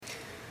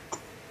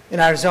And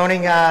our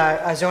zoning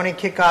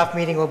kickoff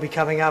meeting will be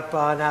coming up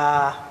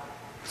on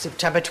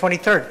September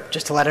 23rd,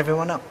 just to let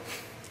everyone know.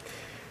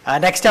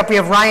 Next up, we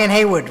have Ryan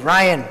Haywood.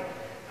 Ryan,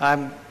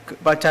 I'm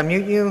about to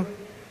unmute you.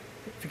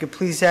 If you could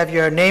please have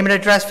your name and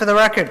address for the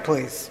record,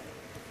 please.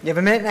 You have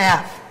a minute and a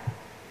half.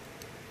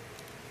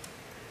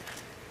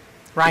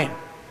 Ryan.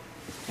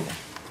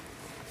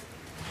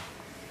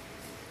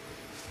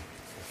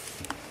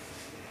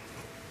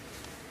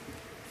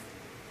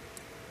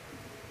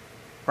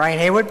 Ryan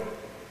Haywood.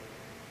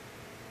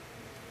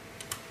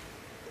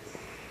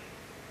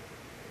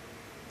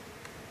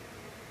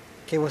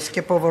 Okay, we'll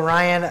skip over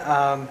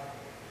Ryan.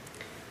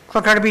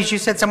 Clerk Artebees, you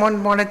said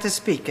someone wanted to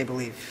speak, I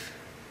believe.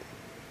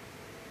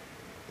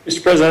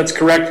 Mr. President, that's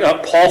correct.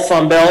 Paul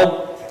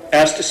Fombell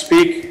asked to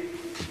speak.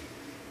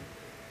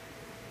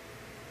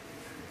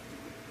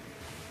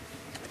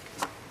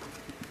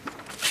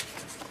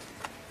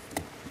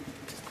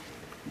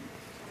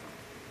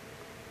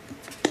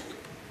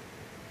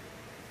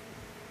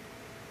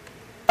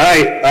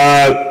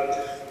 Hi.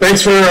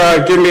 Thanks for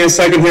giving me a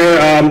second here.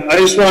 I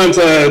just wanted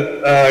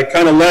to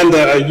kind of lend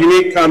a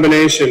unique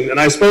combination. And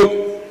I spoke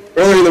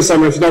earlier in the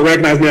summer. If you don't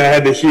recognize me, I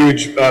had the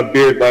huge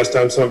beard last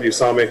time some of you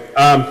saw me.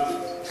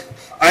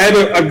 I had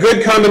a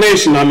good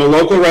combination. I'm a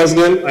local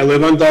resident. I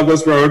live on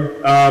Douglas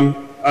Road.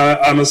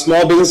 I'm a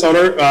small business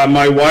owner.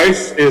 My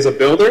wife is a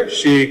builder.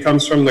 She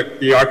comes from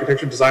the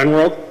architecture design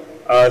world.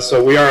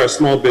 So we are a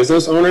small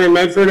business owner in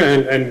Medford,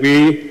 and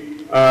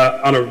we,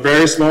 on a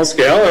very small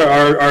scale,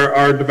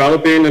 are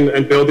developing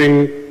and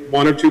building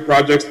 1 or 2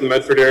 projects in the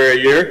Medford area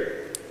a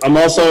year. I'm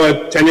also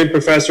a tenured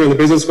professor in the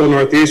Business School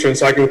Northeastern,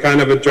 so I can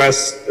kind of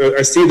address,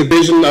 I see the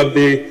vision of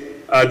the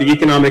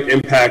economic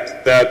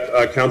impact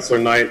that Councilor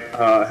Knight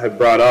had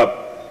brought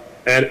up.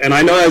 And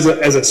I know as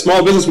a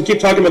small business, we keep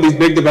talking about these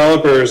big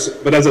developers,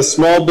 but as a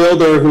small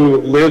builder who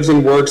lives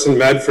and works in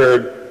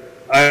Medford,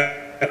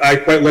 I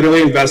quite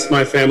literally invest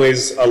my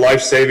family's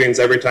life savings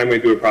every time we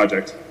do a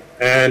project.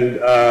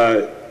 And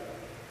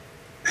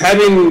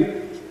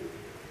having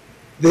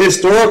the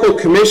historical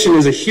commission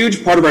is a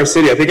huge part of our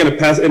city. I think in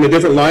a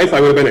different life, I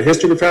would have been a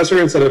history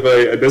professor instead of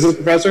a business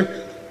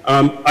professor.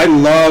 I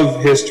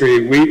love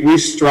history. We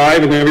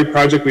strive in every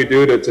project we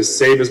do to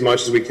save as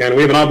much as we can.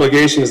 We have an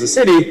obligation as a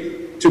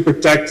city to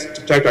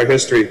protect our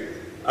history.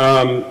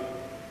 And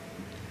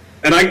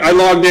I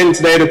logged in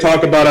today to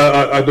talk about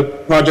a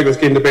project that's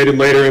getting debated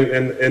later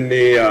in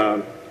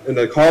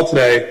the call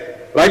today.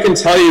 But I can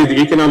tell you the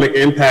economic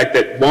impact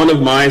that one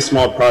of my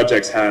small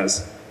projects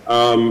has.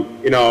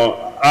 You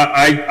know,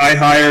 I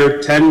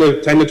hire 10 to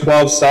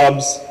 12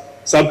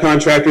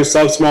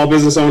 subcontractors, small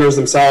business owners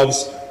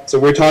themselves. So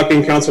we're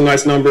talking, Council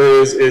Knight's number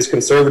is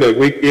conservative.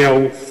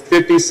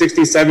 50,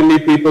 60, 70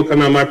 people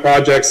come on my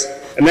projects,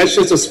 and that's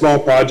just a small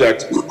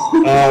project.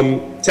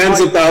 Tens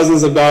of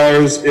thousands of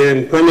dollars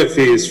in permit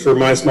fees for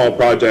my small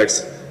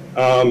projects.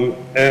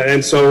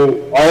 And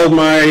so all of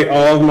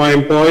my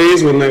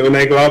employees, when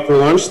they go out for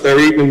lunch, they're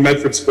eating in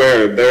Medford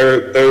Square.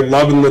 They're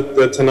loving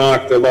the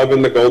Tanakh. They're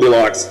loving the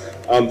Goldilocks.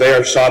 They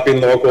are shopping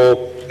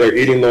local. They're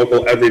eating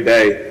local every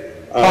day.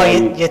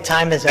 Your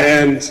time is up.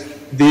 And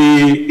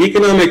the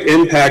economic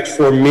impact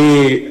for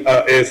me,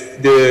 if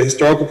the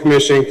Historical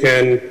Commission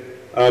can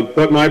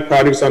put my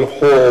projects on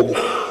hold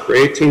for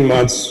 18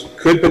 months,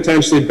 could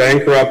potentially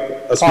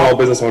bankrupt a small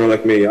business owner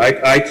like me.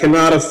 I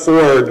cannot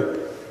afford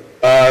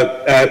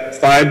at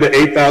 $5,000 to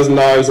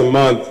 $8,000 a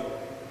month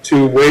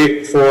to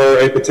wait for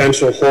a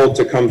potential hold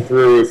to come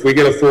through. If we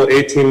get a full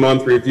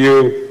 18-month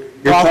review,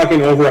 you're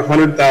talking over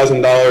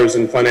 $100,000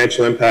 in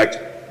financial impact.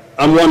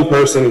 I'm one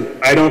person.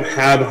 I don't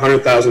have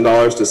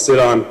 $100,000 to sit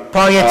on.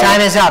 Paul, your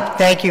time is up.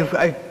 Thank you.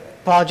 I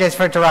apologize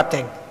for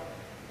interrupting.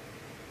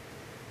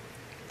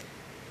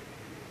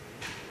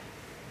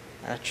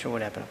 Not sure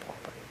what happened to Paul,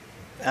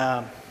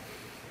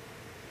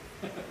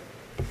 but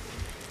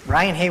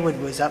Ryan Haywood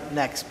was up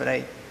next,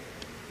 but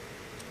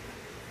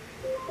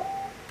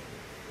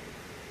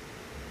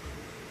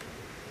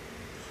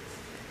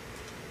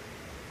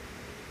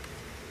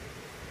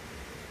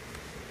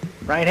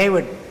Ryan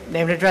Haywood,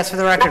 name and address for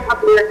the record.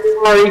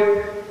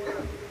 Sorry.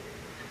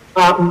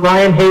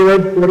 Ryan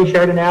Haywood, 40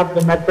 Sheridan Ave,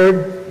 in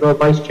Medford, the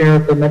Vice Chair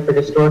of the Medford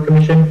Historic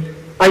Commission.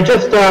 I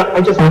just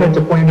wanted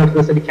to point out to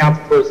the City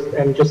Councilors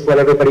and just let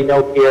everybody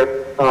know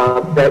here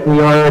that we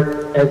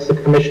are, as the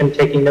Commission,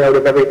 taking note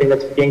of everything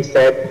that's being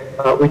said.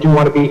 We do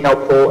want to be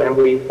helpful, and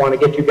we want to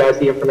get you guys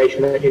the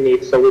information that you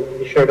need, so we'll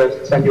be sure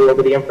to send you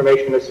over the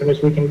information as soon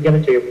as we can get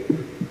it to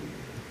you.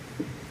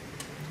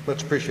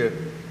 Much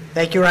appreciated.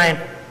 Thank you, Ryan.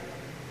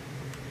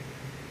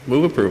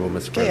 Move approval,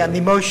 Mr. President. Okay, on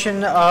the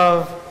motion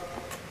of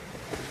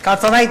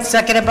Councilor Knight,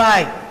 seconded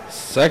by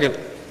Second.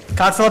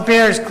 Councilor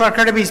Beers. Clerk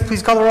Artebees,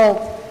 please call the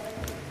roll.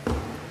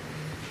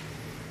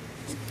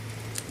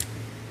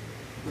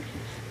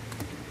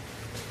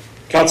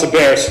 Councilor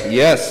Bears.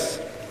 Yes.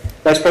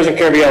 Vice President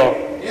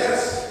Caraviello.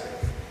 Yes.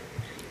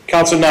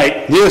 Councilor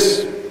Knight.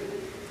 Yes.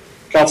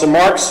 Councilor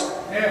Marks.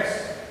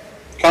 Yes.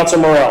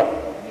 Councilor Morrell.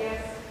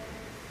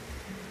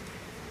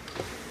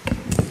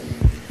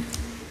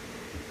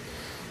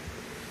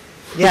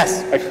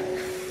 Yes.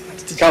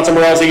 Council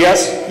Morales,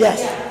 yes?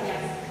 Yes.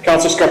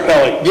 Council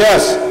Scarpelli?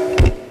 Yes.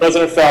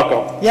 President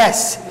Falco?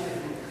 Yes.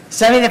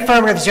 7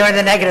 affirmative, 0 in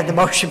the negative, the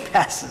motion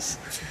passes.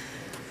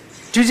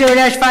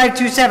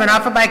 20-527,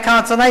 offered by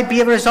Council Knight, be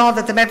it resolved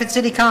that the Medford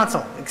City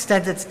Council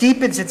extends its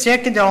deep and sincere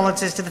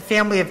condolences to the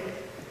family of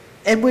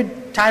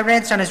Edward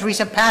Tyrants on his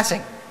recent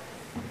passing.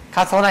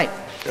 Council Knight.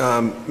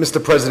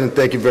 Mr. President,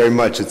 thank you very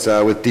much. It's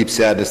with deep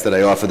sadness that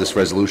I offer this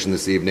resolution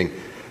this evening.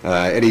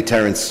 Eddie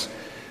Terrence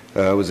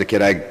was a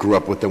kid I grew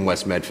up with in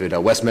West Medford,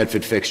 a West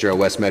Medford fixture, a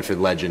West Medford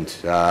legend.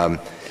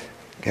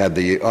 Had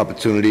the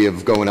opportunity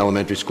of going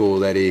elementary school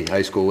with Eddie,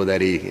 high school with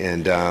Eddie,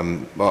 and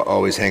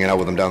always hanging out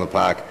with him down the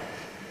park,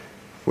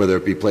 whether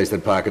it be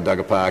Plaisted Park or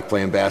Duggar Park,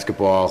 playing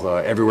basketball,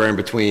 everywhere in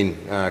between,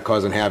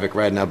 causing havoc,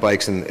 riding our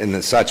bikes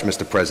and such,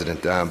 Mr.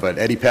 President. But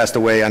Eddie passed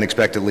away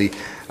unexpectedly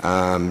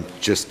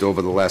just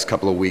over the last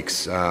couple of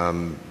weeks with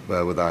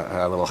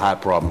a little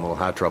heart problem, a little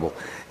heart trouble,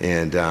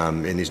 and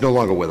he's no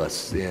longer with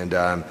us. And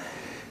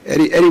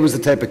Eddie was the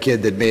type of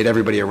kid that made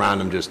everybody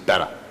around him just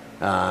better.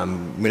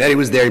 When Eddie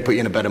was there, he put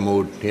you in a better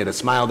mood. He had a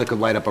smile that could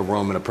light up a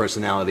room and a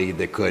personality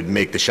that could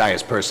make the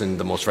shyest person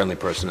the most friendly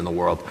person in the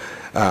world.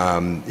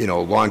 You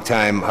know,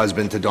 longtime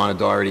husband to Donna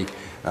Doherty,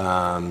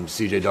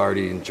 CJ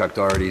Doherty and Chuck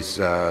Doherty's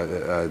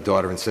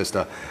daughter and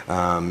sister,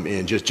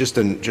 and just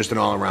an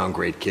all-around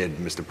great kid,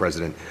 Mr.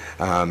 President.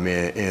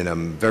 And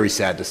I'm very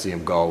sad to see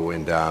him go.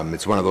 And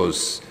it's one of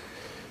those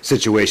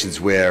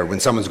situations where when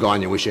someone's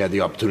gone, you wish you had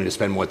the opportunity to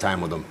spend more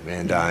time with them.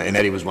 And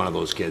Eddie was one of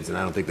those kids. And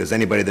I don't think there's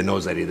anybody that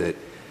knows Eddie that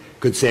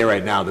could say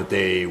right now that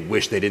they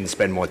wish they didn't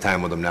spend more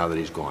time with him now that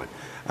he's gone.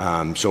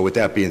 So with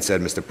that being said,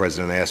 Mr.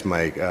 President, I ask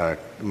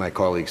my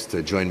colleagues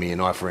to join me in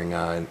offering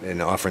an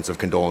offerance of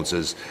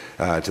condolences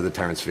to the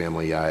Terrence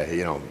family.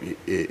 You know,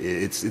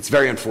 it's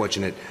very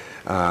unfortunate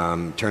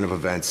turn of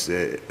events.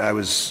 I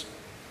was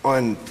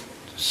on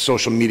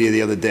social media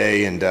the other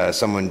day, and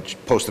someone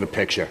posted a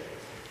picture,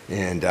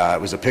 and it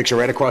was a picture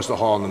right across the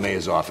hall in the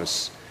mayor's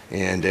office,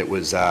 and it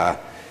was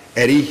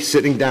Eddie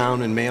sitting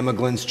down in Mayor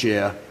McGlynn's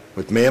chair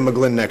with Mayor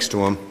McGlynn next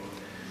to him.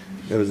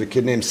 There was a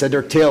kid named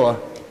Cedric Taylor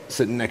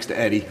sitting next to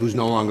Eddie, who's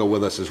no longer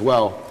with us as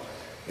well,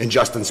 and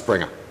Justin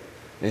Springer.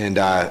 And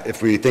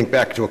if we think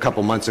back to a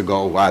couple months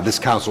ago, this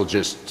council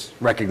just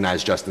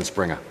recognized Justin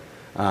Springer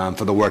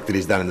for the work that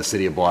he's done in the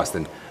city of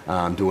Boston,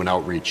 doing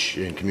outreach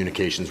and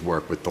communications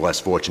work with the less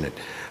fortunate.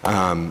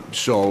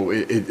 So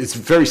it's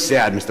very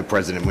sad, Mr.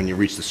 President, when you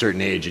reach a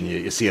certain age and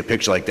you see a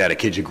picture like that, a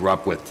kid you grew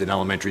up with in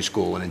elementary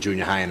school and in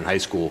junior high and in high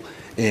school,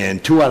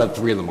 and 2 out of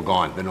 3 of them are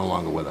gone. They're no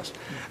longer with us.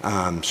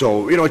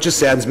 So, you know, it just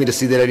saddens me to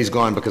see that Eddie's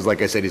gone because,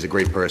 like I said, he's a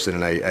great person,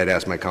 and I'd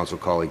ask my council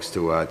colleagues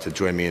to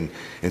join me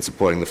in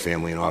supporting the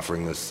family and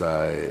offering this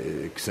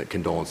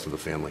condolence to the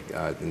family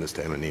in this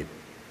time of need.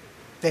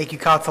 Thank you,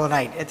 Councilor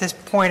Knight. At this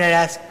point, I'd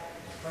ask...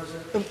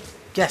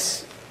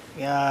 Yes.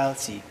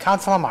 Let's see.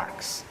 Councilor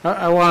Marks.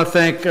 I want to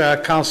thank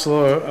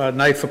Councilor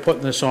Knight for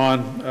putting this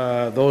on.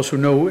 Those who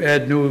know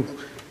Ed knew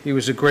he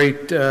was a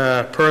great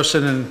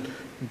person and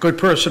a good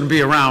person to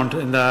be around,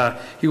 and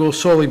he will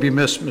sorely be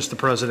missed, Mr.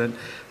 President.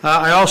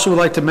 I also would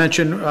like to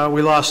mention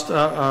we lost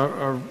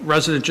a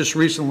resident just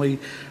recently,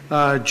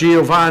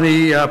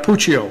 Giovanni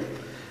Puccio.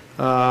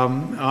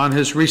 On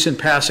his recent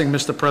passing,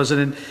 Mr.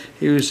 President,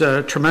 he was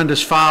a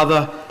tremendous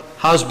father,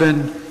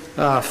 husband,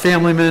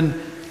 family man,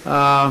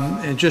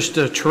 and just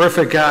a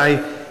terrific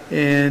guy,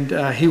 and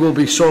he will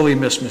be sorely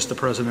missed, Mr.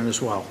 President,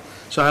 as well.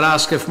 So I'd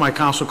ask if my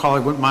council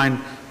colleague wouldn't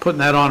mind putting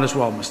that on as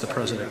well, Mr.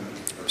 President.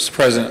 Mr.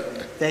 President.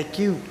 Thank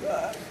you.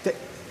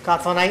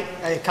 Councilor Knight,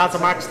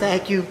 Councilor Marks,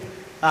 thank you.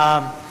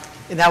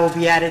 And that will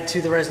be added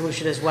to the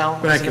resolution as well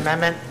as an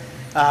amendment.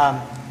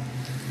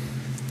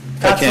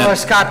 Councilor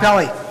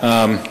Scarpelli.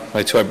 I'd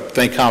like to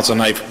thank Councilor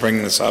Knight for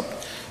bringing this up.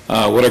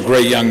 What a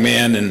great young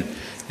man,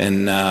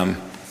 and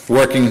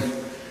working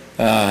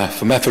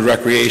for Medford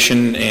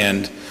Recreation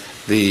and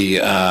the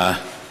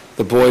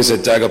boys at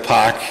Duggar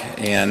Park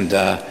and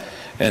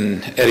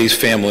Eddie's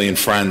family and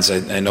friends.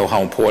 I know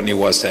how important he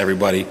was to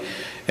everybody,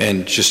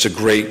 and just a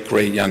great,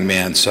 great young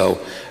man.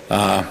 So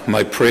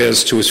my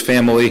prayers to his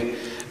family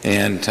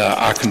and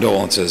our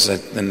condolences.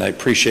 And I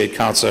appreciate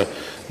Councilor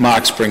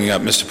Marks bringing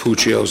up Mr.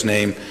 Puccio's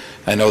name.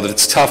 I know that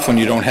it's tough when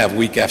you don't have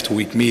week after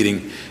week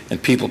meeting and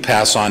people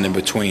pass on in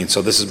between,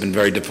 so this has been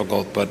very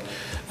difficult, but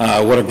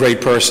what a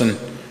great person,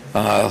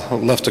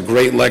 left a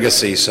great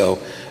legacy. So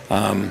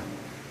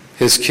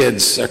his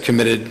kids are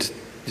committed,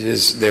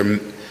 they're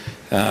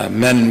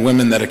men and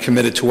women that are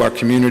committed to our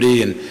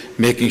community and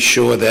making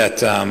sure that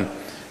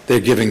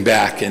they're giving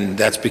back, and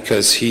that's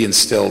because he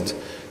instilled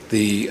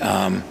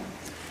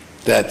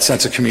that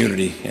sense of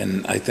community,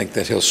 and I think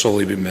that he'll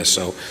sorely be missed.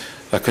 So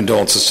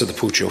condolences to the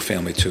Puccio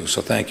family too,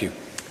 so thank you.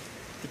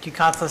 Thank you,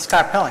 Councilor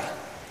Scarpelli.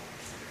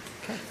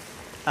 Okay.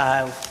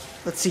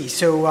 Let's see,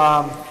 so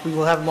we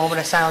will have a moment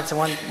of silence in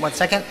one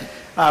second.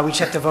 We just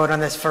have to vote on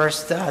this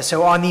first.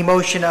 So on the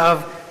motion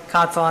of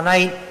Councilor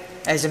Knight,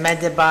 as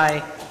amended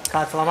by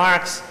Councilor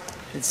Marks,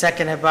 and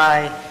seconded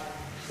by...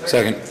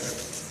 Second.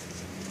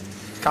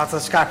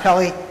 Councilor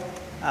Scarpelli.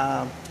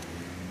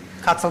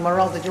 Councilor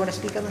Morell, did you want to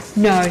speak on this?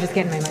 No, I was just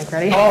getting my mic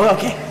ready. Oh,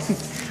 okay.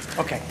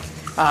 Okay.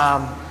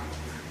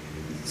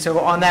 So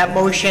on that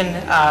motion,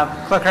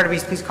 Clerk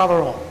Hurtubise, please call the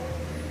roll.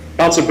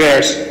 Council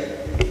Bears.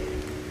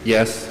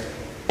 Yes.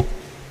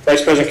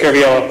 Vice President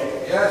Caraviallo.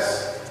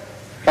 Yes.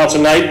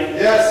 Council Knight.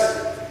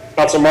 Yes.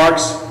 Council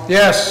Marks.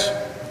 Yes.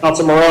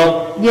 Council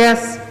Morell.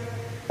 Yes.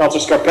 Council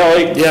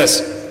Scarpelli.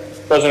 Yes.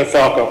 President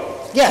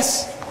Falco.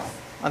 Yes.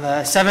 On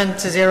the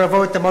 7-0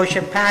 vote, the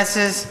motion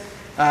passes.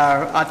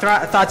 Our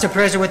thoughts and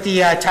prayers are with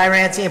the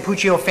Tyrants and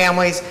Puccio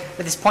families.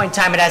 At this point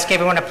in time, I'd ask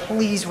everyone to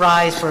please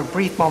rise for a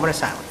brief moment of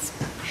silence.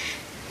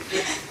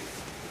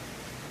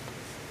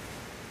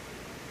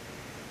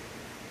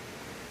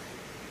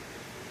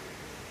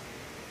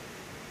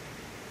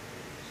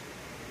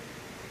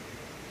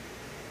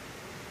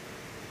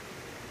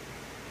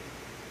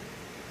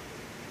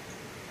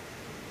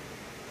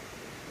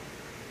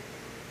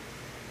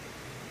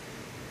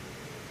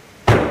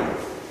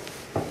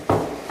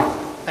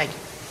 Thank you.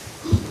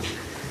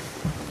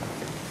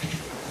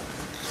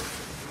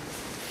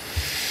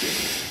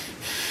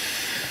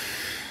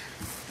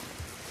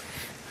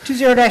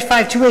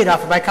 20-528,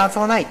 offered by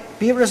Councilor Knight.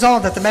 Be it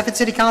resolved that the Medford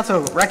City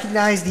Council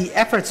recognize the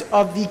efforts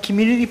of the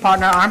community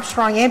partner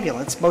Armstrong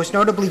Ambulance, most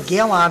notably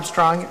Gail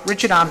Armstrong,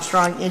 Richard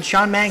Armstrong, and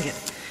Sean Mangan,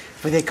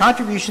 for their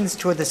contributions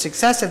toward the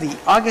success of the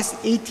August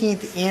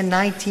 18th and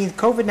 19th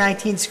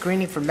COVID-19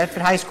 screening for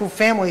Medford High School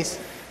families.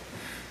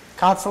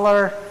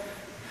 Councilor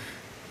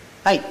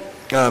Knight.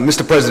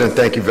 Mr. President,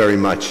 thank you very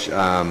much.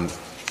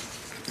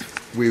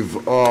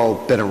 We've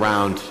all been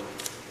around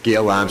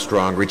Gail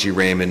Armstrong, Richie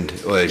Raymond,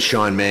 or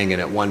Sean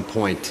Mangan at one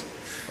point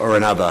or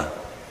another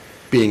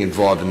being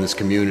involved in this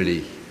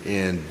community,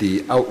 and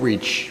the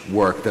outreach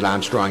work that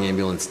Armstrong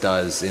Ambulance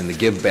does and the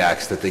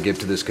give-backs that they give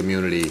to this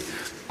community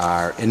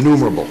are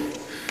innumerable.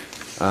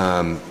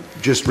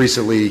 Just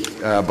recently,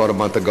 about a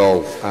month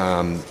ago,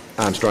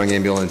 Armstrong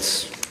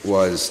Ambulance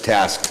was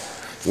tasked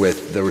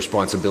with the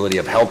responsibility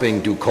of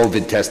helping do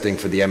COVID testing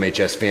for the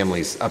MHS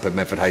families up at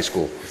Medford High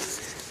School.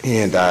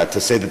 And to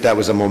say that that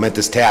was a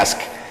momentous task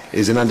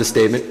is an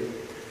understatement,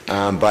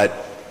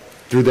 but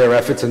through their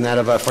efforts and that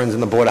of our friends in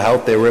the Board of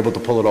Health, they were able to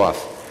pull it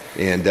off.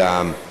 And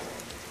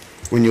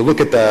when you look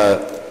at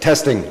the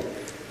testing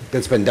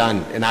that's been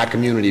done in our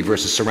community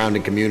versus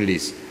surrounding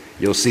communities,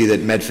 you'll see that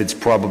Medford's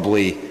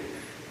probably,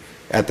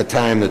 at the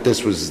time that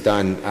this was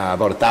done,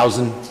 about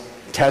 1,000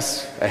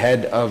 tests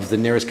ahead of the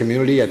nearest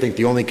community. I think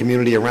the only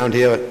community around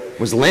here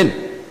was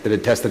Lynn that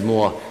had tested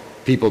more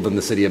people than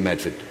the city of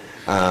Medford.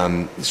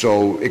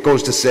 So it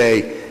goes to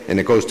say, and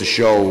it goes to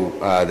show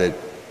that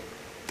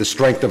the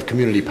strength of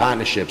community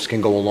partnerships can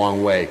go a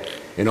long way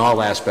in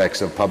all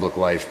aspects of public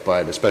life,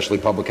 but especially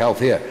public health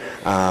here.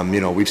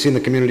 We've seen the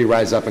community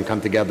rise up and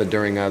come together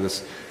during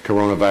this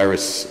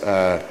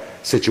coronavirus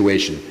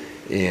situation.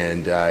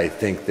 And I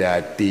think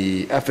that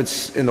the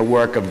efforts in the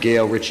work of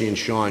Gail, Richie, and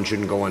Sean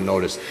shouldn't go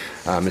unnoticed,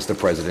 Mr.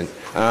 President.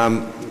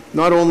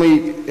 Not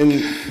only in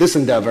this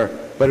endeavor,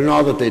 but in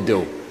all that they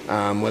do.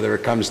 Whether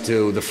it comes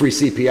to the free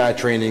CPR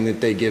training that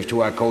they give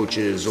to our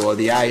coaches or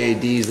the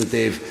IADs that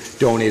they've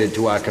donated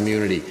to our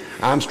community.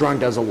 Armstrong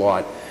does a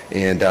lot,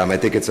 and I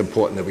think it's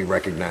important that we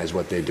recognize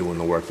what they do and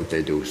the work that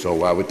they do.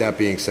 So with that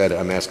being said,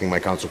 I'm asking my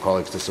council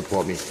colleagues to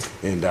support me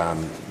in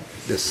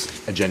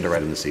this agenda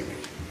item this evening.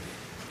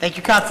 Thank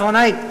you, Councilor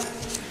Knight.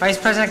 Vice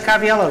President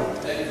Caraviallo.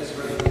 Thank you, Mr.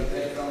 President.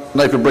 Thank you,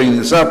 Knight, for bringing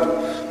this up.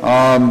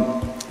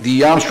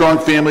 The Armstrong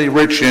family,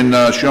 Rich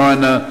and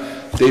Sean,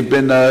 they've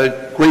been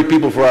great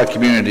people for our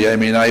community. I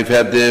mean, I've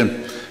had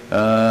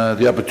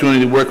the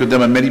opportunity to work with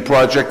them on many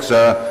projects.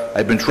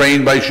 I've been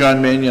trained by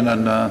Sean Mangan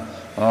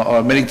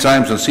on many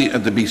times to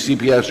be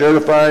CPR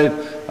certified,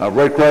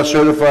 Red Cross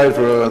certified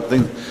for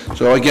things.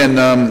 So again,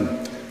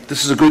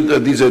 this is a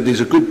good. These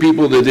are good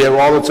people. They're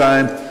there all the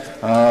time.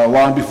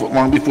 Long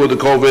before the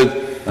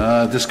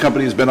COVID, this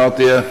company has been out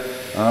there.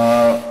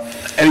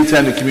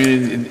 Anytime the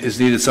community has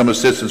needed some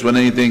assistance with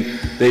anything,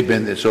 they've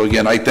been there. So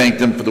again, I thank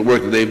them for the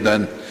work that they've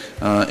done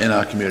in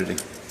our community.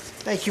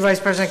 Thank you, Vice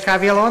President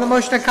Caraviallo. On the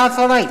motion of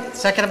Councilor Knight,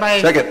 seconded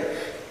by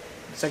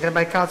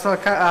Councilor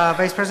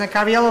Vice President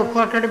Caraviallo.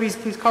 Clerk Hurtubise,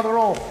 please call the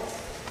roll.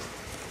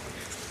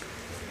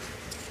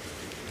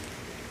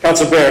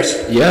 Council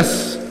Bears.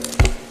 Yes.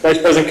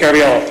 Vice President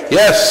Caraviallo.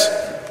 Yes.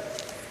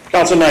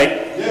 Council Knight.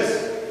 Yes.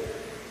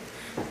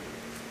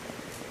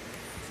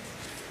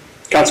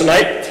 Council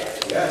Knight.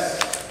 Yes.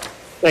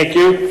 Thank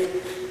you.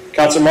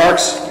 Council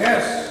Marks.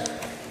 Yes.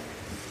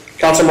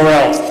 Council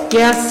Morell.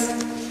 Yes.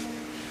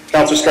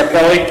 Council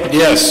Scarpelli.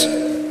 Yes.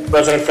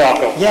 President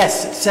Falco.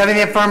 Yes, 7 in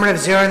the affirmative,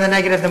 0 in the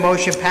negative. The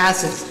motion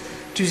passes.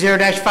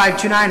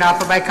 20-529,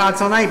 offered by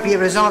Councilor Knight. Be it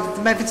resolved that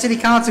the Medford City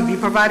Council be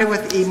provided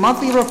with a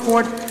monthly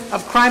report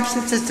of crime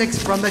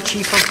statistics from the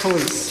Chief of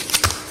Police.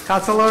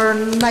 Councilor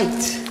Knight.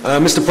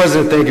 Mr.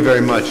 President, thank you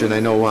very much. And I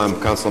know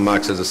Councilor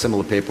Marks has a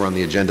similar paper on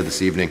the agenda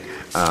this evening.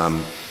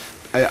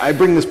 I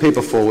bring this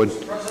paper forward.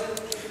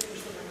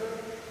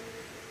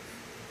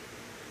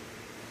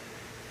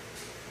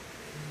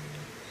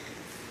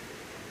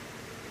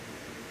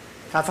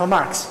 Councilor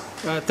Marks.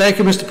 Thank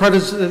you, Mr.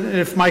 President.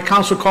 If my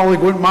council colleague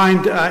wouldn't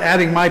mind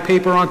adding my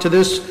paper onto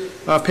this,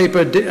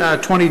 paper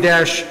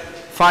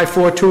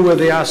 20-542, where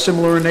they are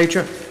similar in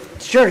nature?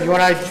 Sure,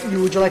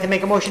 would you like to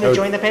make a motion to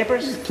join the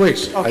papers?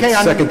 Please. Okay.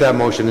 I'd second that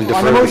motion and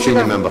defer to the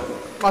senior member.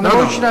 On the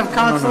motion of you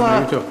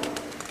Councilor, too.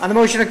 on the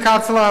motion of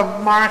Councilor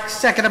Marks,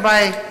 seconded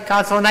by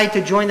Councilor Knight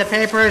to join the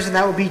papers, and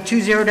that will be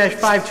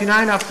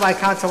 20-529 offered by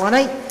Councilor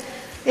Knight,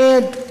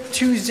 and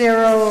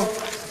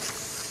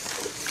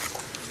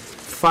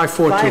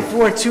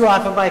 542.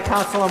 offered by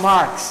Councilor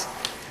Marks.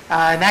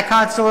 And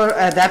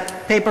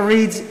that paper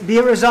reads, be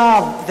it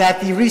resolved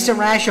that the recent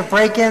rash of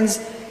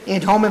break-ins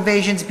and home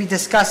invasions be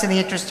discussed in the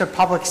interest of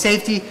public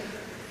safety.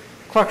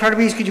 Clerk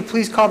Hurtubise, could you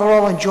please call the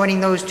roll on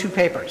joining those two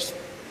papers?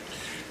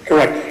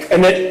 Correct.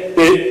 And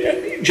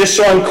that, just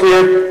so I'm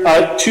clear,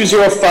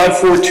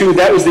 20542,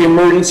 that was the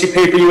emergency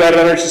paper you added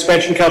under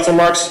suspension, Councilor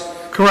Marks?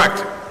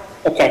 Correct.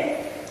 Okay.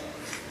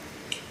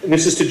 And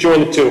this is to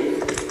join the two.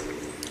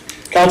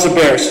 Councilor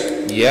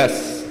Bears.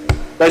 Yes.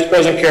 Vice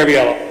President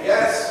Caraviello.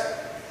 Yes.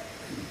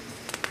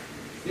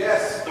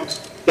 Yes.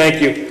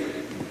 Thank you.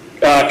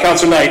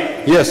 Councilor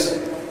Knight. Yes.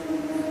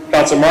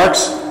 Councilor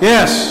Marks.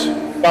 Yes.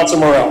 Councilor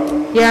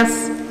Morell.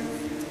 Yes.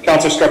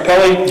 Councilor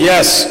Scarpelli.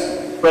 Yes.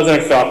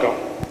 President Falco.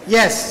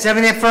 Yes,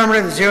 7 in the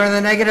affirmative, 0 in the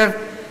negative.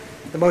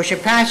 The motion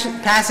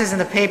passes and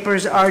the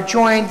papers are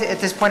joined. At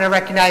this point, I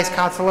recognize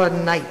Councilor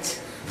Knight.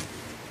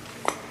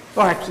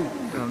 Oh, actually,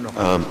 I don't know.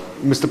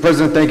 Mr.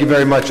 President, thank you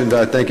very much, and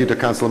thank you to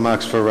Councilor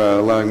Marks for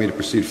allowing me to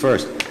proceed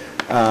first.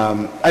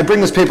 I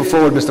bring this paper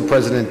forward, Mr.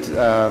 President,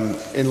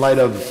 in light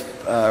of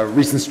a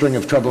recent string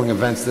of troubling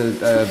events that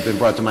have been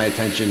brought to my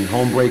attention: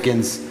 home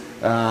break-ins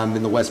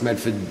in the West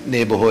Medford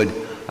neighborhood,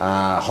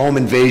 home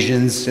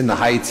invasions in the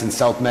Heights in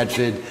South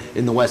Medford,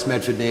 in the West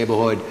Medford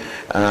neighborhood.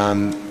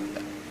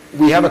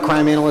 We have a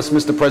crime analyst,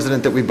 Mr.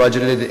 President, that we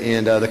budgeted,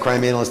 and the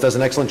crime analyst does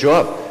an excellent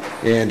job.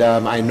 And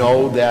I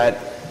know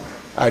that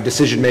our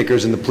decision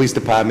makers in the police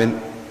department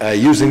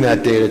using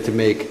that data to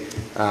make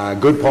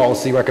good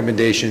policy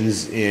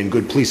recommendations and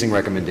good policing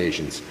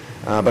recommendations.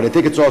 But I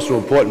think it's also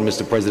important,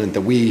 Mr. President,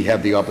 that we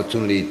have the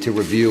opportunity to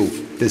review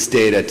this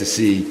data to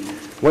see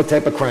what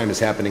type of crime is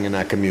happening in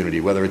our community,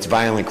 whether it's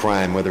violent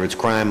crime, whether it's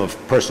crime of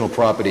personal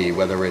property,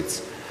 whether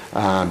it's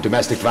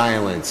domestic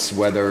violence,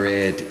 whether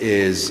it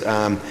is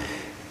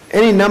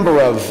any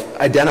number of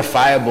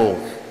identifiable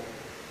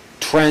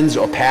trends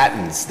or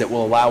patterns that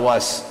will allow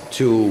us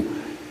to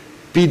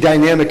be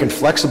dynamic and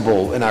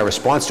flexible in our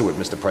response to it,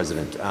 Mr.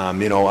 President.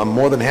 You know, I'm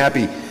more than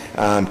happy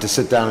to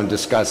sit down and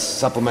discuss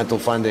supplemental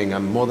funding.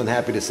 I'm more than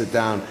happy to sit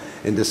down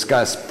and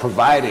discuss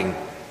providing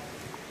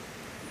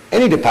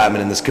any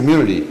department in this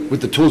community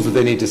with the tools that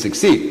they need to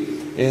succeed.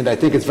 And I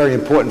think it's very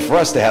important for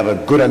us to have a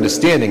good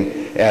understanding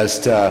as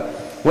to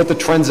what the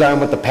trends are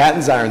and what the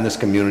patterns are in this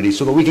community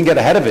so that we can get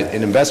ahead of it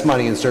and invest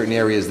money in certain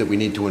areas that we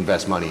need to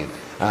invest money in.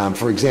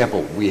 For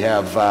example, we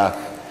have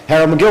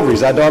Harold McGilvery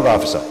is our dog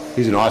officer.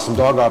 He's an awesome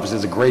dog officer,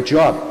 does a great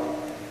job.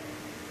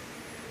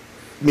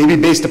 Maybe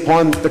based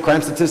upon the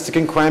crime statistic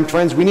and crime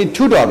trends, we need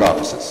 2 dog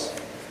officers.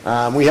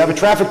 We have a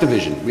traffic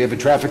division. We have a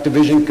traffic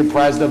division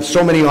comprised of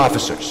so many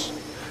officers.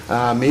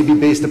 Maybe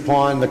based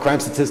upon the crime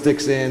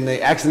statistics and the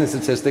accident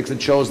statistics,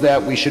 it shows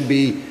that we should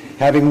be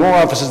having more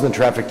officers in the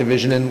traffic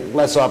division and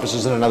less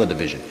officers in another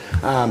division.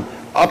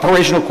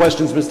 Operational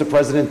questions, Mr.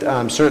 President,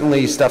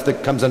 certainly stuff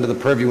that comes under the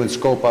purview and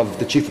scope of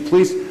the Chief of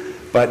Police,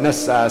 but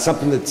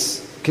something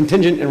that's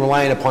contingent and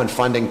reliant upon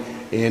funding.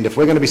 And if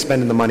we're going to be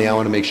spending the money, I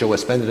want to make sure we're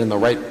spending it in the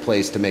right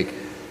place to make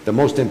the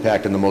most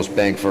impact and the most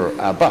bang for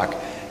our buck.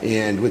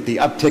 And with the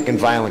uptick in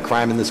violent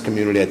crime in this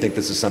community, I think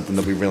this is something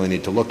that we really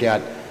need to look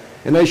at.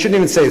 And I shouldn't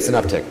even say it's an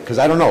uptick, because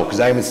I don't know, because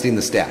I haven't seen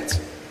the stats.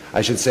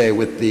 I should say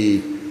with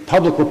the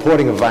public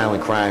reporting of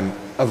violent crime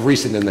of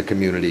recent in the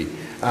community,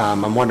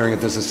 I'm wondering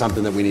if this is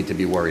something that we need to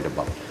be worried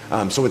about.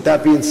 So with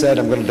that being said,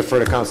 I'm going to defer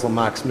to Councilor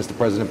Marks, Mr.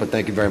 President, but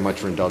thank you very much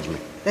for indulging me.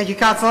 Thank you,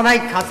 Councilor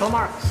Knight. Councilor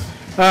Marks.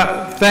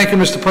 Thank you,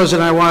 Mr.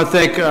 President. I want to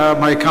thank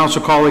my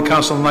council colleague,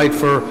 Councilor Knight,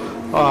 for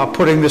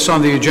putting this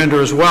on the agenda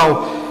as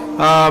well.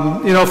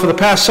 You know, for the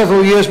past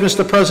several years,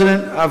 Mr.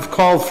 President, I've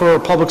called for a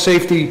public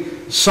safety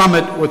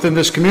summit within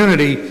this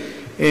community,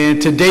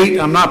 and to date,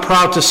 I'm not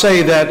proud to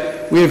say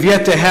that we have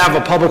yet to have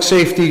a public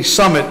safety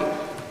summit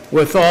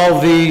with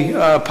all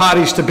the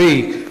parties to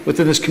be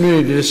within this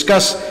community to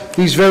discuss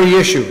these very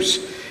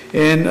issues.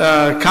 And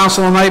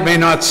Councilor Knight may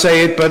not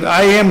say it, but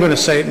I am going to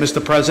say it,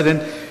 Mr.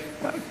 President.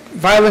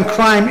 Violent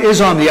crime is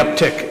on the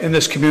uptick in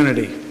this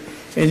community.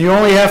 And you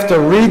only have to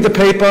read the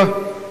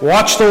paper,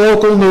 watch the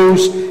local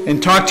news,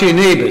 and talk to your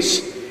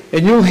neighbors.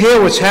 And you'll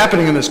hear what's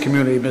happening in this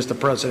community, Mr.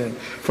 President.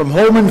 From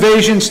home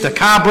invasions to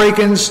car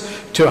break-ins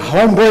to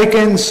home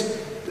break-ins,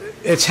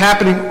 it's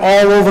happening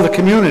all over the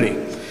community.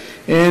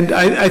 And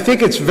I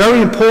think it's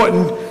very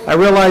important. I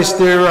realize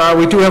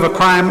we do have a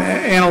crime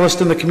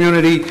analyst in the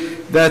community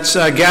that's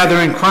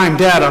gathering crime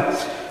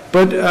data.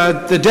 But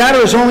the data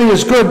is only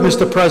as good,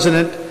 Mr.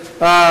 President,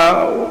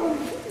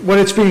 what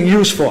it's being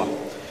used for.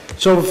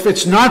 So if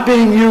it's not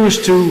being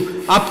used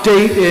to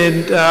update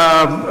and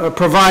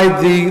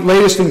provide the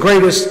latest and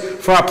greatest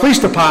for our police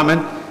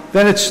department,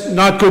 then it's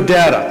not good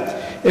data.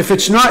 If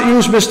it's not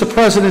used, Mr.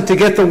 President, to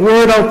get the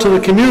word out to the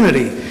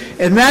community,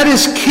 and that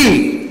is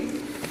key.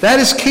 That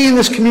is key in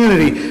this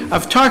community.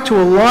 I've talked to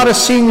a lot of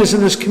seniors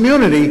in this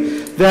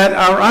community that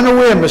are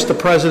unaware, Mr.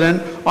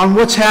 President, on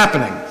what's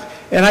happening.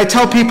 And I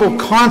tell people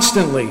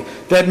constantly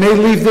that may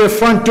leave their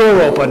front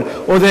door open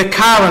or their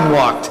car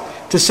unlocked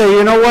to say,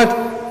 you know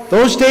what,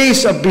 those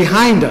days are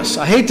behind us.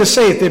 I hate to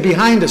say it, they're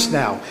behind us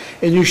now.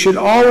 And you should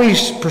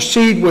always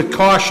proceed with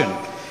caution.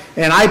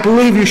 And I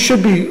believe you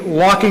should be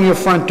locking your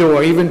front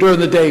door, even during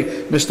the day,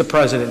 Mr.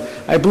 President.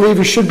 I believe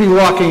you should be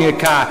locking your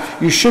car.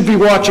 You should be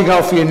watching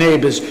out for your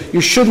neighbors.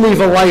 You should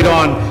leave a light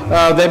on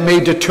that may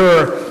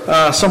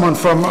deter someone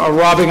from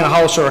robbing a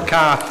house or a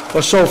car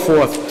or so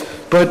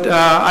forth. But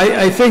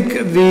I think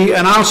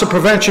an ounce of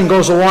prevention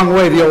goes a long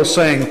way, the old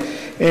saying.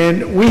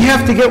 And we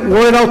have to get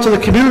word out to the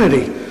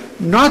community,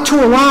 not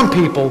to alarm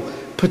people,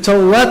 but to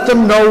let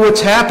them know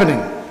what's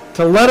happening.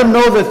 To let them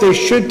know that they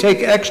should take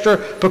extra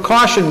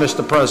precaution,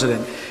 Mr.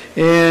 President.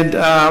 And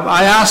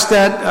I ask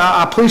that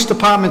our police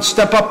department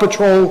step up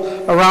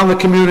patrol around the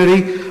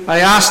community. I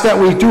ask that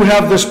we do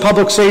have this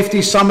public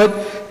safety summit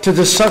to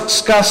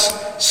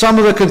discuss some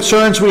of the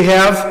concerns we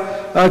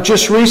have.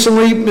 Just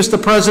recently, Mr.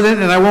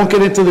 President, and I won't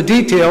get into the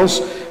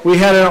details, we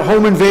had a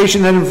home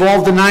invasion that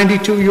involved a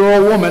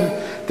 92-year-old woman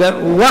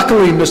that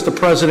luckily, Mr.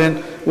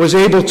 President, was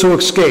able to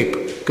escape.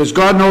 Because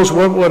God knows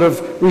what would have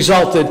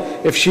resulted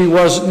if she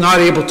was not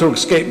able to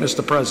escape,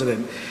 Mr.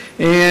 President.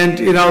 And,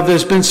 you know,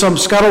 there's been some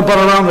scuttlebutt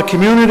around the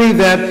community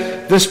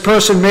that this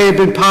person may have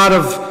been part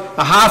of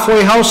a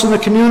halfway house in the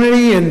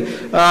community and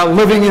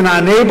living in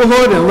our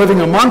neighborhood and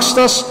living amongst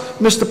us,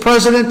 Mr.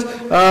 President.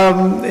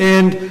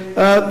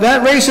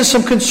 That raises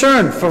some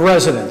concern for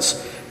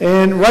residents.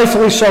 And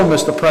rightfully so,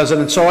 Mr.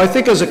 President. So I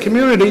think as a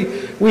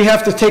community, we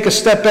have to take a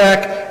step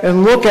back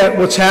and look at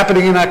what's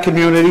happening in our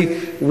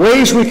community,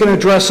 ways we can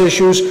address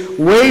issues,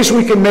 ways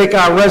we can make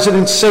our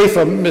residents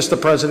safer,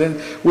 Mr. President.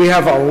 We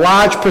have a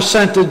large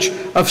percentage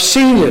of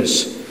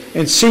seniors,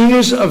 and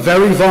seniors are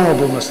very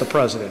vulnerable, Mr.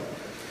 President.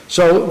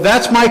 So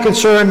that's my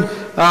concern.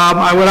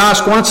 I would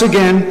ask once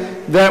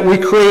again that we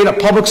create a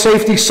public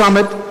safety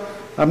summit.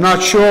 I'm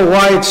not sure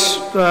why it's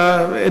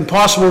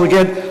impossible to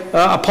get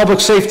a public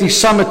safety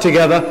summit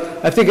together.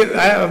 I think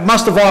I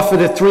must have offered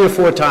it 3 or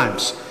 4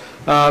 times.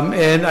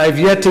 And I've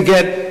yet to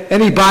get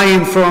any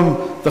buy-in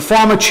from the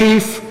former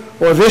chief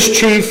or this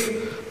chief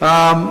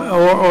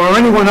or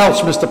anyone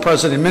else, Mr.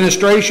 President,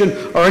 administration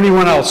or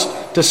anyone else,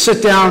 to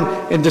sit down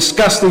and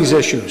discuss these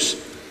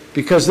issues.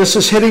 Because this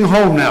is hitting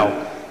home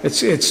now.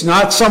 It's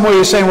not somewhere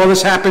you're saying, well,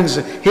 this happens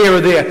here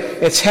or there.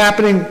 It's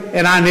happening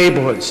in our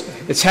neighborhoods.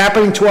 It's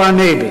happening to our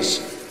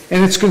neighbors.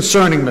 And it's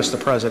concerning, Mr.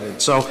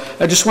 President. So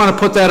I just want to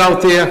put that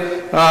out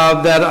there,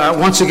 that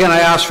once again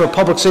I ask for a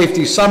public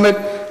safety summit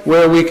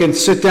where we can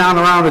sit down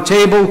around a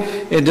table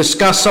and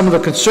discuss some of the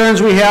concerns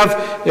we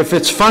have. If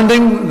it's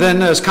funding,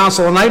 then as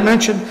Councilor Knight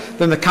mentioned,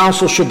 then the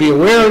council should be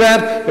aware of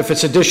that. If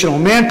it's additional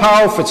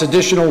manpower, if it's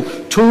additional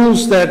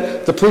tools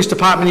that the police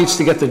department needs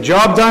to get the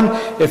job done,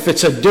 if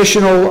it's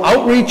additional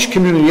outreach,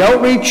 community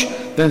outreach,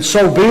 then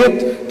so be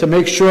it, to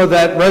make sure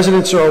that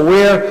residents are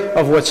aware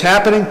of what's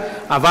happening.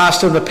 I've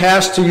asked in the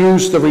past to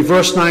use the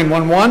reverse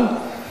 911.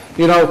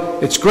 You know,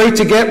 it's great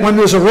to get when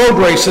there's a road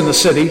race in the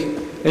city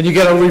and you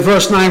get a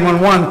reverse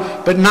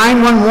 911, but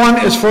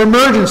 911 is for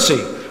emergency.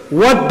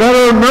 What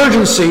better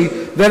emergency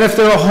than if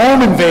there are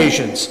home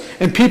invasions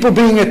and people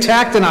being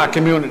attacked in our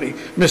community,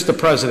 Mr.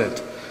 President?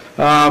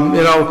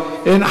 You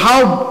know, and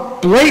how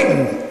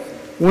blatant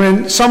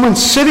when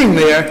someone's sitting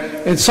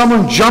there and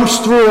someone jumps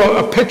through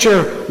a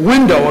picture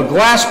window, a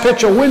glass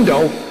picture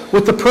window,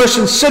 with the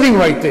person sitting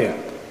right there.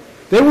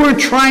 They weren't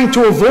trying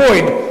to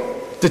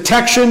avoid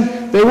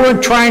detection. They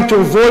weren't trying to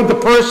avoid the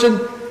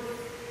person.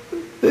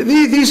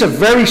 These are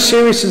very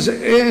serious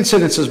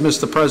incidences,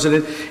 Mr.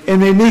 President,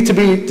 and they need to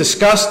be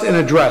discussed and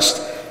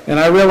addressed. And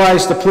I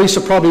realize the police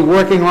are probably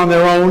working on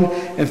their own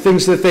and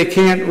things that they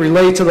can't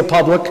relay to the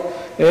public,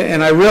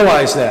 and I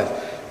realize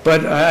that.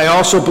 But I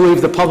also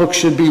believe the public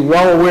should be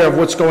well aware of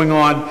what's going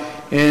on,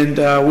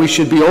 and we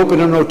should be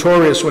open and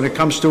notorious when it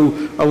comes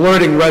to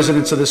alerting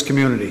residents of this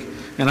community.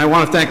 And I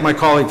want to thank my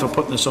colleague for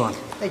putting this on.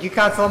 Thank you,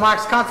 Councilor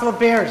Marks. Councilor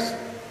Bears.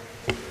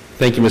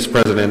 Thank you, Mr.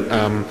 President.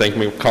 Thank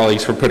my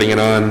colleagues for putting it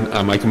on.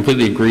 I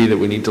completely agree that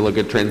we need to look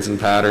at trends and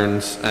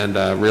patterns and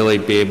really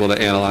be able to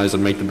analyze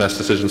and make the best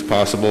decisions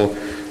possible.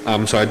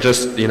 So I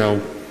just,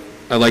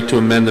 I'd like to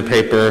amend the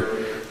paper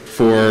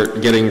for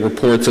getting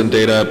reports and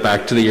data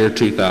back to the year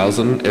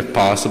 2000, if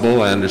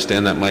possible. I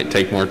understand that might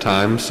take more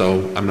time,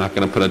 so I'm not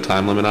going to put a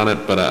time limit on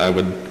it, but I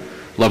would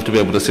love to be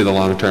able to see the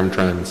long-term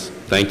trends.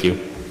 Thank you.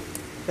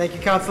 Thank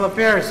you, Councilor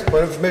Bears.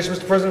 Point of information,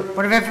 Mr. President.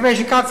 Point of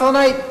information, Councilor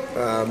Knight.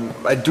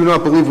 I do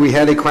not believe we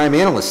had a crime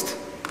analyst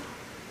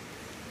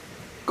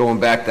going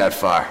back that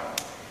far.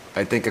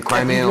 I think a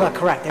crime analyst. You are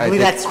correct. I believe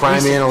that's crime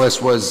recent.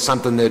 analyst was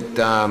something that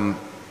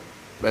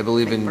I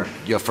believe in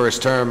your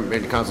first term,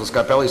 in Councilor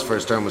Scarpelli's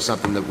first term, was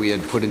something that we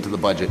had put into the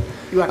budget.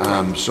 You are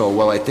correct. So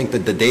while I think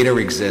that the data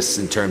exists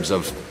in terms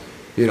of,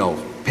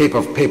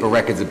 paper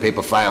records and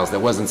paper files. There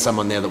wasn't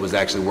someone there that was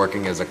actually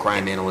working as a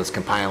crime analyst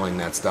compiling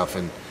that stuff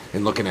and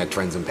looking at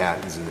trends and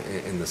patterns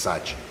and the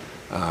such.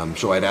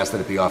 So I'd ask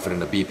that it be offered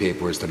in a B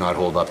paper as to not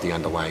hold up the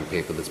underlying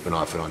paper that's been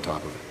offered on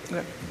top of it.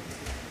 Okay.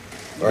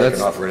 Or I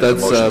can offer it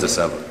as a motion to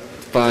sever.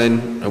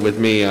 Fine with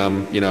me,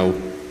 you know,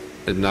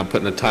 not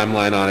putting a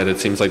timeline on it. It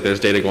seems like there's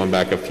data going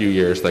back a few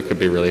years that could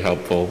be really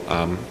helpful,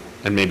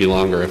 and maybe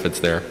longer if it's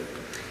there.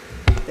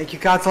 Thank you,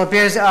 Councilor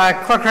Beers.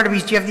 Clerk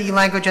Hurtubise, do you have the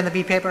language on the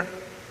B paper?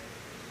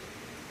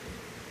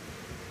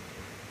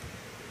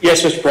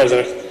 Yes, Mr.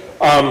 President.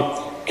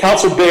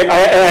 Councilor Bears, I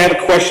have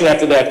a question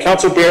after that.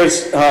 Councilor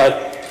Bears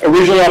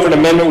originally offered an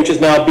amendment, which is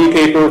now B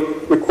paper,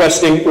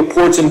 requesting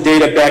reports and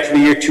data back to the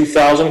year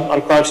 2000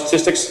 on crime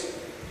statistics.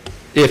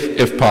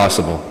 If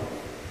possible.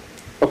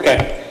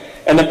 Okay.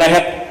 And then I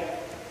have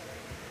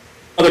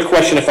another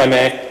question, if I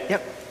may.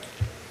 Yep.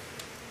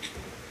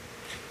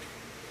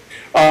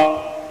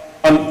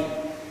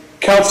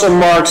 Councilor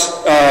Marks,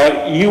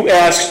 you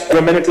asked an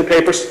amendment to the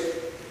papers?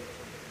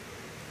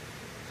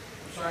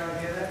 Sorry, I didn't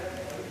hear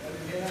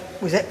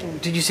that. Was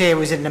that, did you say it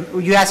was,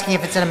 were you asking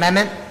if it's an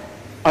amendment?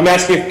 I'm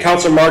asking if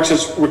Councilor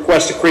Marks'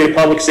 request to create a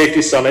public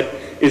safety summit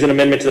is an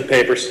amendment to the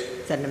papers.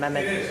 Is that an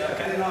amendment? It is.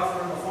 I didn't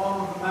offer him a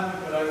form of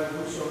amendment, but I will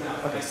do so now.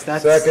 Okay, so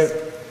that's.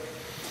 Second.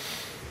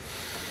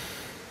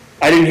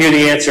 I didn't hear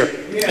the answer.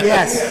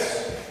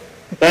 Yes.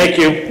 Thank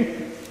you.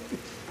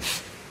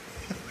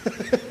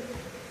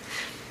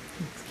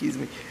 Excuse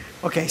me.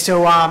 Okay,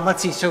 so,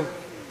 let's see, so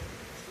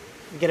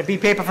we get a B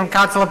paper from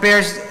Councilor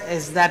Bears.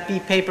 Is that B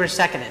paper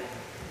seconded?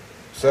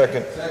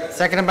 Second.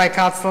 Seconded by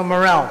Councilor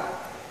Morell.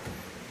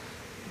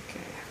 Okay.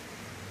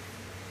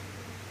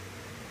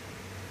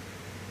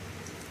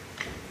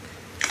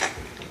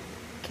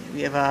 Okay,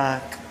 we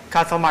have,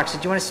 Councilor Marks,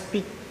 did you want to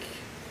speak?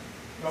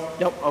 No.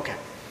 Nope, okay.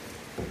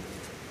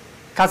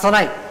 Councilor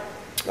Knight?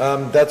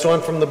 That's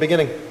on from the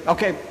beginning.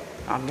 Okay,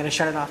 I'm going to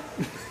shut it off.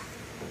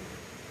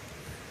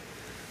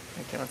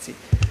 Okay, let's see.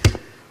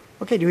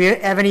 Okay, do we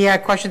have any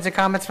questions or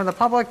comments from the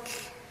public?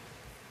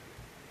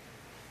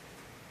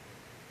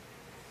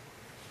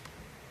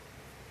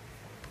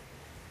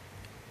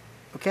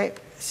 Okay,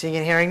 seeing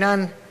and hearing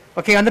none.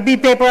 Okay, on the B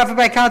paper offered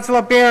by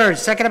Councilor Bears,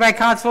 seconded by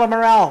Councilor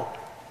Morell.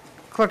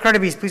 Clerk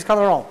Hurtubise, please call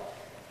the roll.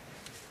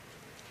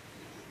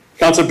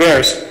 Councilor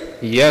Bears.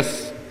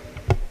 Yes.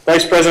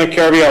 Vice President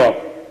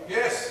Caraviello.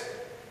 Yes.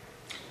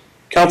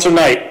 Councilor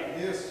Knight.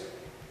 Yes.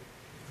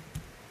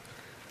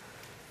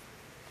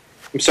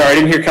 I'm sorry, I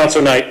didn't hear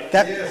Councilor Knight.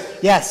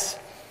 Yes.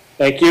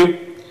 Thank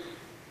you.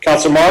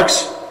 Councilor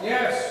Marks.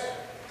 Yes.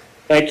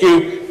 Thank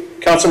you.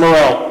 Councilor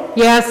Morell.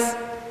 Yes.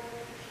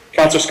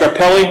 Councilor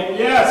Scarpelli.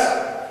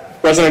 Yes.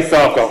 President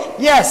Falco.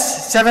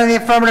 Yes, 7 in the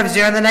affirmative,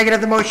 0 in the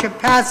negative, the motion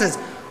passes.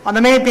 On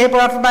the main paper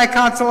offered by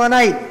Councilor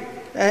Knight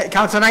and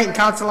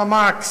Councilor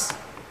Marks,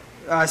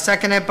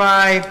 seconded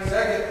by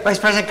Vice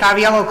President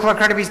Caraviello. Clerk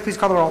Hurtubise, please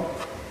call the roll.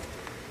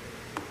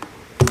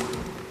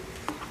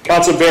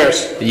 Councilor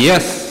Bears.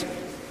 Yes.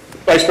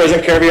 Vice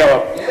President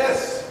Caraviello.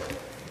 Yes.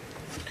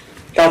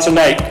 Councilor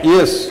Knight.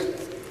 Yes.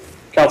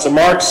 Councilor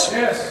Marks.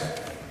 Yes.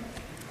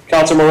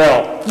 Councilor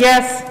Morell.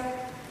 Yes.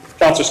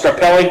 Councilor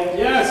Scarpelli.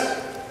 Yes.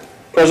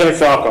 President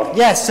Falco.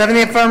 Yes, 7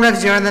 in the affirmative,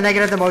 0 in the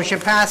negative, the motion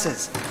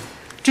passes.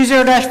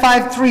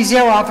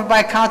 20-530 offered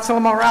by Councilor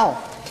Morell.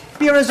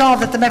 Be it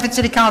resolved that the Medford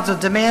City Council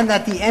demand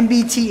that the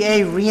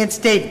MBTA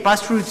reinstate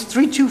bus routes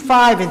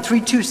 325 and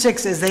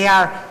 326 as they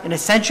are an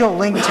essential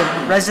link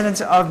to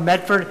residents of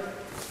Medford.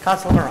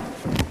 Councilor Morell.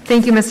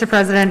 Thank you, Mr.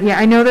 President. Yeah,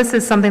 I know this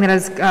is something that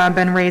has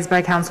been raised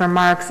by Councilor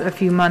Marks a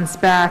few months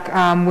back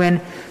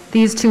when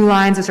these two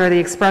lines, which are the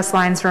express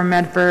lines from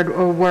Medford,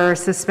 were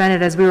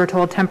suspended, as we were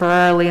told,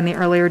 temporarily in the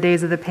earlier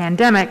days of the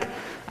pandemic.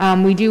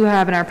 We do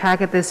have in our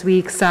packet this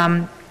week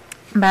some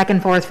back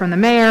and forth from the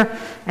mayor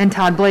and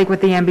Todd Blake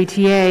with the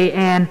MBTA,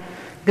 and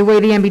the way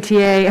the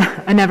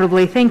MBTA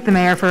inevitably thank the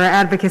mayor for her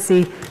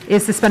advocacy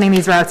is suspending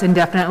these routes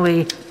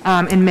indefinitely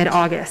in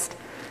mid-August.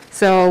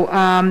 So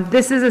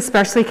this is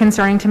especially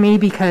concerning to me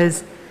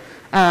because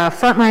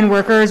frontline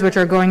workers, which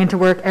are going into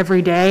work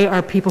every day,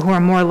 are people who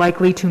are more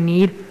likely to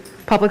need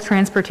public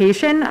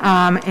transportation,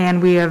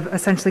 and we have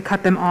essentially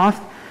cut them off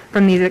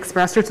from these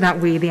express routes, not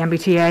we, the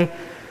MBTA.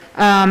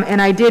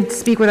 And I did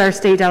speak with our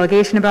state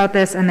delegation about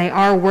this, and they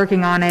are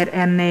working on it,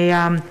 and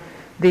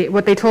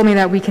what they told me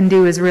that we can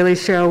do is really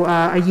show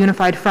a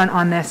unified front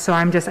on this. So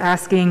I'm just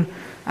asking,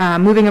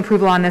 moving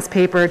approval on this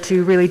paper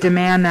to really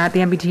demand that the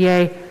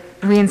MBTA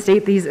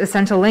reinstate these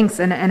essential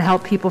links and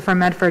help people from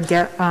Medford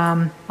get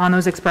on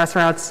those express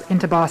routes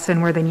into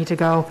Boston where they need to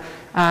go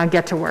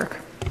get to work.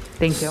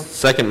 Thank you.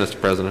 Second, Mr.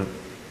 President.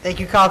 Thank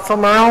you, Councilor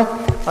Morell.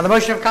 On the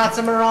motion of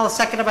Councilor Morell,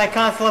 seconded by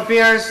Councilor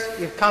Beers,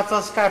 you have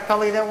Councilor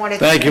Scarpelli that wanted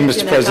to Thank you,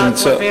 speak, Mr. and then President.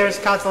 Councilor Beers,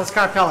 Councilor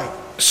Scarpelli.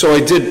 So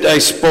I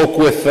spoke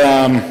with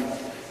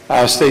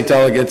our state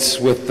delegates,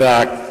 with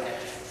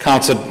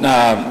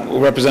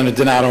Representative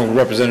Donato and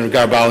Representative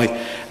Garbali.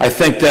 I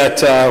think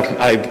that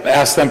I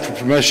asked them for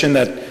permission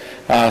that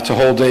to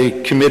hold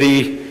a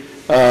committee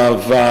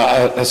of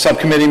a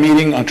subcommittee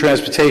meeting on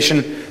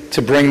transportation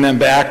to bring them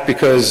back,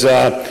 because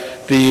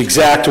the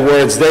exact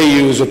words they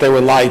use, what they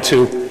were lied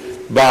to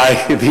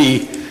by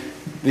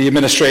the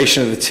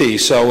administration of the T.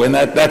 So, and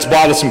that's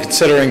bothersome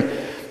considering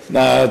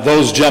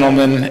those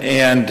gentlemen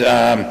and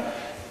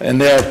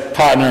their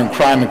partner in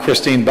crime, and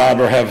Christine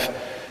Barber, have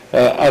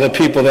other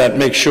people that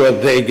make sure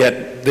they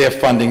get their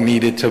funding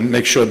needed to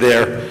make sure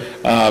their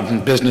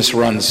business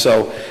runs.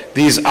 So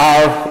these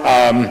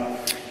are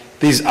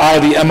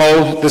the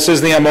MO. This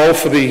is the MO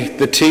for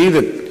the T,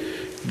 that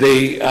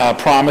they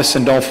promise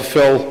and don't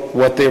fulfill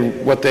what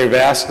they've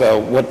asked,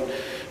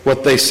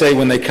 what they say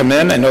when they come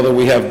in. I know that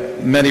we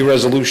have many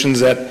resolutions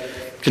that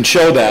can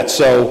show that.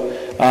 So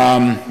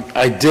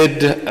I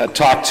did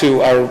talk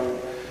to our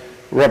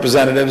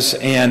representatives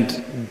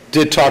and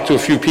did talk to a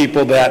few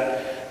people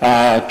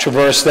that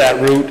traverse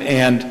that route.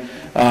 And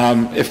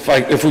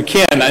if we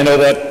can, I know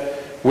that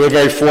we're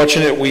very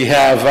fortunate. We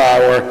have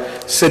our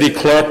city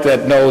clerk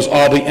that knows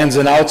all the ins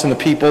and outs and the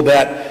people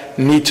that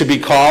need to be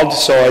called.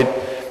 So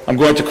I'm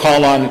going to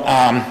call on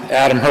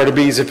Adam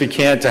Hurtubise, if he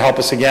can, to help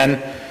us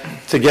again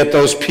to get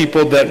those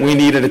people that we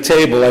need at a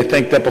table. I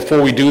think that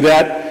before we do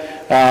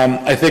that,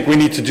 I think we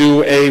need to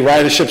do a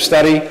ridership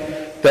study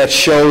that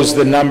shows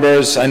the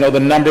numbers. I know the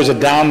numbers are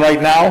down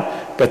right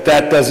now, but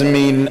that doesn't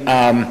mean,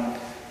 that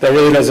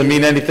really doesn't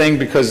mean anything,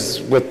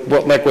 because with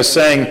what, like we're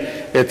saying,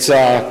 it's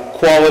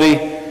quality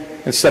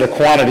instead of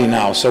quantity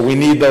now. So we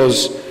need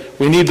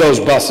those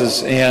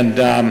buses, and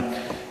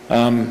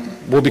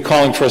we'll be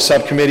calling for a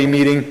subcommittee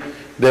meeting.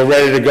 They're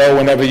ready to go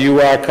whenever you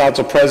are,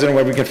 Council President,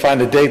 where we can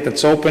find a date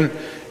that's open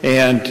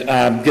and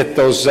get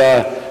those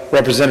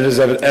representatives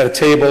at a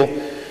table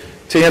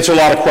to answer a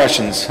lot of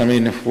questions. I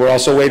mean, we're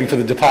also waiting for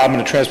the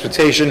Department of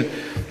Transportation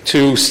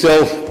to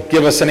still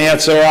give us an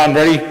answer on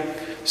ready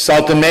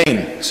south of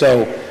Maine.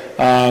 So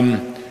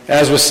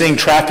as we're seeing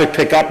traffic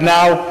pick up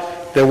now,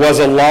 there was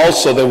a lull,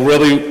 so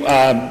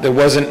there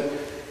wasn't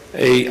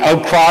a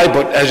outcry,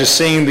 but as you're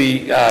seeing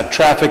the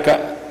traffic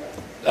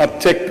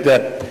uptick,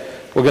 that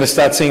we're going to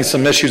start seeing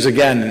some issues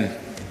again, and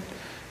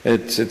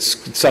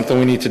it's something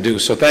we need to do.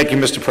 So thank you,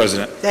 Mr.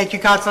 President. Thank you,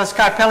 Councilor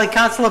Scarpelli.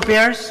 Councilor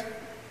Bears?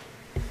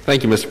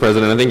 Thank you, Mr.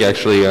 President. I think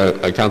actually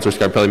Councilor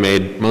Scarpelli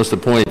made most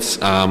of the points.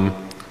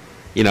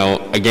 You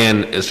know,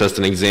 again, it's just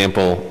an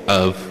example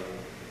of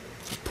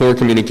poor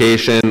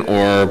communication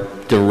or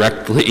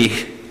directly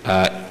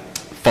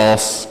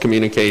false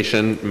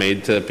communication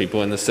made to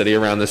people in the city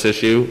around this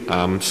issue.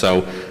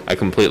 So I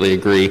completely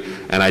agree.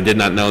 And I did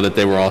not know that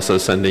they were also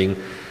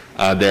sending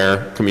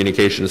their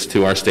communications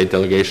to our state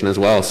delegation as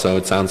well. So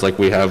it sounds like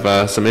we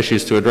have some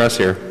issues to address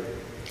here.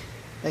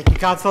 Thank you,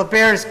 Councilor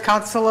Bears.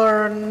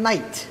 Councilor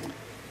Knight.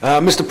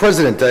 Mr.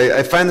 President,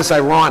 I find this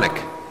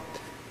ironic.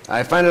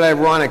 I find it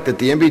ironic that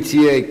the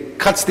MBTA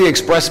cuts the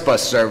express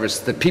bus service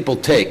that people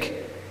take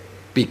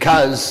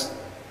because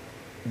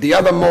the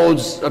other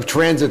modes of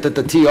transit that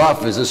the T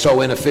offers are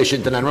so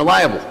inefficient and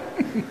unreliable.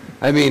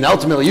 I mean,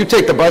 ultimately, you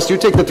take the bus, you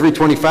take the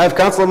 325.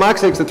 Councilor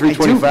Marks takes the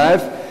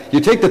 325. You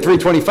take the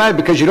 325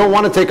 because you don't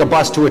want to take a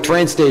bus to a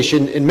train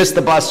station and miss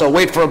the bus, or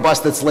wait for a bus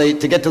that's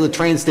late to get to the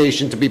train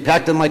station to be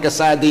packed in like a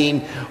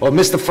sardine, or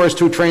miss the first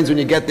two trains when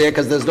you get there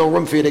because there's no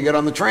room for you to get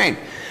on the train.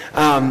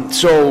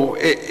 So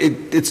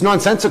it's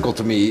nonsensical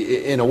to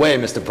me in a way,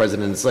 Mr.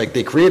 President. It's like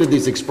they created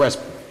these express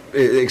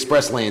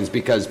lanes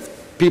because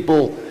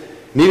people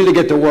needed to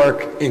get to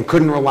work and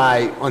couldn't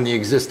rely on the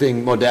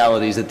existing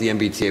modalities that the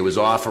MBTA was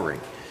offering,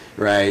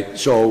 right?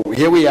 So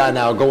here we are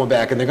now going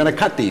back, and they're going to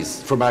cut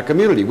these from our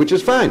community, which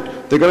is fine.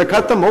 They're going to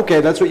cut them. Okay,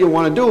 that's what you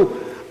want to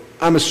do.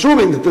 I'm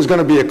assuming that there's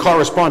going to be a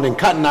corresponding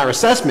cut in our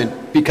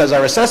assessment, because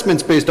our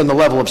assessment's based on the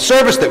level of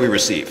service that we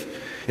receive.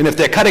 And if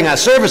they're cutting our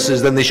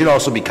services, then they should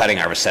also be cutting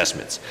our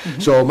assessments.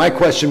 So my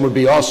question would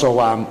be also,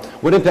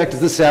 what impact does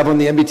this have on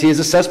the MBTA's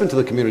assessment to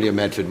the community of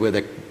Medford, where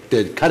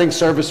they're cutting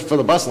service for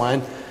the bus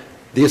line?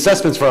 The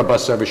assessments for our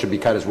bus service should be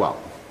cut as well.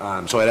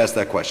 So I'd ask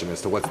that question as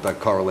to what's the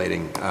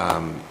correlating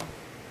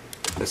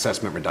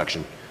assessment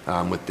reduction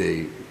with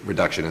the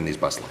reduction in these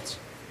bus lines.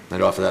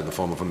 I'd offer that in the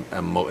form of an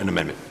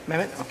amendment.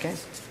 Amendment, okay.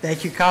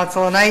 Thank you,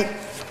 Councilor Knight.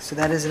 So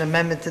that is an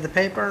amendment to the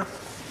paper.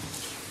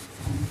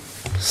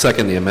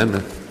 Second the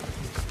amendment.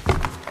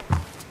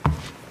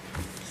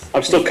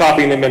 I'm still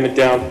copying the amendment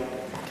down.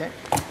 Okay.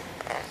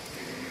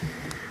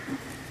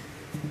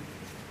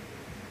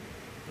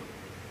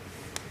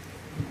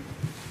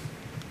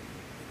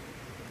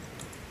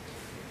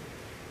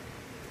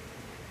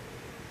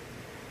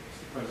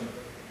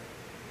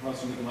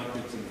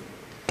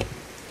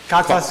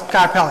 Councilor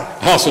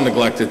Scarpelli. Also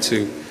neglected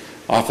to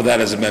offer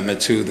that as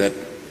Amendment 2, that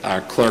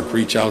our clerk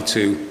reach out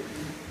to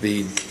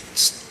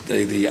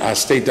our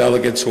state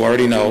delegates who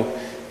already know,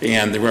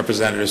 and the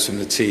representatives from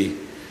the T,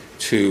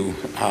 to,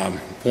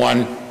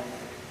 one,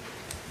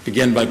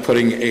 begin by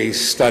putting a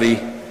study,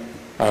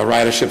 a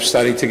ridership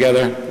study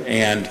together,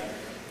 and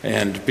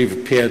be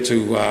prepared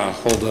to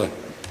hold a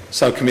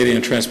subcommittee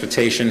on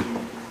transportation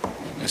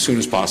as soon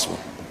as possible.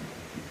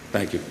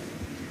 Thank you.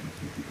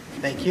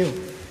 Thank you.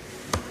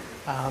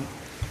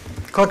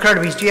 Clerk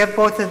Hurtubise, do you have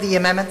both of the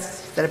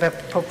amendments that have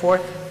been put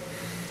forth?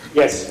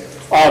 Yes.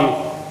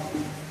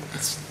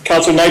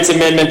 Councilor Knight's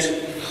amendment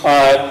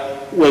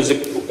was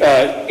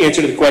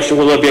answer to the question,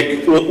 will there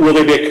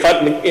be a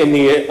cut in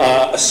the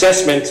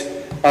assessment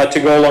to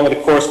go along with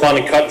the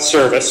corresponding cut in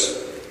service?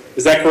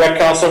 Is that correct,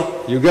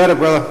 Council? You got it,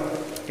 brother.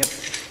 Yep.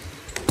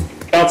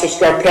 Council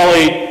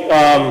Scarpelli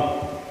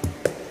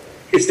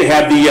is to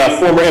have the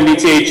former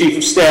MBTA Chief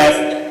of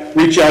Staff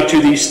reach out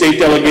to the state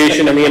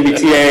delegation and the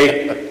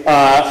MBTA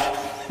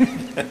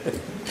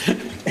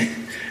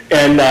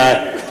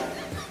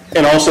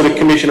and also to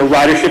commission a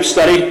ridership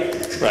study.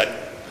 Right.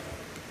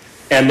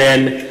 And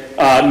then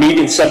meet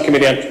in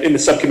the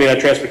subcommittee on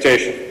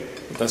transportation.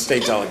 The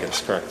state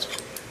delegates, correct.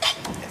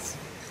 Yes.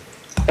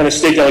 And the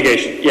state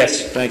delegation,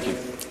 yes. Thank you.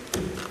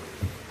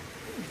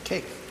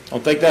 Okay. I'll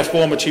take that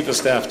former chief of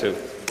staff too.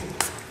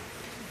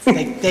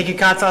 Thank you,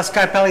 Councilor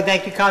Scarpelli.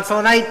 Thank you,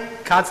 Councilor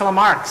Knight. Councilor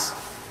Marks.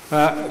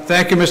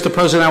 Thank you, Mr.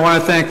 President. I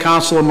want to thank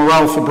Councilor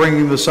Morell for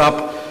bringing this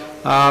up.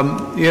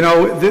 You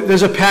know,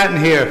 there's a pattern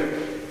here.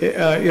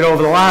 You know,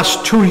 over the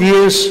last 2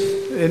 years,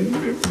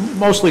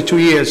 mostly 2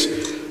 years,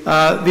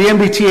 the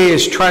MBTA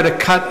has tried to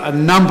cut a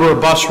number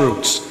of bus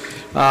routes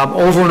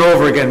over and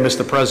over again,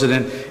 Mr.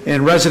 President,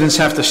 and residents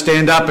have to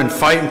stand up and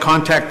fight and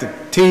contact the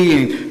T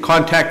and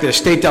contact their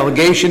state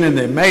delegation and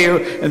their mayor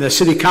and their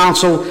city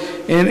council,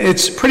 and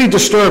it's pretty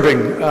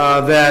disturbing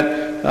that,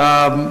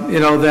 you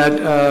know, that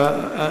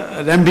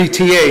an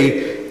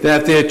MBTA,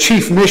 that their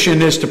chief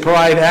mission is to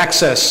provide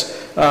access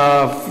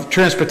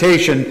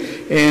transportation,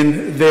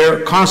 and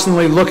they're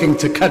constantly looking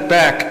to cut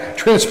back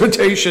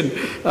transportation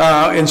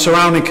in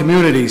surrounding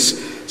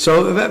communities.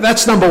 So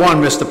that's number one,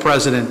 Mr.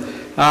 President.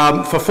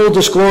 For full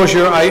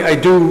disclosure, I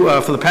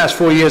do, for the past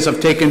 4 years, I've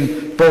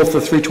taken both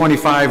the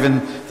 325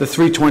 and the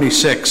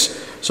 326.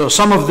 So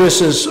some of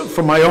this is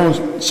from my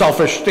own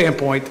selfish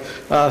standpoint,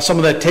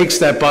 someone that takes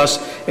that bus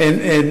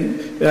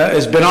and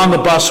has been on the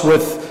bus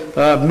with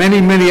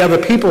many other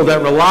people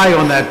that rely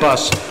on that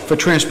bus for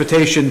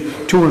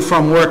transportation to and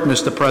from work,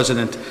 Mr.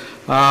 President.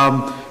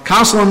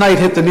 Councilor Knight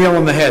hit the nail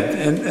on the head,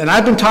 and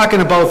I've been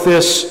talking about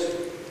this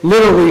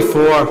literally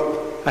for,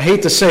 I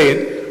hate to say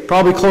it,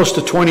 probably close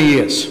to 20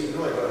 years.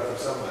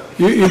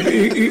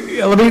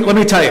 Let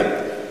me tell you,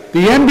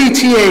 the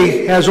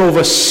MBTA has over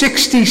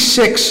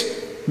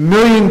 $66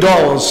 million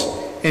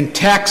in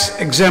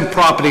tax-exempt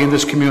property in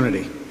this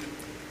community.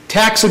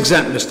 Tax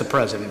exempt, Mr.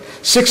 President.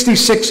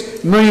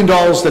 $66 million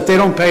that they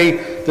don't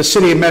pay the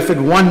city of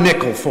Medford one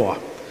nickel for.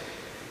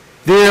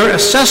 Their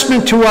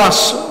assessment to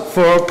us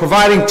for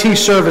providing T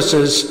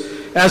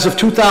services as of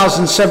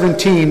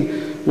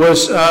 2017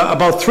 was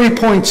about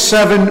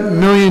 $3.7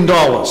 million.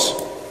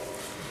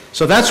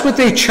 So that's what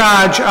they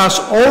charge us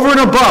over and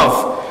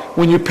above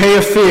when you pay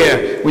a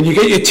fare, when you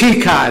get your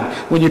T card,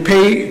 when you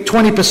pay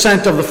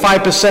 20% of the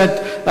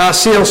 5%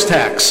 sales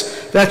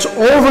tax. That's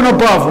over and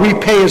above we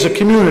pay as a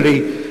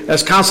community,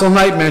 as Councilor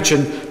Knight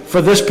mentioned,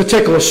 for this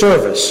particular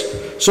service.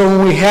 So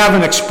when we have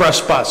an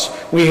express bus,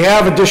 we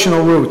have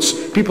additional routes,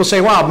 people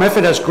say, wow,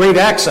 Medford has great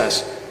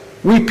access.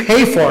 We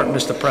pay for it,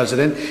 Mr.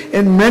 President.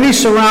 In many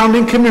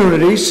surrounding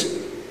communities,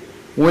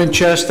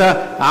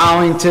 Winchester,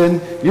 Arlington,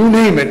 you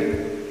name it,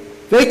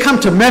 they come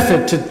to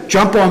Medford to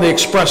jump on the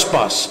express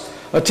bus,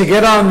 or to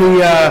get on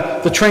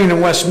the train in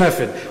West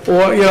Medford,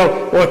 or, you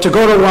know, or to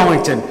go to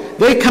Wellington.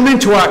 They come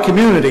into our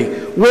community.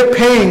 We're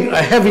paying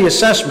a heavy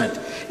assessment.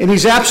 And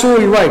he's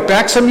absolutely right.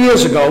 Back some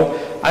years ago,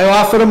 I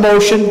offered a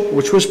motion,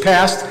 which was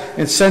passed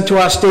and sent to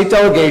our state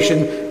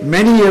delegation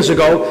many years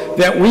ago,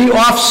 that we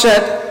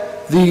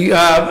offset the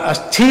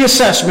T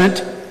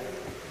assessment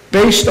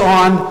based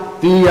on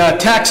the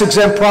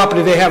tax-exempt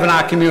property they have in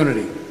our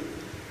community.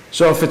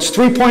 So if it's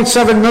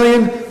 $3.7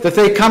 million that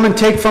they come and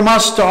take from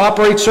us to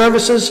operate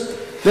services,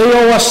 they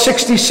owe us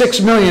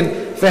 $66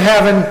 million for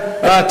having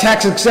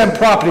tax-exempt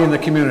property in the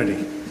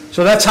community.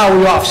 So that's how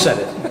we offset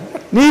it.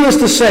 Needless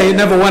to say, it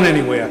never went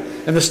anywhere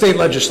in the state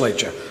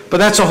legislature, but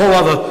that's a whole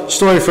other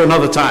story for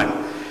another time.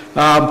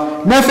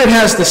 Medford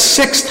has the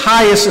 6th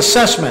highest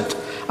assessment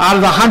out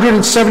of the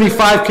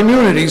 175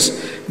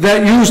 communities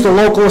that use the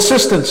local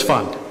assistance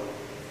fund.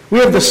 We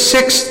have the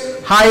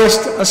 6th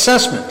highest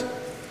assessment.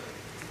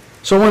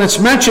 So when it's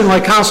mentioned,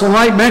 like Councilor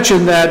Knight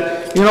mentioned,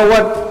 that, you know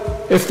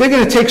what, if they're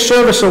going to take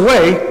service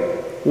away,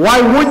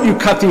 why wouldn't you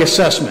cut the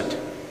assessment?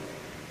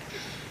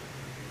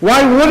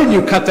 Why wouldn't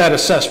you cut that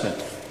assessment?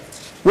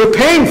 We're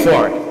paying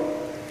for it.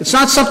 It's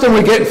not something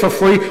we're getting for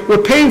free.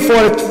 We're paying for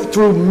it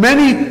through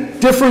many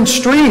different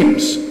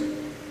streams.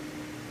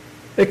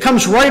 It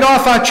comes right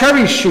off our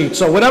cherry sheet.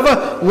 So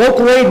whatever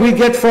local aid we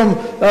get from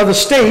the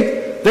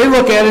state, they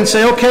look at it and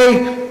say,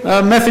 okay,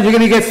 Medford, you're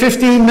going to get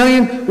 $15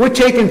 million. We're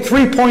taking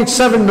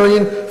 $3.7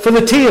 million for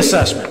the T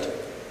assessment.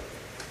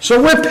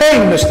 So we're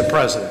paying, Mr.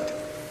 President.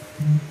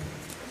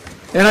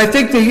 And I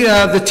think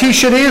the T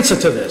should answer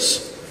to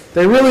this.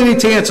 They really need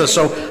to answer.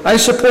 So I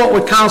support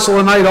what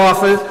Councilor Knight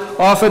offered.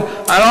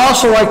 I'd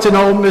also like to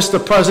know,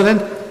 Mr.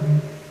 President,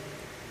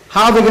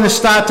 how they're going to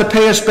start to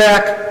pay us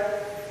back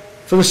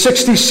for the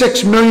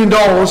 $66 million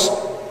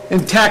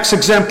in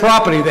tax-exempt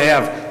property they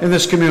have in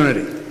this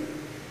community.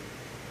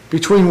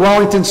 Between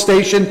Wellington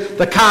Station,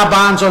 the car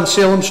barns on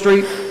Salem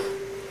Street.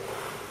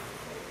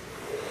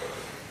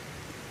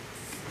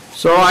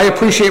 So I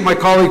appreciate my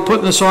colleague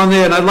putting this on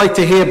there, and I'd like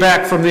to hear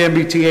back from the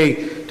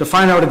MBTA to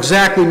find out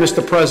exactly,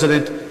 Mr.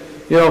 President,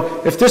 you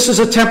know, if this is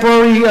a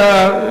temporary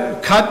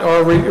cut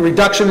or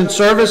reduction in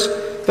service,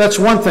 that's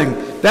one thing.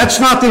 That's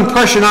not the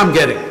impression I'm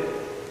getting.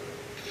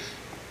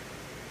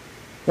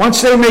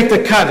 Once they make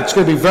the cut, it's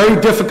going to be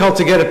very difficult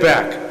to get it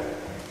back.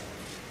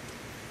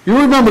 You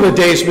remember the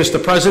days,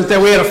 Mr. President,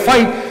 that we had a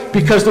fight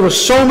because there were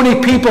so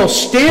many people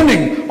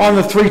standing on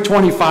the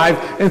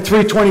 325 and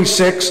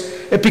 326,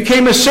 it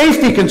became a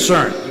safety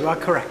concern. You are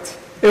correct.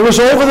 It was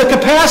over the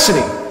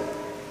capacity.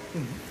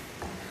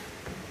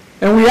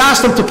 And we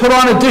asked them to put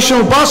on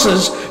additional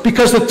buses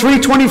because the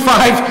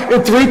 325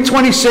 and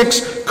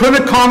 326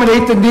 couldn't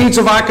accommodate the needs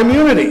of our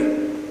community.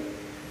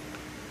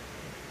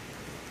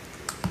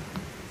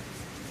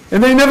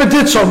 And they never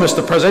did so,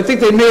 Mr. President. I think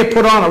they may have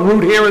put on a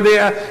route here or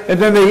there, and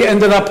then they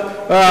ended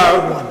up,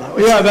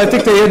 I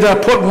think they ended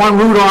up putting one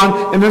route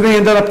on, and then they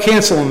ended up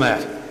canceling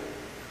that.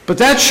 But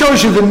that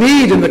shows you the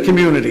need in the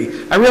community.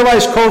 I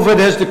realize COVID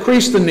has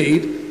decreased the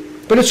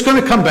need, but it's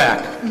going to come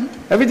back.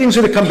 Everything's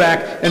going to come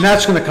back, and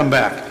that's going to come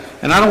back.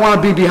 And I don't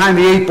want to be behind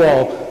the 8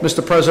 ball,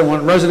 Mr. President,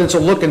 when residents are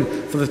looking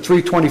for the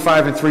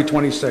 325 and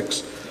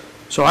 326.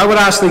 So I would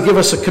ask they give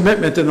us a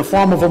commitment in the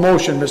form of a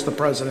motion, Mr.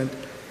 President,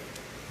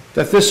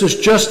 that this is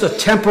just a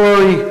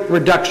temporary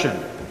reduction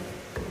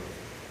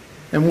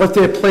and what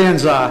their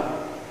plans are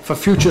for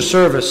future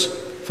service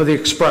for the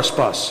express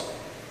bus.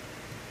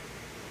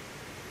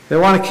 They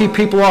want to keep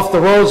people off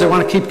the roads. They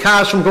want to keep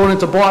cars from going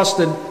into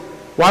Boston.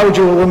 Why would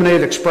you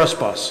eliminate express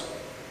bus?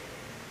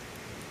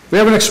 We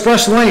have an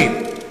express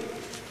lane.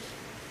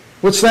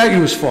 What's that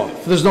used for?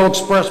 If there's no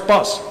express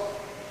bus.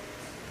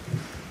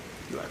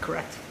 You are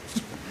correct.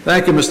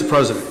 Thank you, Mr.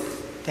 President.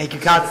 Thank you,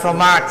 Councilor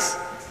Marks.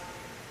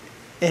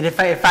 And if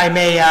I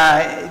may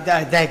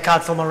thank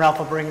Councilor Morell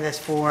for bringing this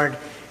forward.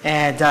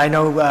 And I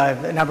know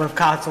a number of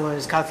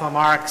councilors, Councilor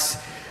Marks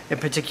in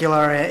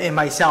particular, and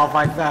myself,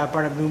 I've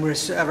brought up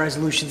numerous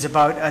resolutions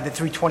about the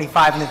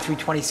 325 and the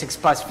 326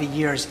 bus for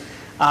years.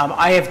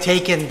 I've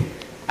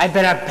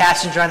been a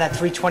passenger on that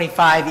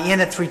 325 and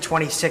the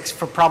 326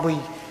 for probably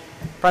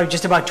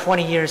just about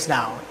 20 years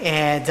now.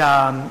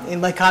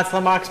 And like Councilor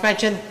Marks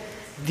mentioned,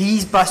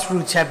 these bus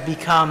routes have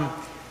become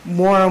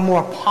more and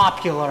more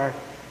popular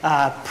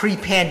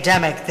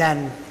pre-pandemic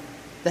than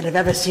I've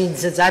ever seen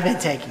since I've been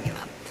taking them.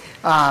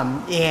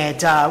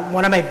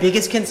 One of my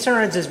biggest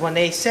concerns is when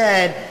they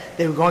said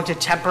they were going to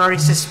temporarily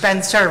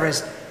suspend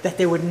service, that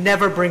they would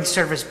never bring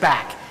service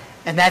back.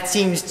 And that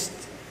seems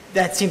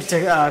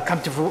to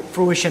come to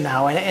fruition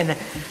now. And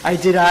I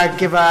did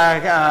give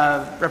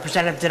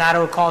Representative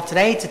Donato a call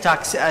today to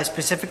talk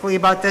specifically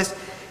about this.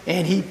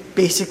 And he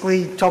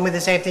basically told me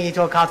the same thing he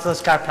told Councilor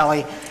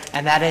Scarpelli,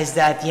 and that is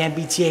that the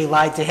MBTA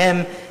lied to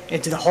him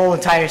and to the whole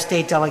entire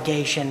state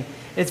delegation.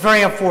 It's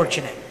very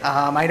unfortunate.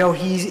 I know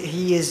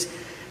he is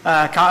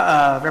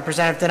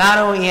Representative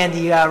Donato and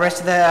the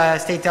rest of the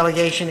state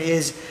delegation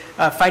is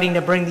fighting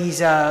to bring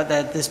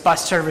this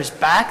bus service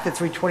back, the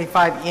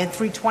 325 and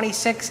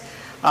 326.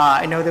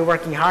 I know they're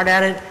working hard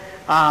at it,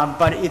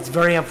 but it's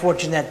very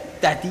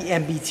unfortunate that the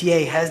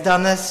MBTA has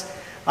done this.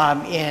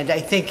 And I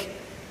think,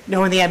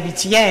 knowing the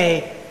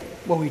MBTA,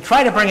 when we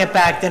try to bring it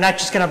back, they're not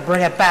just going to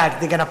bring it back,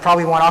 they're going to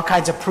probably want all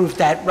kinds of proof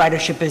that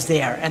ridership is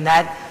there. And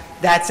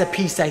that's a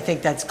piece I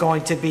think that's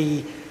going to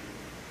be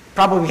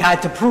probably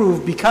hard to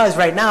prove, because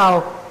right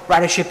now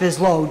ridership is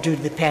low due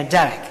to the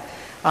pandemic.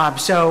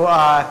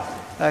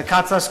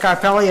 Councilor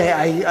Scarpelli,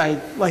 I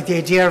like the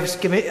idea of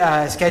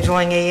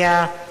scheduling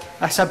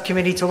a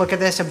subcommittee to look at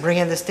this and bring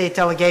in the state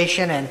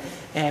delegation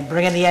and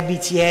bring in the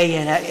MBTA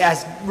and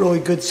ask really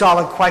good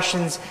solid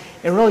questions,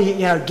 and really,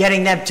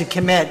 getting them to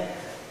commit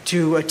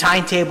to a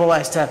timetable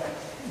as to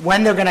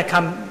when they're going to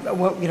come,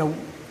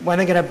 when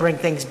they're going to bring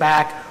things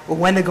back, or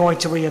when they're going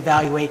to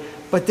reevaluate.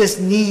 But this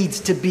needs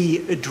to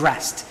be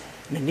addressed,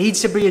 and it needs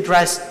to be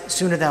addressed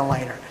sooner than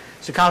later.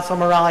 So, Councilor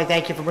Morell, I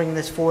thank you for bringing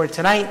this forward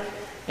tonight.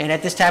 And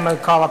at this time, I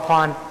would call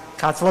upon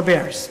Councilor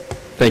Bears.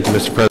 Thank you,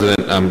 Mr.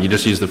 President. You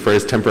just used the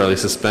phrase temporarily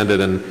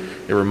suspended, and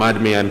it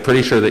reminded me, I'm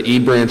pretty sure the E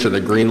branch of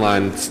the Green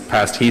Line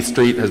past Heath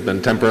Street has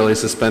been temporarily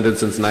suspended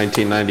since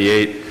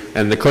 1998.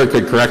 And the clerk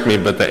could correct me,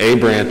 but the A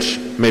branch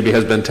maybe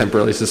has been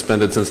temporarily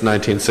suspended since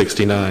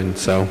 1969,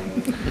 so.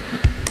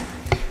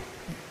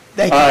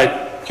 Thank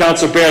you.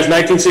 Councilor Bears,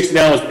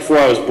 1969 was before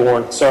I was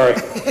born, sorry.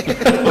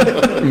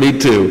 Me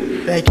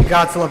too. Thank you,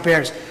 Councilor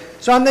Bears.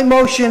 So on the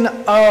motion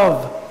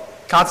of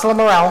Councilor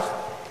Morell,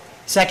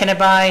 seconded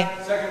by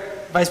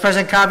Vice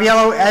President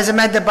Caraviello, as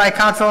amended by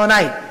Councilor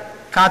Knight,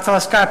 Councilor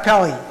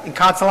Scarpelli, and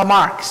Councilor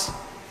Marks.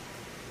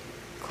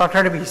 Clerk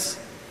Hurtubise.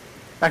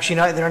 Actually,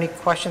 no, are there any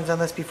questions on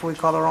this before we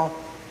call the roll?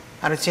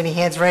 I don't see any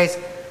hands raised.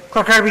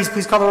 Clerk Hurtubise,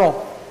 please call the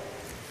roll.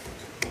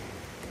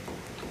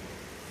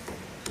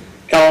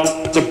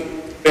 Councilor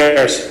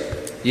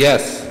Bears.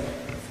 Yes.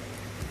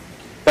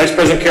 Vice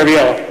President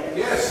Caraviello.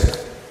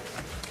 Yes.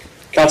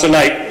 Councilor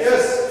Knight.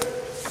 Yes.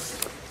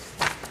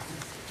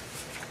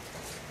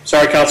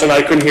 Sorry, Councilor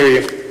Knight, I couldn't hear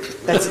you.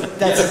 That's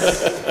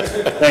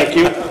Thank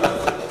you.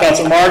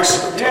 Councilor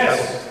Marks.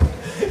 Yes.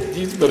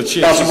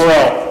 Council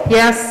Morel.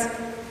 Yes.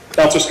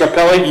 Council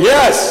Scarpelli.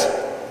 Yes.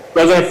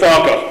 President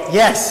Falco.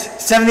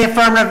 Yes, 7 in the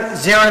affirmative,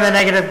 0 in the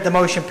negative, the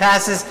motion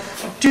passes.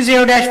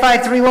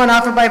 20-531,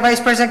 offered by Vice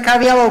President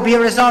Caraviallo, be it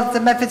resolved that the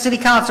Medford City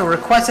Council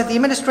requests that the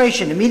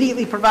administration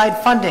immediately provide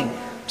funding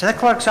to the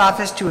clerk's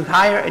office to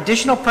hire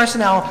additional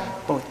personnel,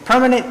 both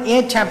permanent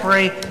and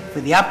temporary,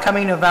 for the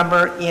upcoming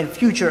November and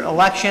future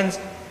elections.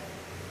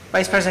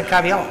 Vice President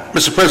Caraviallo.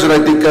 Mr.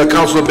 President, I think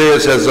Councilor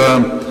Bears has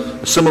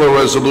a similar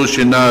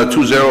resolution,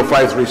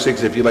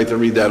 20536, if you'd like to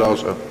read that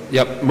also.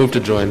 Yep, move to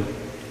join.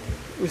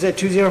 Was that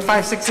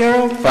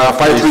 20560?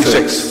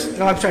 536.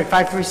 No, I'm sorry,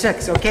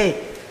 536,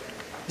 okay.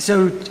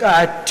 So,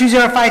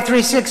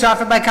 20536,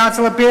 offered by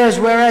Councilor Beers,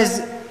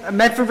 whereas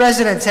Medford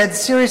residents had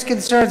serious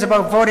concerns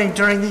about voting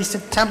during the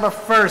September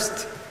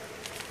 1st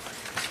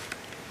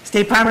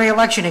state primary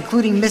election,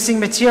 including missing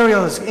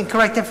materials,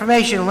 incorrect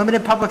information,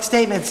 limited public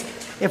statements,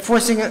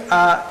 enforcing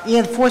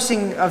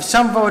of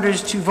some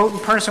voters to vote in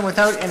person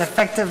without an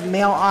effective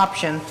mail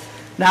option.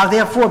 Now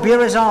therefore be it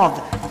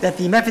resolved that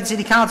the Medford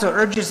City Council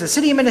urges the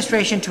city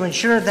administration to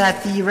ensure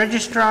that the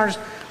registrars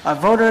of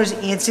voters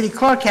and city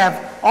clerk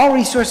have all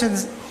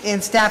resources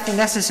and staffing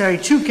necessary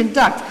to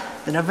conduct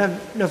the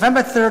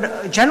November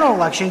 3rd general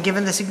election,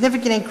 given the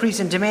significant increase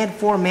in demand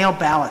for mail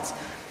ballots.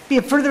 Be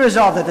it further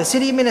resolved that the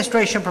city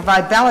administration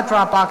provide ballot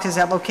drop boxes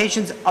at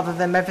locations other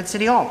than Medford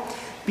City Hall.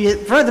 Be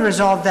it further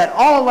resolved that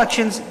all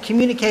elections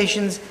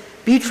communications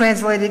be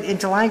translated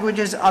into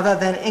languages other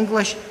than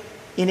English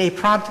in a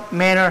prompt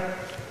manner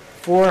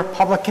for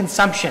public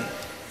consumption.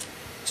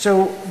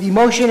 So the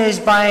motion is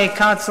by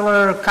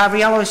Councilor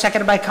Caraviallo,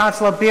 seconded by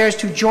Councilor Beers,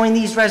 to join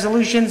these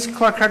resolutions.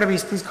 Clerk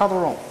Hurtubise, please call the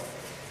roll.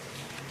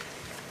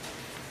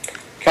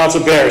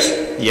 Council Bears.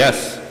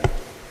 Yes.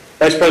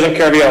 Vice President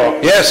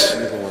Caraviallo. Yes.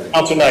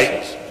 Council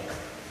Knight.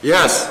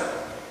 Yes.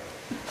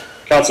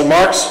 Council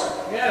Marks.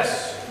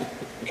 Yes.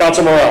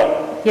 Council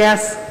Morel.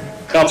 Yes.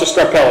 Council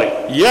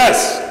Scarpelli.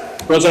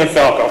 Yes. President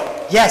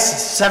Falco.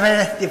 Yes, 7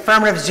 in the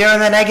affirmative, 0 in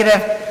the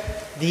negative.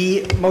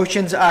 The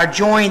motions are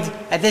joined.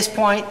 At this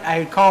point, I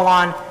would call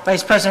on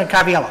Vice President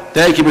Caraviallo.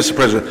 Thank you, Mr.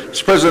 President.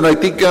 Mr. President,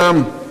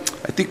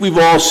 I think we've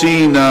all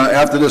seen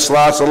after this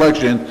last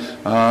election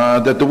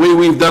that the way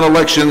we've done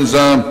elections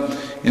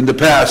in the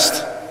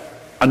past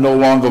are no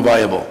longer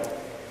viable,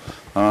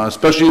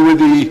 especially with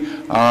the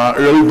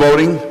early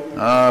voting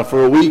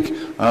for a week,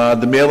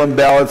 the mail-in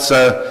ballots.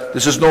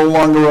 This is no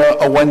longer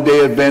a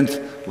one-day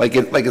event like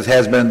it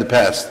has been in the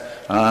past.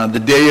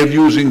 The day of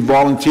using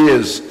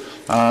volunteers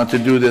to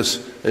do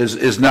this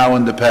is now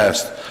in the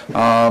past.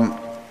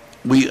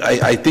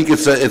 I think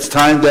it's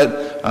time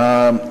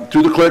that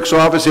through the clerk's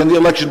office and the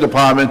election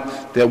department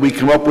that we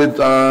come up with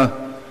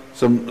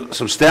some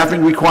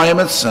staffing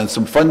requirements and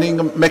some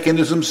funding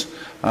mechanisms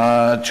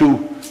to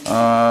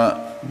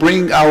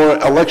bring our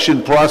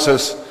election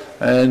process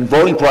and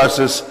voting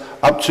process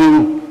up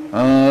to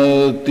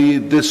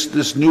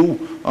this new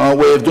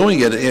way of doing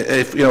it.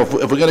 If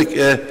we're going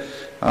to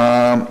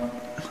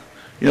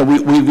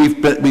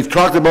we've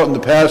talked about in the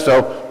past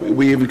how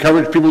we've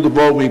encouraged people to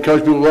vote. We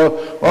encourage people to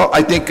vote. Well,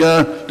 I think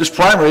this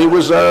primary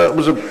was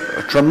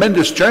a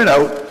tremendous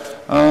turnout.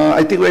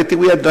 I think we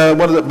had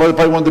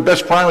probably one of the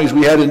best primaries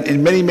we had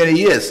in many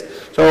years.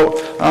 So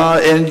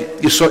and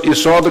you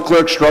saw the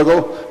clerk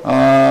struggle,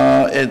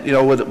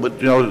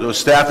 with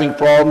staffing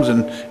problems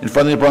and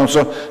funding problems.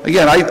 So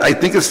again, I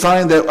think it's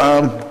time that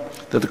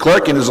that the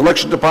clerk and his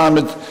election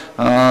department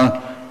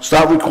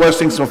start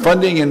requesting some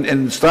funding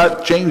and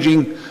start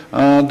changing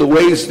the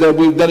ways that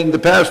we've done in the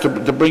past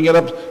to bring it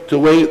up to the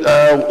way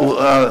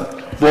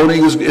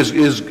voting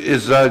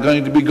is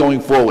going to be going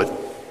forward.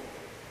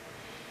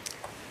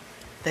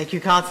 Thank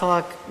you,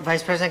 Councilor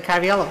Vice President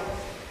Caraviallo.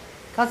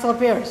 Councilor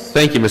Beers.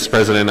 Thank you, Mr.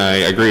 President. I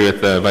agree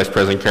with Vice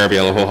President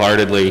Caraviallo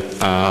wholeheartedly.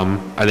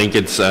 I think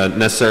it's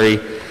necessary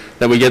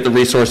that we get the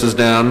resources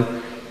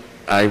down.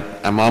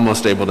 I'm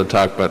almost able to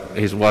talk, but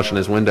he's washing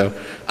his window.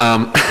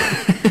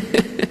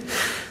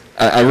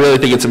 I really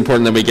think it's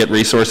important that we get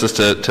resources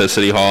to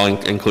City Hall,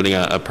 including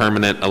a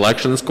permanent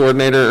elections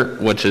coordinator,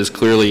 which has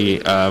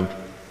clearly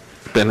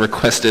been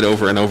requested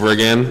over and over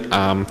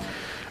again.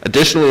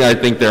 Additionally, I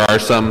think there are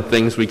some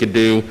things we could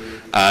do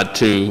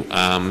to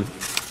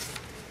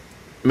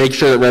make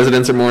sure that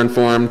residents are more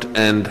informed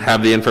and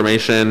have the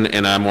information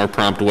in a more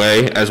prompt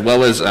way, as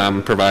well as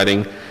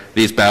providing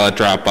these ballot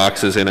drop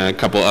boxes in a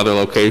couple other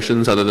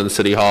locations other than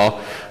City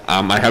Hall.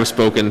 I have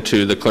spoken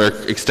to the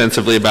clerk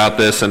extensively about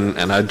this, and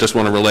I just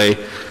want to relay,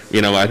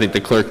 I think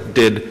the clerk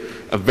did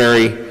a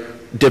very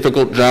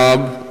difficult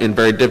job in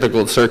very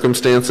difficult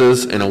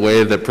circumstances in a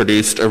way that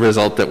produced a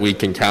result that we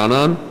can count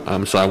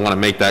on. So I want to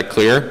make that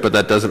clear, but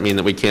that doesn't mean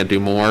that we can't do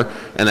more,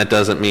 and that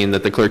doesn't mean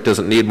that the clerk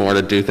doesn't need more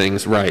to do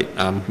things right.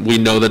 We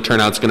know the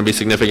turnout's going to be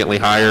significantly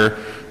higher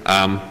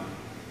on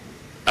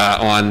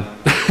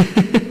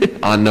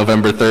on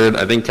November 3rd.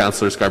 I think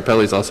Councilor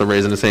Scarpelli's also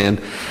raising his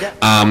hand.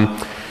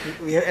 Yeah.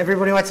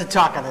 Everybody wants to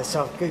talk on this,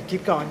 so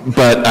keep going.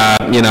 But,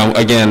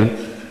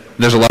 again,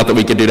 there's a lot that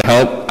we could do to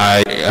help.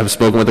 I've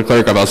spoken with the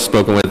clerk, I've also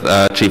spoken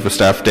with Chief of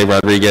Staff Dave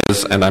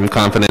Rodriguez, and I'm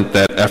confident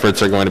that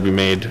efforts are going to be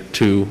made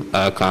to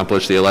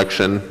accomplish the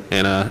election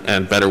in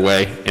a better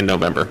way in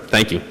November.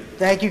 Thank you.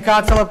 Thank you,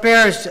 Councilor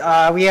Bears.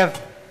 We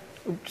have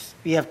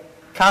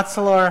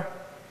Councilor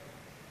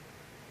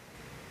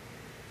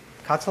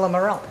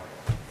Morell.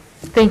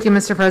 Thank you,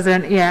 Mr.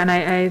 President. Yeah, and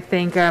I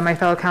thank my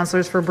fellow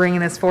councilors for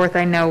bringing this forth.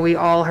 I know we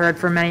all heard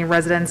from many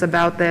residents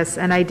about this,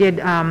 and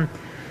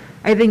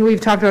I think we've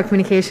talked about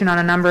communication on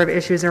a number of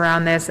issues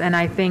around this, and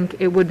I think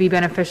it would be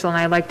beneficial, and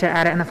I'd like to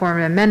add it in the form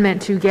of an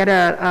amendment, to get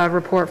a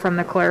report from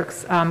the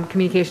clerk's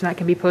communication that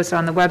can be posted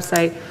on the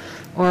website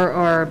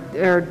or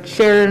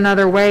shared in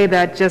another way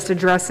that just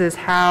addresses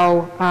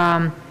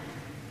how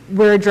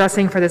we're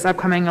addressing for this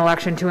upcoming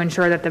election to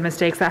ensure that the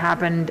mistakes that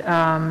happened,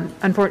 and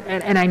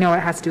I know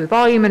it has to do with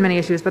volume and many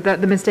issues, but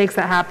the mistakes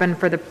that happened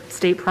for the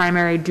state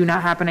primary do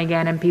not happen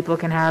again, and people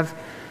can have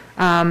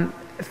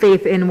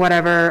faith in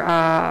whatever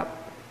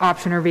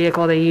option or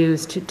vehicle they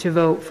use to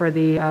vote for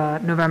the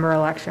November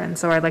election.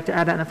 So I'd like to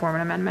add that in the form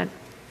of an amendment.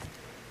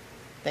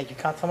 Thank you,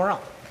 Councilor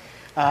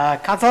Morell.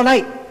 Councilor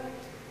Knight.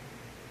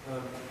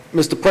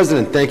 Mr.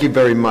 President, thank you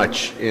very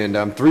much,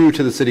 and through you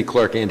to the city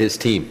clerk and his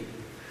team.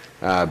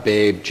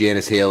 Babe,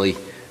 Janice Haley,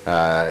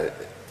 the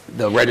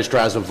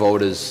registrars of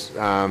voters,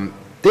 they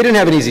didn't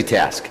have an easy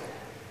task.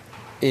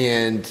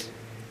 And,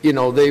 they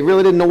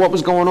really didn't know what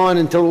was going on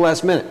until the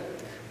last minute.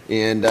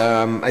 And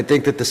I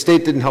think that the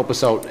state didn't help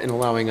us out in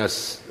allowing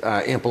us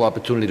ample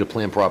opportunity to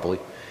plan properly.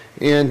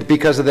 And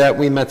because of that,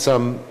 we met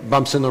some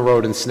bumps in the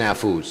road and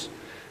snafus.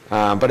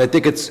 But I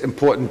think it's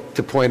important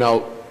to point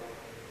out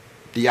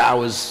the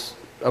hours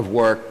of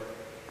work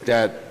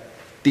that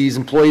these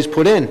employees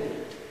put in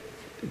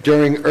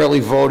during early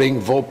voting,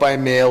 vote by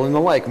mail, and the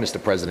like,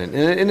 Mr. President.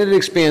 And it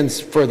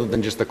expands further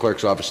than just the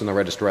clerk's office and the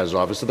registrar's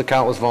office, to the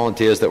countless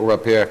volunteers that were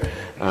up here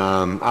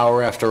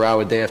hour after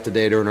hour, day after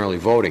day during early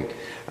voting.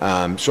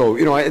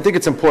 So, I think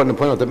it's important to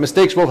point out that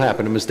mistakes will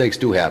happen, and mistakes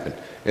do happen.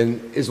 And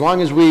as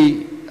long as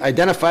we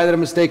identify that a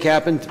mistake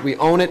happened, we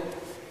own it,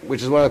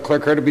 which is one of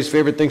Clerk Kirby's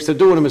favorite things to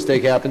do when a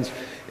mistake happens,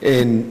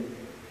 and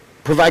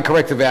provide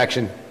corrective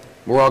action,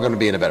 we're all going to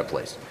be in a better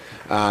place.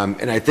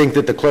 And I think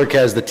that the clerk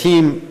has the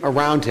team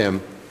around him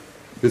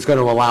that's going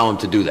to allow him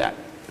to do that.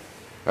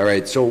 All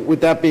right, so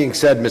with that being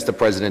said, Mr.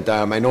 President,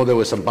 I know there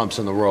were some bumps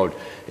in the road,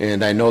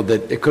 and I know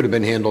that it could have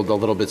been handled a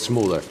little bit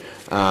smoother.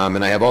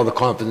 And I have all the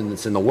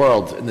confidence in the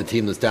world in the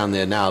team that's down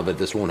there now that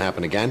this won't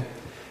happen again.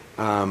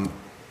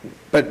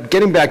 But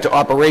getting back to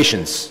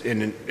operations,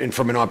 and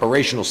from an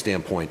operational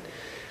standpoint,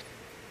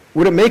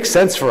 would it make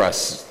sense for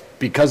us,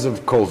 because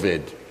of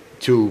COVID,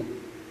 to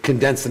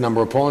condense the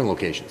number of polling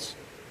locations?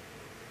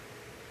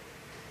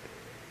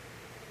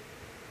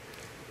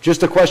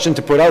 Just a question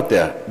to put out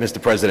there,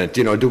 Mr. President.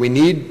 Do we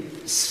need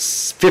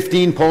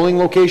 15 polling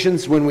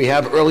locations when we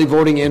have early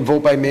voting and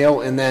vote by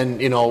mail, and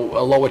then, a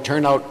lower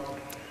turnout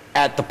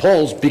at the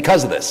polls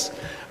because of this?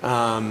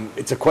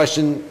 It's a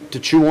question to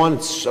chew on.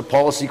 It's a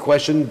policy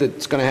question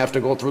that's going to have to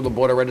go through the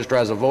Board of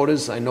Registrars of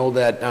Voters. I know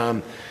that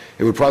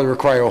it would probably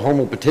require a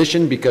formal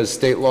petition, because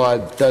state law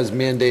does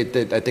mandate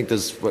that, I think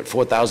there's,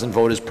 4,000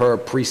 voters per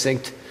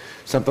precinct,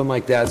 something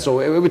like that. So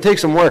it would take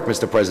some work,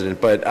 Mr. President,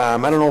 but I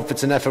don't know if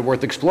it's an effort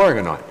worth exploring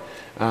or not,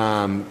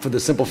 for the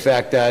simple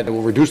fact that it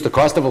will reduce the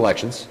cost of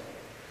elections.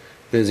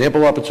 There's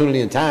ample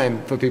opportunity and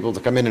time for people to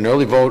come in and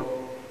early vote,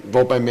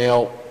 vote by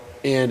mail,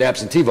 and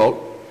absentee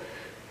vote,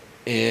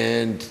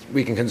 and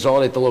we can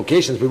consolidate the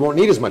locations. We won't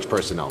need as much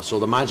personnel, so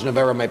the margin of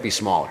error might be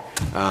smaller,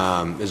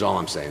 is all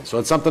I'm saying. So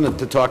it's something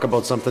to talk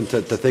about, something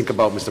to think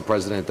about, Mr.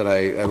 President, that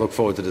I look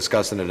forward to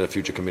discussing at a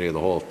future committee of the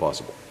whole, if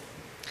possible.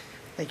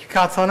 Thank you,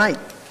 Councilor Knight.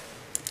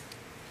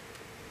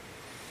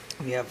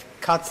 We have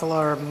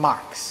Councilor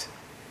Marks.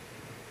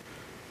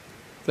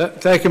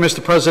 Thank you,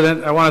 Mr.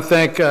 President. I want to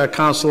thank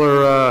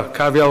Councilor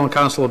Caviello and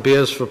Councilor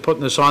Beers for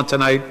putting this on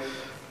tonight.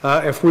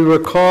 If we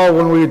recall,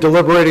 when we were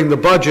deliberating the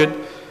budget,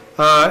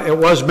 it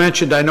was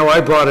mentioned, I know I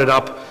brought it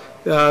up,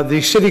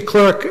 the city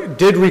clerk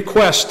did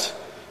request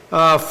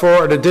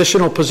for an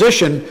additional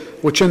position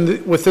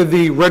within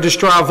the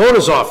registrar of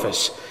voters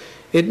office.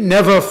 It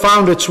never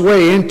found its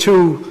way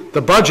into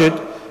the budget,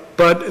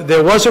 but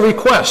there was a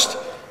request.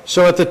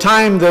 So at the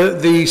time,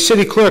 the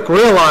city clerk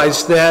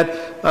realized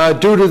that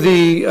due to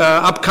the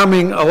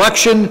upcoming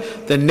election,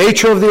 the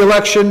nature of the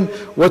election,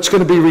 what's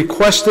going to be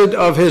requested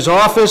of his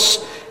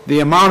office,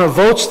 the amount of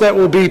votes that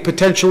will be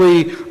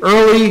potentially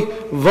early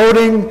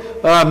voting,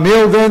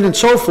 mailed in, and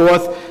so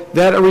forth,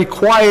 that it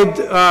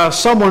required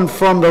someone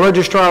from the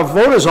Registrar of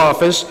Voters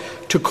office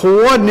to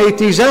coordinate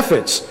these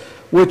efforts,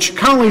 which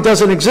currently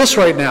doesn't exist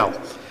right now.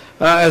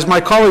 As my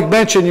colleague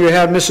mentioned, you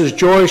have Mrs.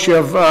 Joyce, you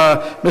have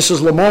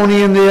Mrs.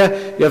 Lamoni in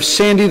there, you have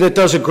Sandy that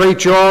does a great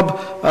job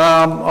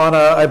on,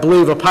 I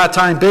believe, a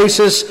part-time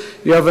basis.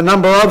 You have a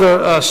number of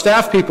other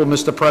staff people,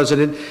 Mr.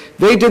 President.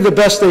 They did the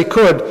best they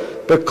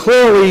could, but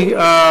clearly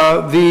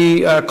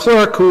the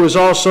clerk, who is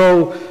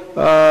also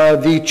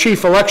the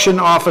chief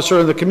election officer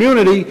of the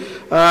community,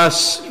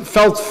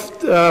 felt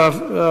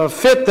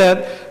fit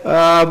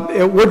that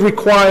it would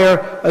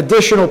require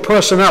additional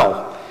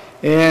personnel.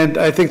 And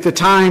I think the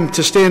time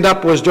to stand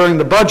up was during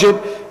the budget.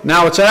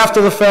 Now it's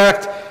after the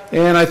fact,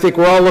 and I think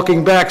we're all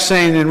looking back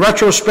saying, in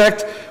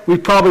retrospect, we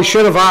probably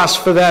should have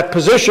asked for that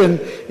position,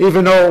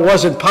 even though it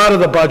wasn't part of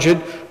the budget,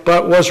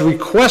 but was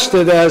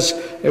requested as,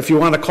 if you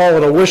want to call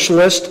it a wish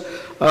list.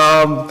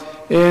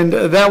 And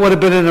that would have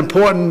been an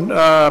important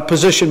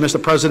position,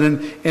 Mr.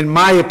 President, in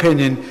my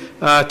opinion,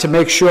 to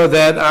make sure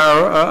that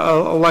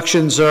our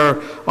elections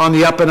are on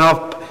the up and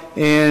up,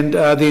 and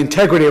the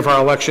integrity of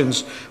our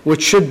elections,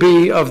 which should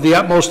be of the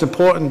utmost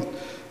importance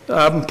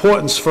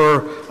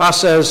for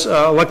us as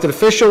elected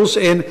officials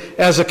and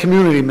as a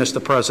community,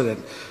 Mr. President.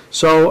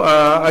 So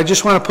I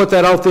just want to put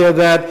that out there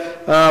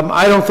that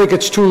I don't think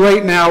it's too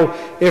late now,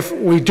 if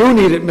we do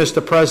need it,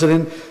 Mr.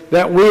 President,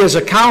 that we as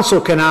a council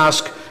can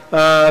ask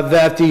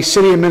that the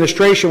city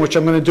administration, which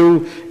I'm going to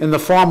do in the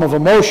form of a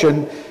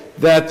motion,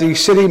 that the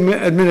city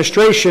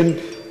administration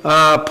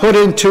put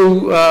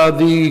into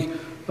the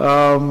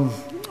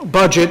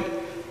budget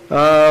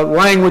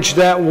language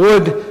that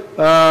would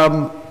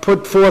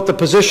put forth the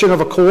position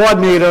of a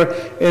coordinator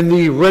in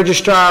the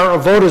registrar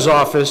of voters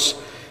office.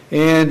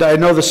 And I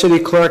know the city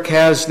clerk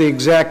has the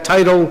exact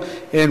title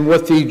and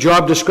what the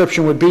job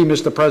description would be,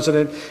 Mr.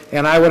 President,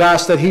 and I would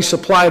ask that he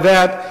supply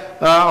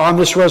that on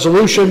this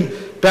resolution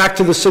back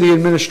to the city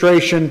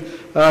administration,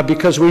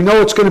 because we know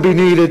it's going to be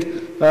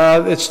needed.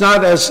 It's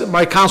not, as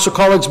my council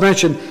colleagues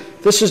mentioned,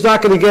 this is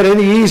not going to get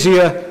any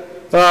easier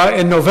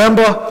in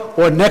November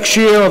or next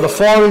year or the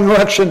following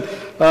election,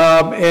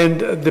 and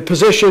the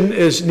position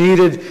is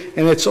needed,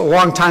 and it's a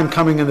long time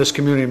coming in this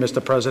community,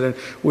 Mr. President.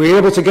 We're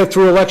able to get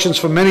through elections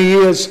for many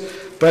years,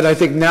 but I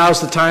think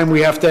now's the time we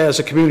have to, as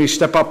a community,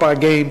 step up our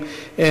game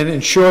and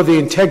ensure the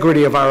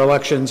integrity of our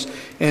elections,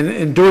 and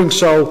in doing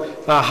so,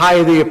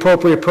 hire the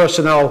appropriate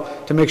personnel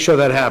to make sure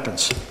that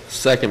happens.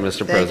 Second,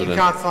 Mr. President. Thank you,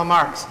 Councilor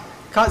Marks.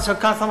 So,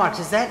 Councilor Marks,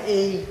 is that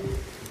a...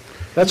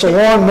 That's a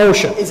long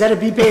motion. Is that a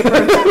B paper?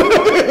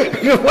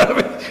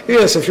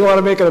 Yes, if you want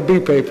to make it a B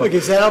paper. Okay,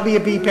 so that'll be a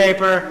B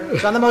paper.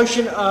 It's on the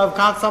motion of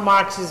Councilor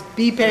Marks'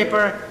 B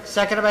paper,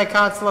 seconded by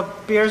Councilor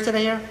Beers. Did I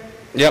hear?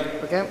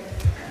 Yep. Okay.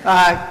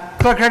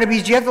 Clerk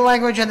Hurtubise, do you have the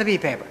language on the B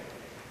paper?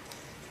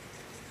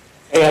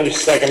 Hang on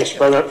just a second, Mr.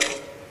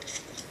 President.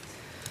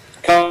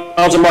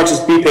 Councilor Marks'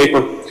 B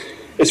paper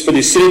is for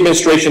the city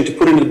administration to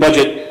put into the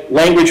budget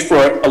language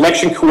for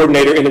election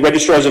coordinator in the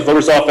registrars of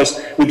voters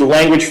office, with the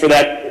language for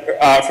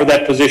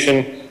that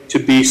position to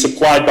be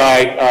supplied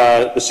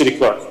by the city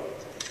clerk.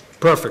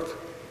 Perfect.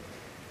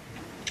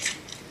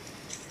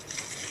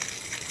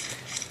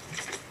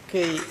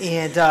 Okay,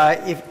 and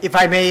if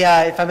I may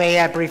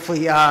add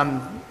briefly,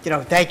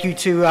 thank you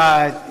to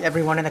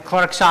everyone in the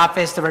clerk's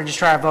office, the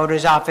registrar of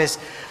voters office.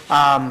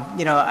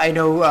 I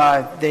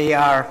know they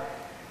are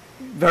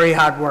very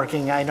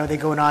hardworking. I know they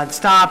go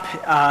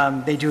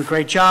nonstop. They do a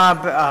great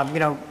job.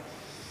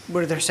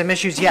 Were there some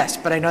issues? Yes,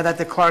 but I know that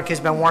the clerk has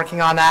been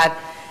working on that.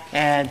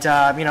 And,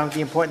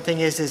 the important thing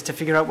is to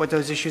figure out what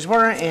those issues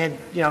were and,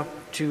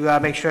 to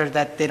make sure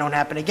that they don't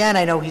happen again.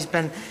 I know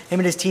him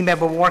and his team have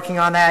been working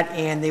on that,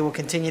 and they will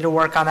continue to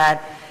work on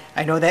that.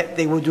 I know that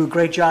they will do a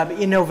great job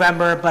in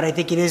November, but I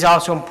think it is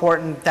also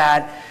important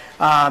that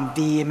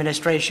the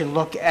administration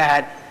look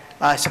at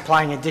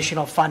supplying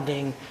additional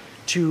funding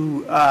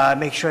to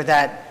make sure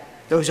that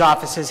those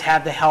offices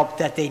have the help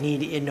that they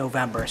need in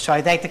November. So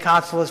I thank the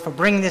councilors for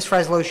bringing this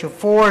resolution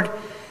forward.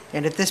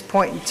 And at this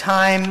point in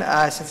time,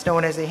 since no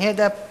one has a hand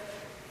up,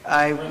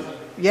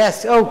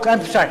 yes,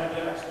 I'm sorry.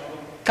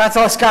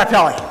 Councilor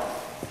Scarpelli.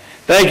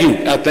 Thank you.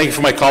 Thank you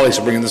for my colleagues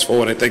for bringing this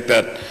forward. I think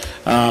that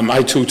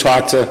I too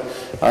talked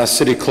to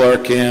city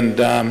clerk and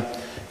our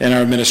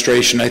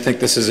administration. I think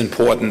this is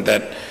important.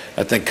 That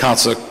I think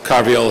Councilor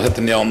Carviel hit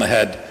the nail on the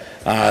head.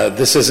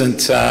 This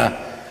isn't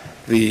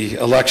the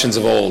elections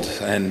of old,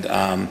 and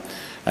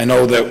I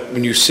know that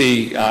when you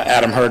see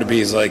Adam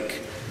Hurtubise like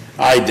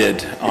I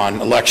did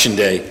on election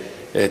day,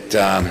 it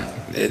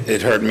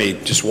hurt me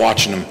just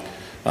watching him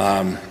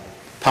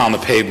pound the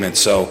pavement.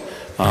 So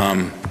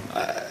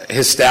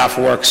his staff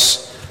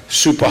works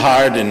super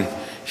hard and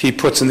he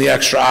puts in the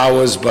extra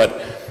hours,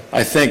 but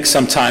I think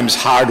sometimes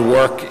hard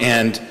work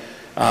and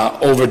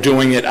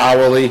overdoing it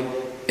hourly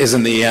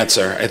isn't the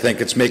answer. I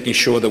think it's making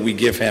sure that we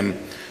give him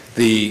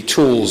the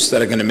tools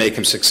that are going to make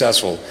him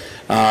successful.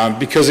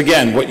 Because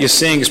again, what you're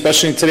seeing,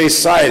 especially in today's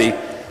society,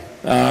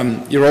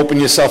 you're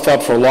opening yourself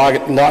up for a lot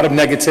of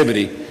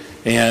negativity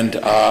and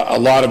a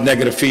lot of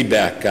negative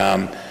feedback.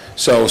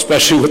 So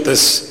especially with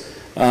this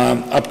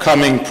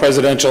upcoming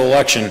presidential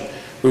election,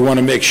 we want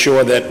to make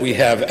sure that we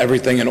have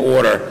everything in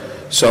order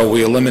so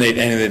we eliminate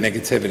any of the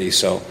negativity.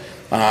 So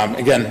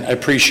again, I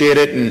appreciate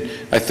it, and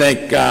I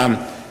thank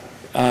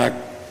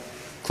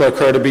Clerk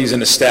Hurtubise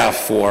and the staff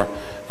for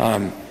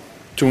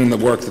doing the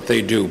work that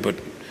they do.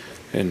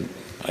 And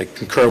I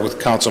concur with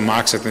Councilor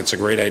Marks. I think it's a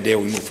great idea.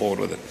 We move forward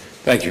with it.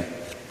 Thank you.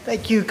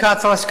 Thank you,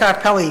 Councilor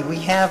Scarpelli. We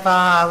have,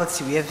 I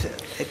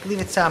believe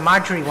it's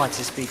Marjorie wants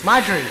to speak.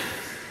 Marjorie,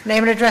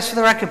 name and address for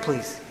the record,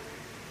 please.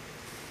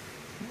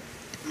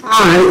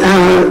 Hi,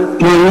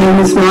 my name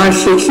is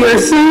Marcia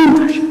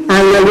Kearson.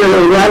 I live at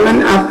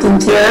 11 Upton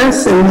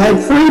Terrace in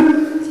Medford,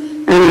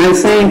 and I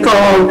thank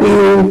all of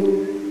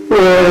you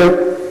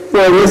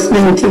for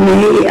listening to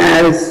me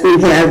as we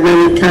have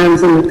many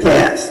times in the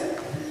past.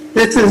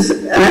 This is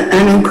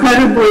an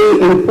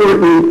incredibly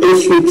important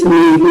issue to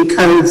me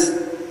because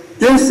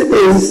this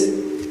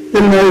is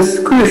the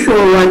most crucial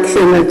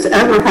election that's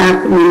ever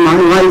happened in my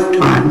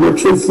lifetime,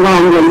 which is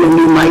longer than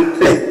you might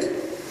think.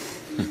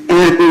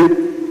 And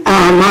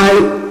my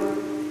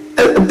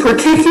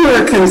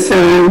particular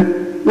concern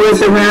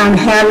was around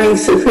having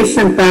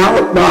sufficient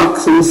ballot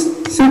boxes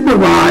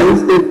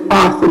supervised, if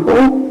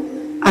possible,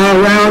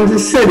 around the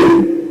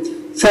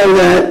city so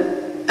that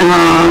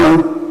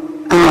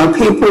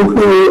people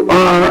who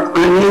are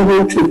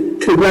unable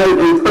to vote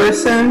in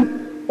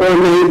person or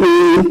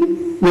maybe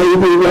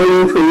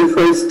voting for the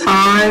first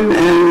time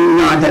and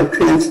not have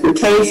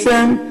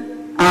transportation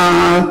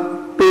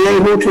be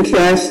able to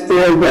cast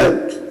their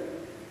vote.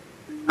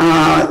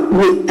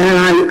 And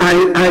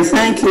I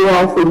thank you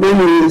all for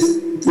bringing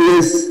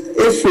this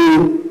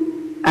issue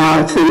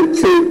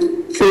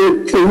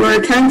to your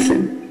attention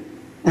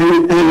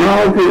and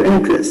all of your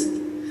interest.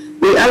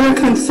 The other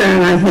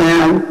concern I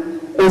have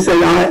is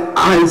that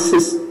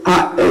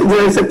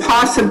there's a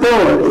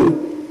possibility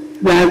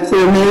that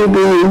there may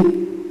be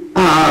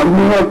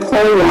more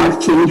poll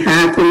watching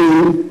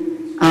happening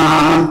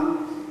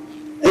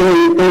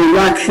in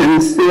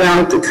elections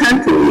throughout the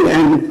country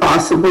and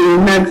possibly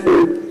in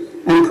Medford.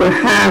 And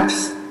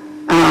perhaps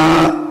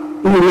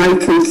you might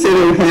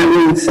consider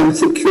having some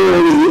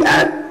security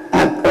at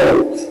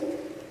polls,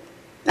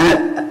 at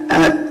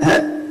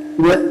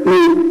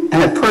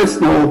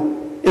personal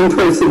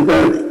in-person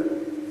voting,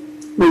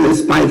 where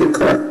this might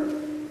occur.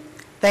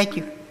 Thank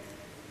you.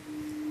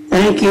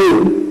 Thank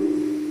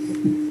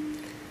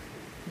you.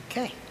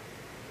 Okay.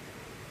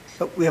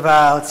 So we have,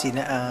 let's see,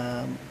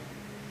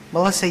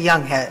 Melissa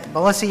Young.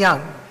 Melissa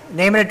Young,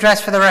 name and address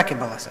for the record,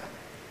 Melissa.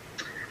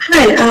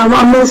 Hi,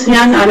 I'm Melissa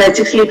Young. I'm at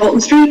 68 Bolton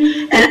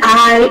Street, and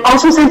I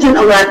also sent in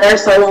a letter,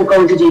 so I won't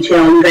go into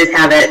detail, and you guys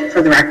have it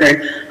for the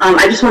record.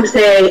 I just want to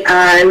say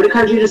I would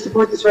encourage you to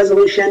support this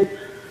resolution.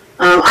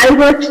 I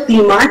worked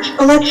the March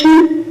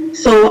election,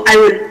 so I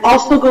would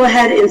also go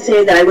ahead and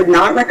say that I would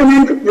not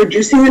recommend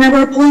reducing the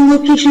number of polling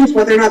locations.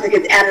 Whether or not that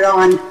gets added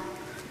on,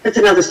 that's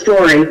another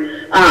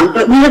story.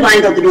 But we had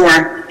lines out the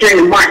door during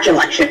the March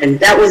election.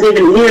 That wasn't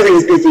even nearly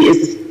as busy as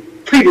the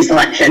previous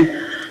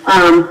election.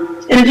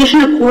 In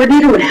addition, a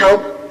coordinator would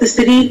help the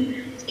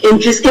city in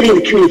just getting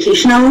the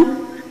communication out,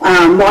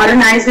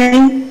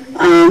 modernizing,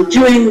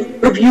 doing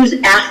reviews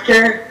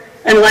after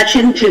an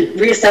election to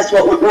reassess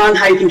what went wrong,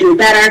 how you can do it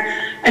better.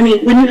 I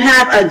mean, when you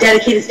have a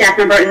dedicated staff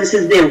member and this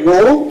is their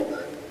role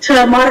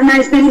to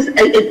modernize things,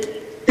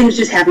 things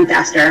just happen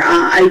faster.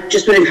 I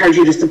just would encourage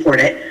you to support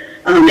it.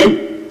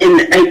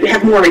 And I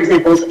have more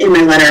examples in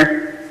my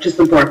letter to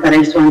support, but I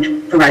just wanted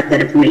to provide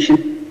that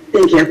information.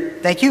 Thank you.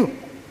 Thank you.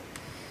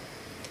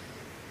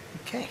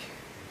 Okay,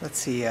 let's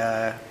see,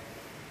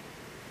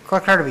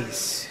 Clerk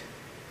Hardevy's.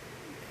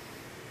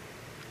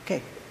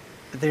 Okay,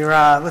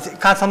 let's see,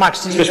 Council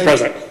Marks. Mr.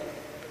 President.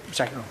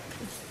 Sorry, no.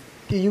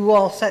 Are you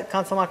all set,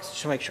 Council Marks?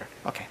 Just to make sure.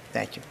 Okay,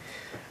 thank you.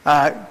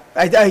 I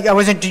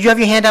wasn't, did you have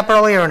your hand up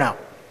earlier or no?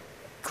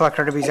 Clerk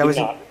Hardevy's, I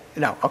wasn't.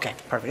 No, okay,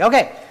 perfect,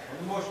 okay.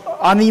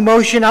 On the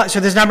motion, so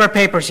there's a number of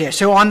papers here.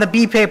 So on the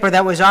B paper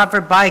that was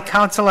offered by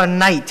Councilor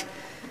Knight,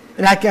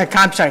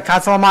 I'm sorry,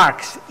 Councilor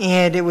Marks,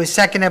 and it was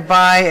seconded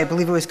by, I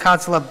believe it was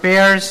Councilor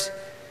Bears.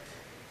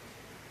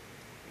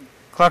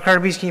 Clerk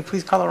Hardevy's, can you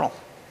please call the roll?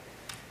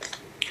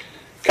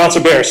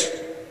 Councilor Bears.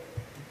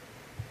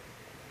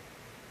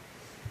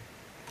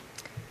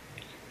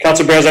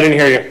 Councilor Bears, I didn't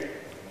hear you.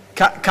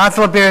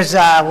 Councilor Bears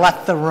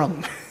left the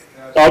room.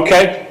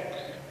 Okay.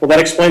 Well, that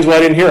explains why I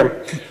didn't hear him.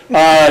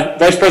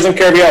 Vice President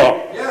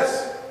Caraviello.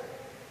 Yes.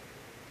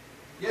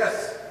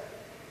 Yes.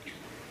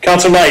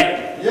 Councilor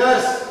Knight.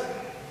 Yes.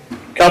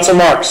 Councilor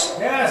Marks.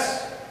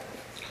 Yes.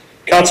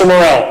 Councilor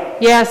Morell.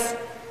 Yes.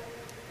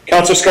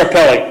 Councilor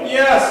Scarpelli.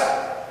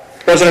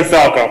 Yes. President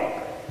Falco.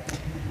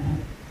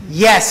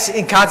 Yes,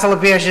 and Councilor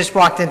Bears just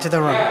walked into the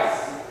room. Yes.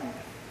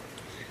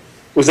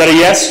 Was that a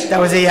yes? That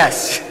was a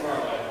yes.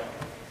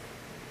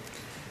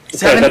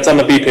 Okay, that's on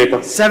the B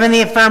paper. 7 in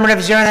the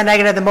affirmative, 0 in the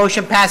negative. The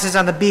motion passes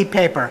on the B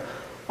paper.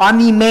 On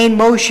the main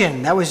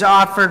motion that was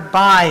offered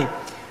by,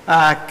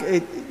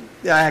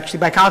 actually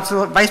by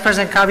Vice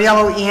President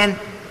Caraviello and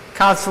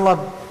Councilor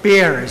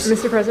Bears.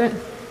 Mr.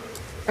 President,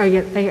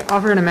 I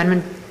offered an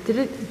amendment. Did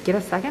it get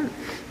a second?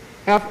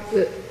 I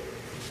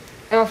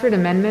offered an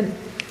amendment.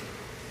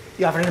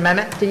 You offered an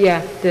amendment?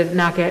 Yeah, did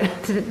not get, I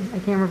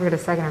can't remember if it got a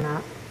second or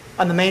not.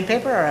 On the main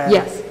paper? Or?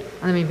 Yes,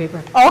 on the main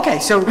paper. Oh, okay,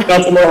 so.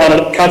 Councilor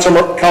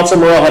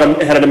Morell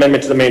had an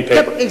amendment to the main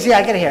paper. Yeah,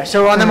 I get it here.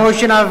 So on the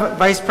motion of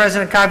Vice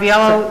President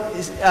Caraviello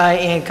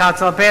and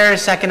Councilor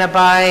Bears, seconded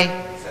by,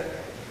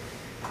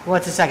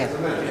 what's the second?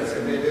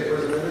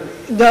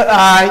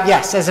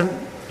 Yes,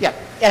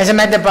 as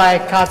amended by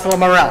Councilor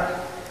Morell.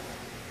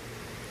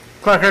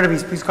 Clerk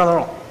Hardevy's, please call the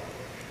roll.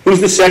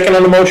 Who's the second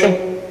on the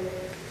motion?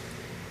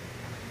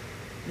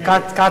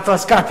 Councilor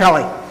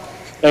Scarpelli.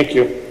 Thank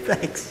you.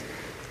 Thanks.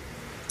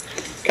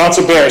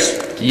 Council Bears.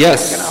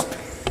 Yes.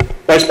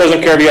 Vice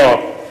President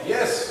Caraviallo.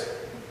 Yes.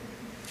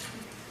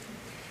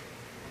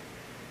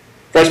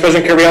 Vice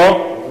President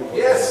Caraviallo.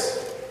 Yes.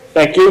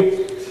 Thank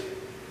you.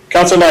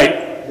 Council Knight.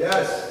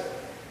 Yes.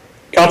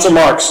 Council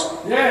Marks.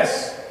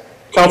 Yes.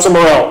 Council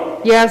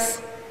Morell.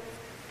 Yes.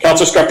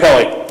 Council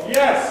Scarpelli.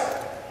 Yes.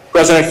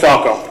 President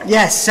Falco.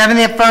 Yes, 7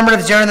 in the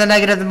affirmative, 0 in the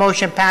negative, the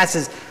motion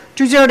passes.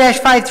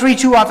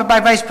 20-532, offered by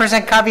Vice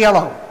President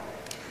Caraviallo.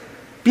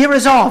 Be it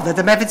resolved that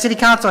the Medford City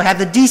Council have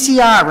the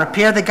DCR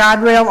repair the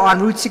guardrail on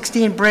Route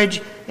 16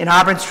 Bridge in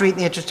Auburn Street in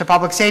the interest of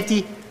public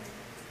safety.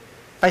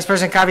 Vice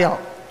President Caraviallo.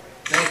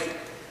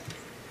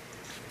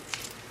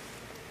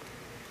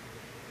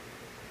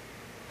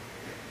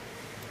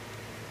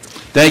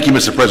 Thank you,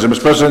 Mr. President.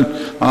 Mr. President,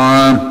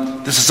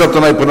 this is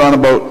something I put on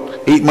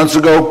about 8 months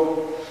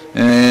ago,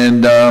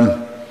 and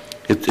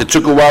it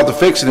took a while to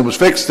fix, and it was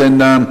fixed,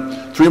 and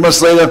 3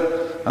 months later,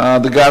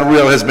 the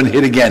guardrail has been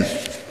hit again.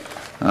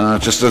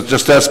 Just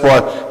that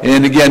spot,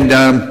 and again,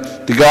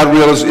 the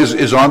guardrail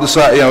is on the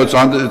side.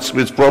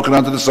 It's broken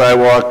onto the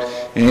sidewalk,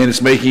 and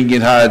it's making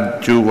it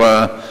hard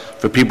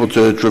for people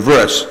to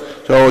traverse.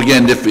 So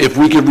again, if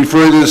we could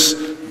refer this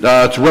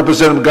to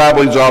Representative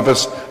Gobling's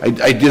office,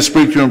 I did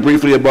speak to him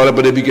briefly about it,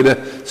 but if you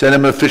could send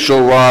him an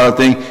official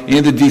thing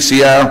in the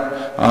DCR,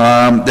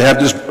 to have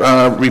this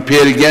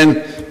repaired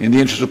again in the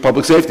interest of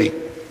public safety.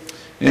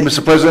 And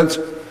Mr. President,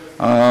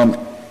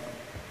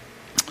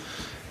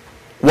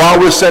 while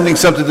we're sending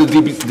something to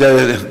the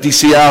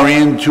DCR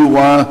in to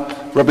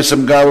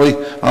Representative Gobley,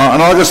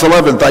 on August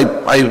 11th,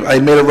 I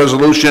made a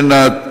resolution,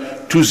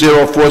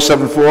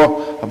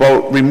 20474,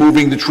 about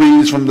removing the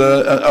trees from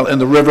in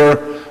the river,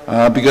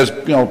 because,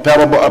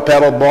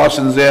 paddle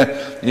Boston's there,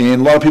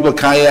 and a lot of people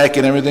kayak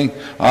and everything.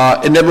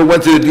 It never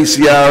went to the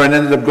DCR and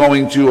ended up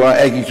going to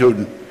Aggie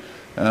Tooten.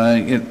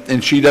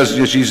 And she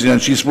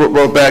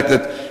wrote back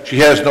that she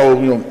has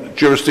no,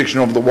 jurisdiction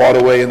over the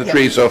waterway and the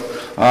trees. So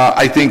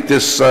I think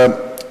this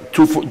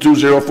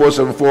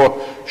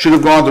 20474 should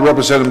have gone to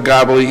Representative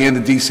Gobley and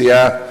the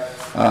DCR.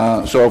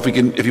 So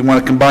if you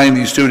want to combine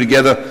these two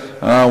together,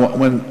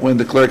 when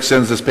the clerk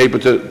sends this paper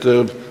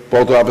to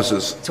both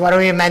offices. So why don't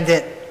we amend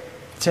it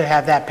to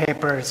have that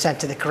paper sent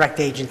to the correct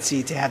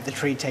agency to have the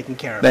tree taken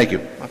care of? Thank you.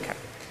 Okay.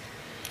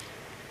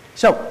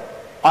 So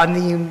on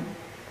the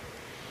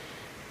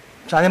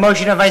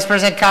motion of Vice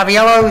President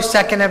Caraviallo,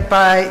 seconded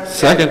by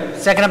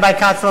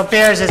Councilor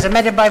Bears, as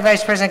amended by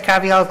Vice President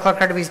Caraviallo. Clerk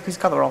Hurtubise, please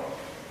call the roll.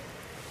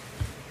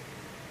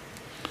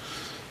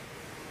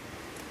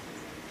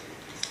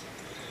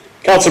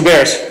 Council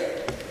Bears.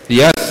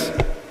 Yes.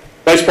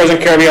 Vice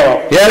President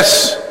Caraviallo.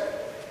 Yes.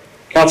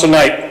 Council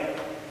Knight.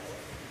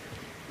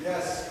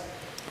 Yes.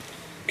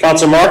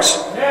 Council Marks.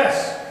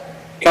 Yes.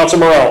 Council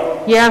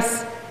Morell.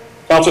 Yes.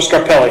 Council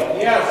Scarpelli.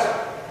 Yes.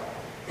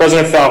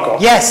 President Falco.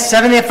 Yes,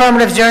 7 in the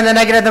affirmative, 0 in the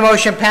negative, the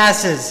motion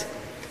passes.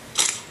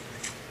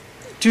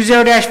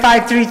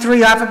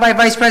 20-533, offered by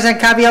Vice President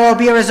Caraviallo,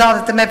 be it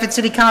resolved that the Medford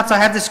City Council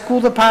have the school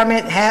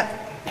department have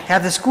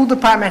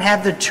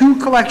the 2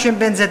 collection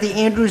bins at the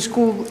Andrews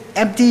School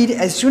emptied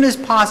as soon as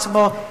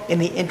possible in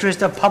the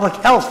interest of public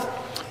health.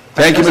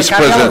 Thank you, Mr.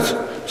 President.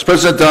 Mr.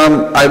 President,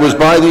 I was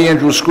by the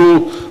Andrews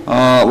School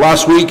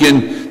last week,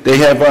 and they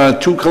have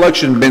 2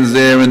 collection bins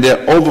there, and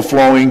they're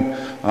overflowing,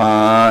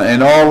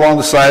 and all along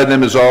the side of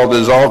them is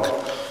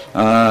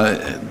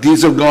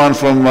these have gone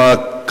from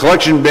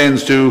collection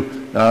bins to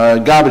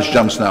garbage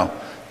dumps now.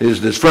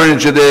 There's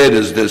furniture there,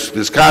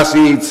 there's car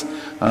seats.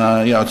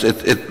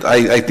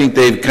 I think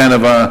they've kind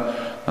of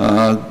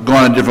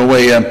gone a different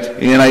way.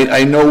 And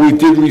I know we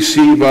did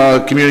receive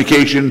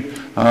communication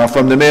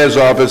from the mayor's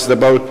office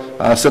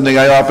about something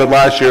I offered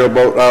last year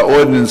about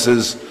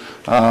ordinances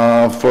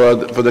for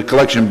the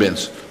collection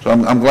bins. So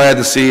I'm glad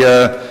to see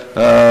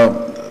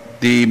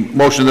the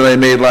motion that I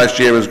made last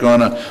year is going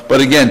to.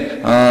 But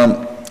again,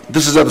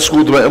 this is at the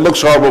school. It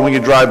looks horrible when you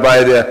drive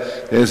by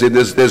there.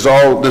 There's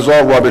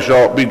all rubbish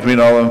all between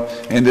all of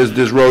them, and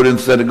there's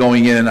rodents that are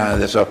going in and out of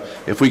there. So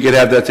if we could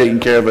have that taken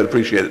care of, I'd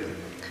appreciate it.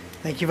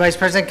 Thank you, Vice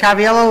President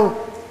Caraviallo.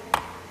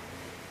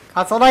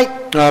 Council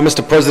Knight.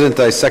 Mr. President,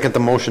 I second the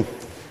motion.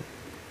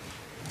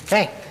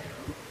 Okay.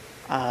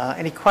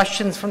 Any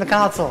questions from the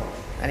council?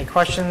 Any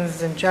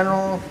questions in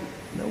general?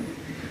 No.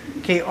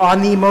 Okay,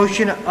 on the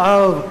motion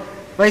of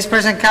Vice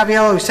President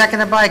Caraviallo,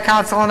 seconded by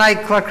Councilor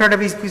Knight, Clerk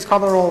Hurtubise, please call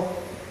the roll.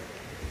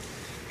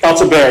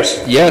 Council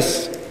Bears.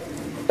 Yes.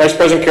 Vice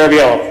President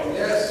Caraviallo.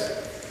 Yes.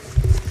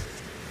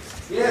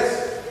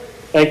 Yes.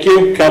 Thank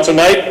you. Council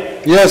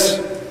Knight.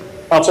 Yes.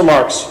 Council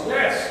Marks.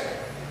 Yes.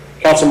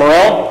 Council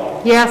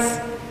Morell. Yes.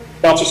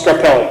 Council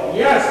Scarpelli.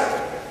 Yes.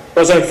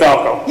 President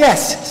Falco.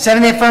 Yes,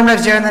 7 in the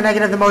affirmative, 0 in the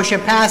negative, the motion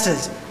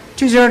passes.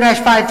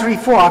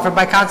 20-534, offered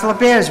by Councilor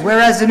Bears,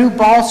 whereas the new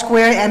Ball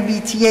Square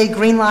MBTA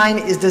Green Line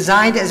is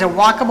designed as a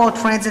walkable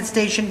transit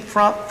station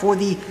for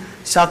the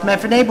South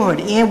Medford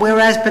neighborhood, and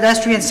whereas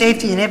pedestrian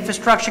safety and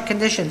infrastructure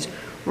conditions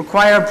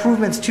require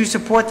improvements to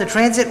support the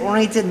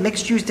transit-oriented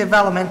mixed-use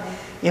development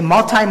and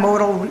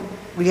multimodal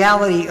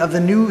reality of the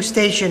new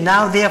station,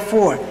 now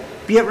therefore,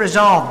 be it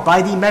resolved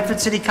by the Medford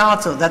City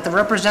Council that the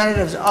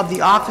representatives of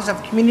the Office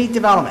of Community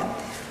Development,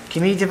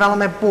 Community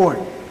Development Board,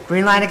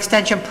 Green Line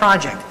Extension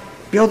Project,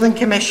 Building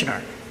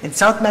Commissioner, and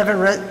South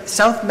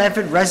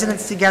Medford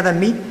residents together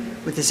meet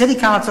with the City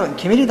Council and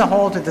Committee of the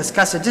Whole to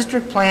discuss a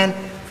district plan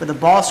for the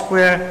Ball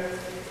Square,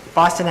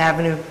 Boston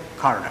Avenue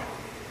corridor.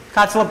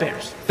 Councilor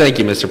Bears. Thank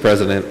you, Mr.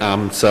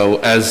 President. So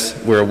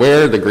as we're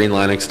aware, the Green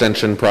Line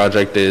Extension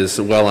project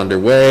is well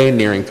underway,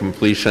 nearing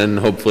completion,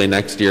 hopefully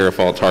next year if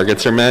all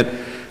targets are met.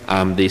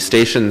 The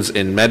stations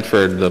in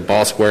Medford, the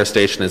Ball Square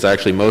station is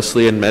actually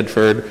mostly in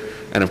Medford,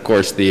 and of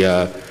course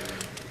the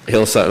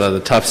Hillside,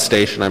 the Tufts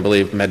station, I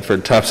believe,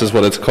 Medford Tufts is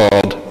what it's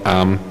called.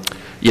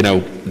 You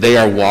know, they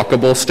are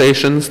walkable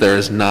stations. There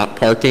is not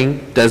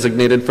parking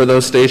designated for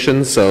those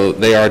stations, so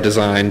they are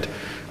designed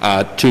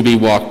to be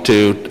walked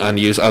to and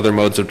use other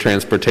modes of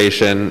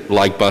transportation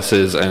like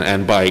buses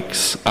and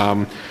bikes.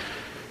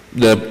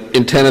 The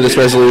intent of this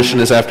resolution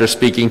is, after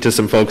speaking to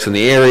some folks in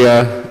the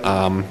area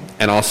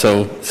and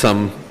also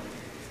some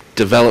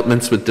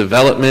developments with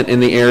development in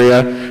the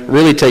area,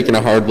 really taking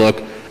a hard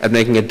look at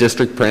making a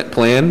district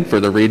plan for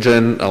the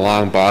region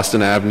along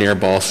Boston Ave near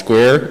Ball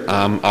Square.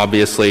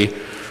 Obviously,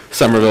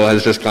 Somerville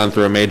has just gone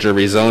through a major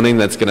rezoning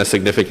that's going to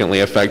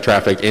significantly affect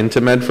traffic into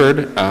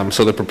Medford.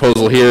 So the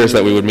proposal here is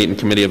that we would meet in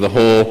Committee of the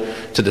Whole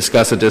to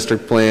discuss a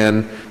district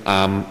plan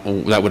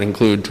that would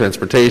include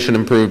transportation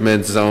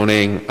improvements,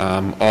 zoning,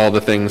 all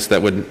the things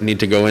that would need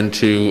to go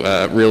into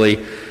really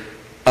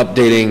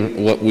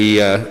updating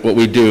what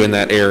we do in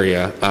that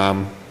area.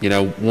 You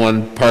know,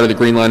 one part of the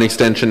Green Line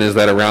extension is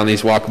that around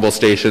these walkable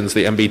stations,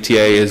 the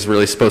MBTA is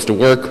really supposed to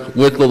work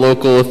with the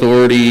local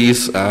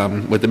authorities,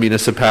 with the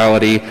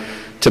municipality,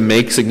 to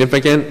make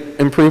significant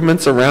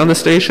improvements around the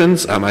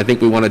stations. I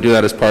think we want to do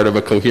that as part of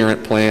a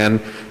coherent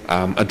plan,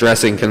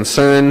 addressing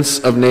concerns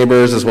of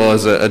neighbors as well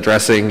as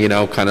addressing, you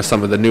know, kind of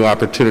some of the new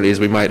opportunities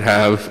we might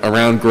have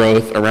around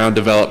growth, around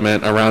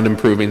development, around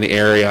improving the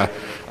area.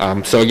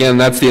 So again,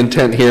 that's the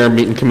intent here,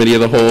 meet in Committee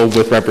of the Whole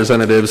with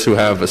representatives who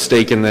have a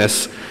stake in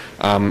this,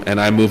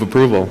 and I move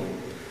approval.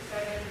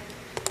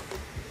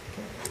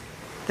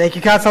 Thank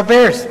you, Councilor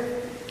Bears.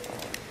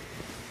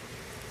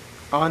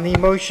 On the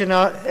motion,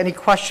 any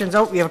questions?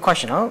 Oh, we have a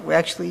question. Oh, we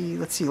actually,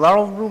 let's see,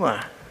 Laurel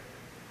Ruma.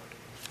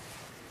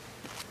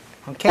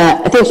 Okay.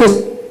 Thank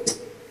you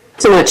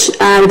so much.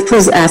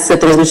 Please ask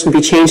that the resolution be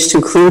changed to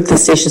include the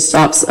station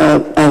stops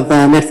of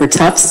Medford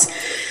Tufts.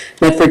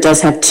 Medford does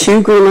have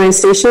 2 Green Line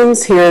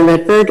stations here in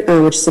Medford,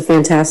 which is a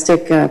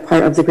fantastic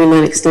part of the Green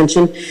Line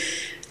extension.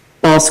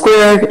 Ball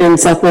Square in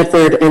South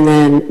Medford, and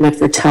then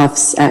Medford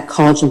Tufts at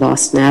College and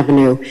Boston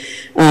Avenue.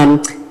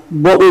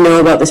 What we know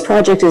about this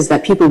project is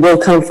that people will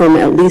come from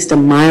at least a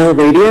mile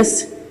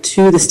radius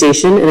to the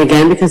station, and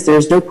again, because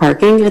there's no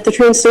parking at the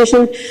train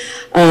station,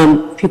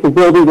 people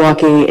will be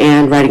walking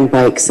and riding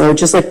bikes. So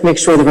just like to make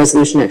sure the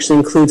resolution actually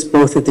includes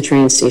both of the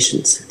train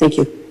stations. Thank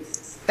you.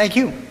 Thank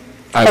you.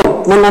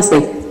 Oh, one last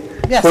thing.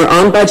 Yes. We're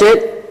on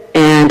budget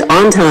and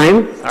on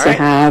time to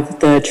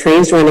have the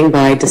trains running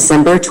by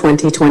December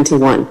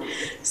 2021.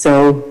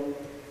 So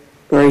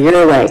we're a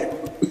year away.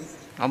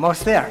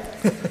 Almost there.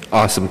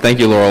 Awesome. Thank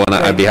you, Laurel, and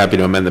I'd be happy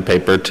to amend the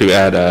paper to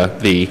add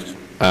the,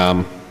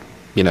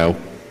 you know,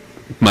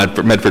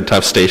 Medford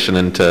Tufts station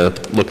and to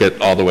look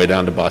at all the way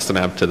down to Boston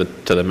Ave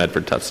to the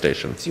Medford Tufts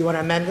station. So you want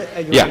to amend it?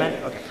 Yeah. Amend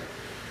it? Okay.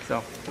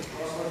 So.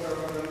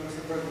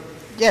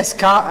 Yes,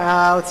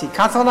 let's see,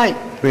 Councilor Knight.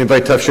 Can we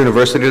invite Tufts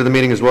University to the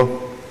meeting as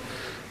well?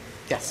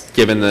 Yes.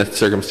 Given the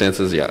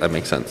circumstances, yeah, that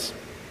makes sense.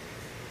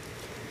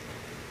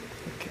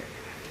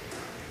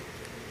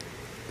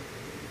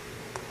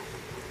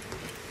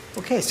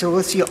 Okay, so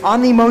let's see,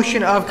 on the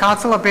motion of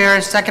Councilor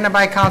Bears, seconded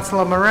by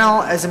Councilor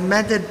Morell, as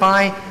amended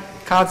by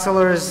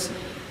Councilors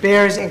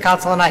Bears and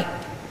Councilor Knight.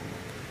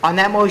 On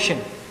that motion,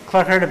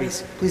 Clerk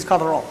Hurtubise, please call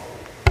the roll.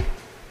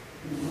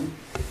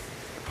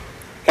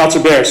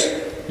 Councilor Bears.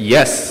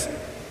 Yes.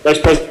 Vice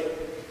President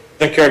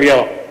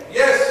Caraviello.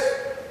 Yes.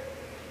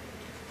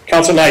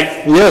 Councilor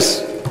Knight.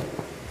 Yes.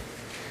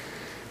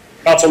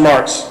 Councilor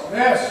Marks.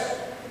 Yes.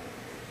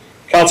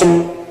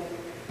 Councilor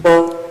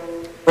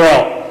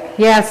Morell.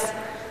 Yes.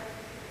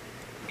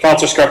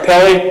 Councilor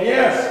Scarpelli.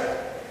 Yes.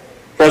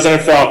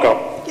 President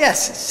Falco.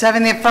 Yes,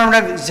 7 in the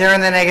affirmative, 0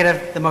 in the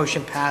negative, the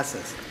motion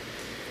passes.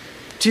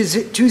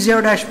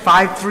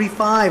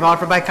 20-535,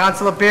 offered by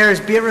Councilor Bears,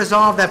 be it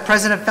resolved that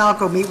President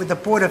Falco meet with the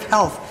Board of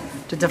Health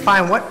to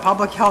define what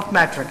public health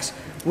metrics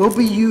will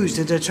be used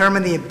to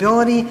determine the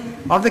ability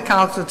of the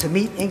council to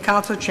meet in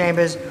council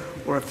chambers,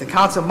 or if the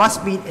council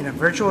must meet in a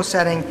virtual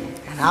setting,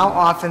 and how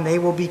often they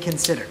will be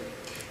considered.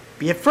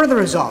 Be it further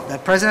resolved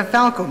that President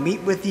Falco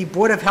meet with the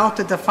Board of Health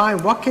to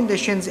define what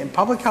conditions and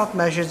public health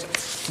measures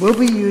will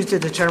be used to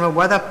determine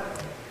whether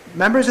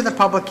members of the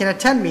public can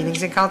attend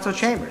meetings in council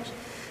chambers.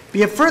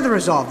 Be it further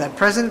resolved that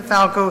President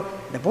Falco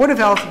and the Board of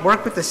Health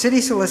work with the city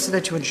solicitor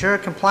to ensure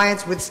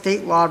compliance with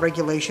state law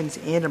regulations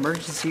and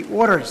emergency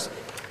orders.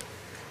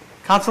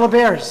 Councilor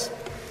Bears.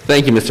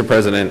 Thank you, Mr.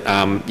 President.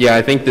 Yeah,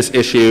 I think this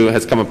issue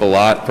has come up a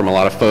lot from a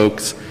lot of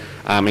folks,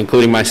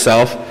 including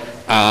myself.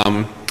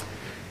 And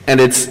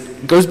it's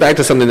goes back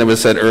to something that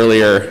was said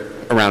earlier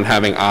around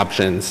having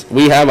options.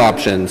 We have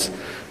options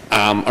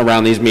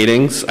around these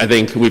meetings. I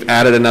think we've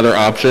added another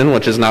option,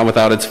 which is not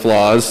without its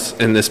flaws,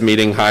 in this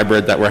meeting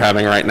hybrid that we're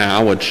having right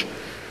now, which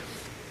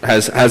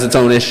has its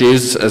own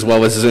issues, as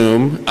well as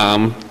Zoom.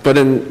 But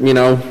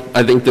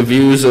I think the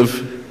views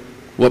of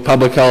what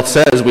public health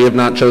says, we have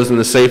not chosen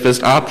the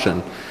safest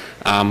option.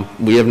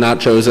 We have not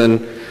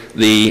chosen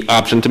the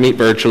option to meet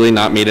virtually,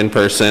 not meet in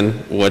person,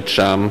 which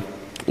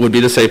would be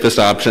the safest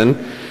option.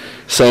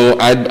 So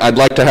I'd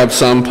like to have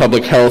some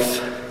public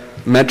health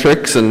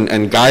metrics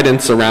and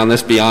guidance around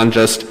this beyond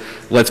just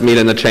let's meet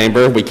in the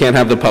chamber. We can't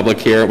have the public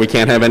here. We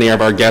can't have any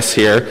of our guests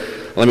here.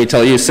 Let me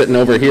tell you, sitting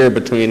over here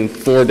between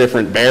 4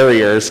 different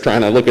barriers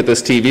trying to look at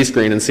this TV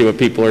screen and see what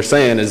people are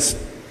saying is,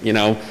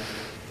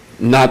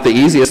 not the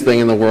easiest thing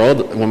in the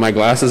world when my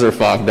glasses are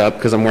fogged up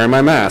because I'm wearing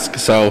my mask.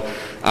 So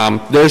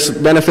there's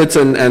benefits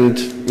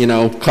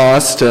and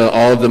costs to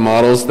all of the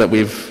models that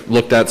we've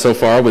looked at so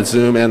far with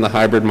Zoom and the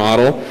hybrid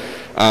model.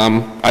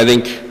 I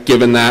think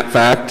given that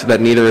fact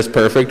that neither is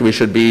perfect, we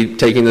should be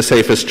taking the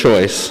safest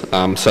choice.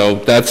 So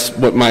that's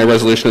what my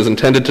resolution is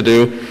intended to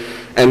do.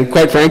 And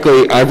quite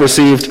frankly, I've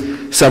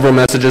received several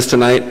messages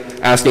tonight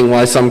asking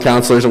why some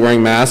counselors are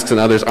wearing masks and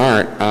others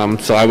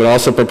aren't. So I would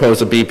also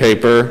propose a B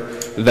paper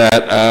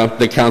that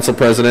the council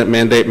president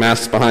mandate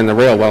masks behind the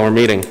rail while we're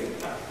meeting.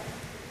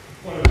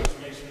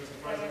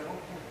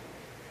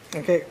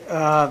 Okay.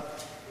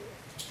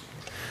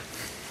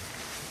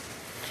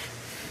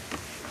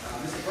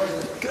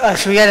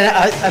 So we had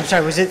I'm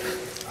sorry, was it?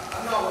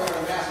 I'm not wearing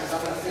a mask,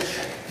 I'm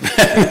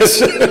an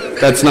official.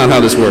 That's not how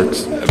this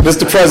works.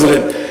 Mr.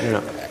 President.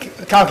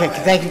 Okay,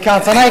 thank you,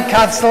 Councilor Knight.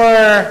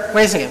 Councilor,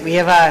 wait a second, we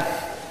have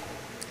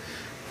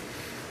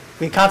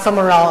Councilor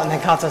Morrell and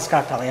then Councilor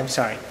Scarpelli. I'm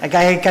sorry. I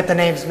got the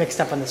names mixed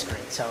up on the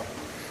screen, so.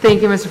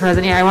 Thank you, Mr.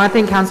 President. Yeah, I want to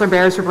thank Councilor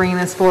Bears for bringing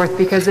this forth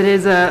because it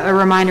is a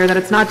reminder that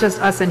it's not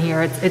just us in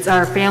here. It's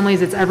our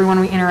families. It's everyone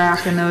we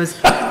interact in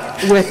those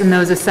with in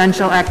those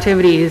essential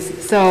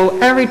activities. So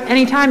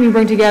anytime you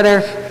bring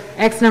together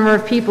X number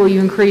of people, you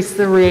increase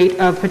the rate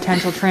of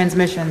potential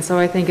transmission. So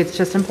I think it's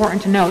just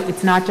important to note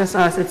it's not just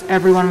us. It's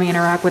everyone we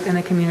interact with in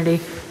the community,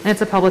 and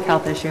it's a public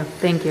health issue.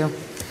 Thank you.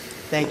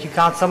 Thank you,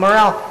 Councilor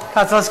Morrell.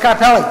 Councilor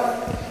Scarpelli.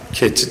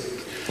 Okay,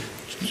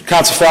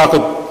 Councilor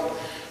Falco,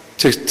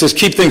 to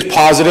keep things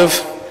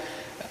positive,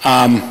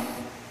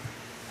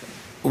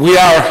 we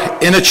are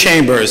in a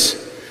chambers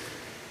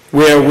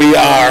where we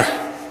are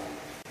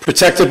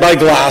protected by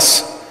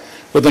glass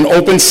with an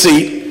open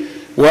seat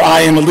where I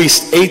am at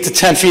least 8 to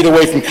 10 feet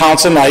away from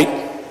Councilor Knight.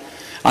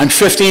 I'm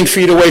 15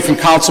 feet away from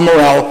Councilor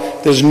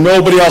Morrell. There's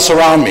nobody else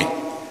around me.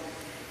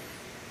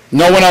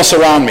 No one else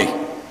around me.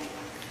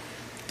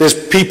 There's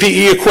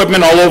PPE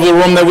equipment all over the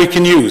room that we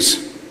can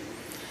use.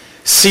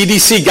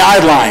 CDC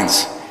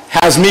guidelines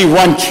has me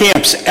run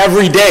camps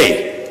every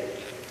day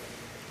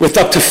with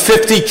up to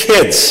 50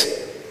 kids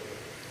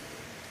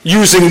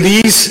using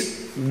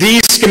these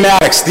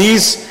schematics,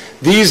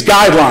 these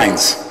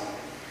guidelines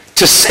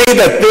to say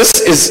that this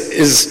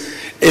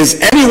is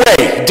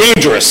anyway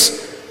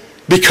dangerous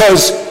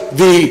because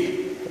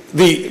the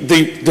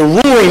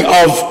ruling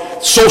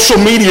of social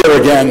media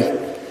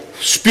again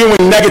spewing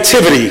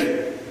negativity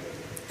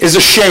is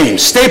a shame.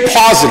 Stay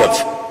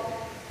positive.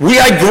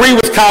 I agree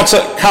with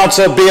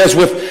Councilor Bears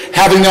with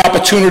having the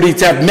opportunity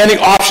to have many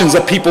options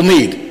that people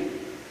need.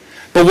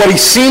 But what he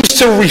seems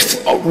to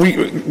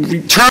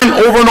return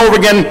over and over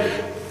again,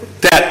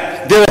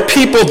 that there are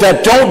people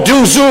that don't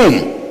do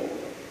Zoom.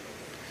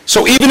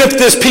 So even if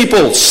there's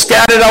people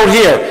scattered out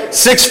here,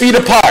 6 feet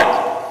apart,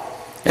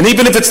 and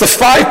even if it's the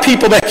 5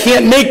 people that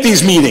can't make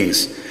these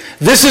meetings,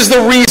 this is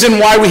the reason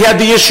why we had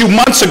the issue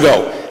months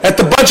ago at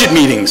the budget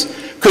meetings,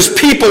 because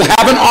people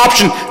have an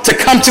option to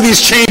come to these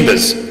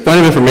chambers. Point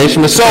of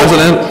information, Mr.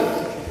 President.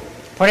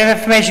 Point of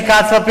information,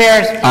 Councilor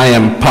Bears. I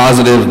am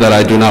positive that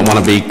I do not want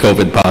to be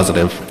COVID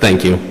positive.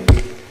 Thank you.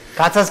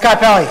 Councilor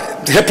Scarpelli.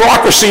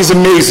 Hypocrisy is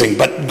amazing,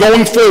 but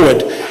going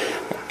forward,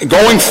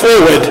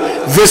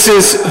 this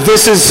is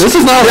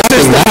not the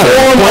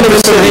forum of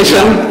the city.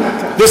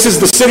 This is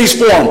the city's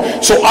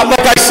forum. So,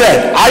 like I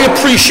said, I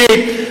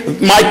appreciate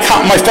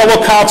my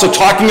fellow council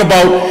talking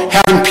about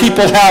having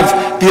people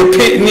have the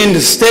opinion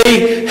to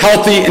stay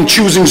healthy and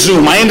choosing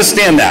Zoom. I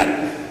understand that.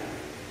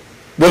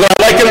 Whether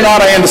I like it or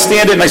not, I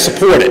understand it and I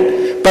support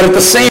it. But at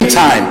the same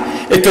time,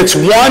 if it's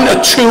 1 or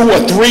 2 or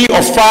 3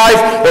 or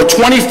 5 or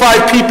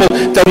 25 people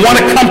that want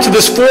to come to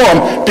this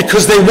forum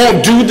because they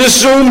won't do this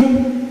Zoom,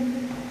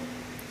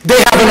 they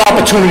have an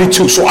opportunity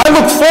too. So I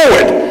look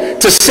forward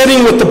to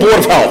sitting with the Board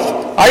of Health.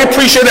 I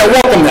appreciate that,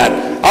 welcome that.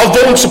 I'll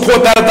vote and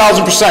support that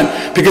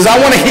 1,000% because I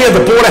want to hear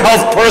the Board of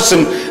Health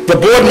person, the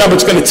board member,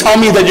 is going to tell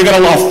me that you're going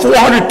to allow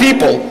 400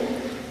 people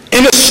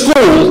in a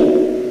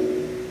school,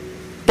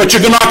 but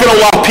you're not going to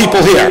allow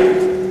people here.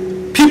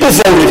 People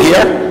voted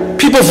here.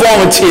 People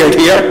volunteered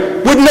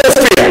here with no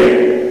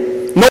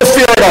fear. No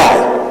fear at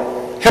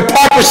all.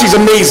 Hypocrisy is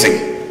amazing.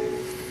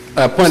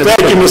 Point of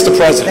Thank you, Mr.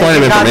 President. Point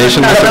of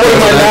information, Mr. I'm putting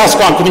my President. mask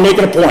on. Can you make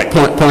it a point?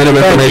 Point of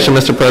information,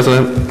 Mr.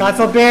 President.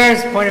 Council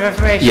Bears, point of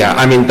information. Yeah,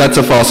 I mean, that's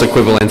a false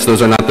equivalence.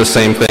 Those are not the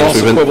same things. False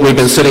We've been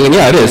equivalence. sitting, and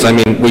yeah, it is. I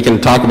mean, we can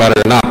talk about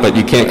it or not, but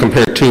you can't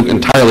compare two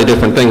entirely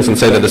different things and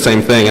say they're the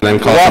same thing and then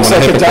call Well,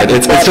 someone a that's like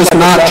hypocrite. a It's just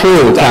not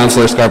true,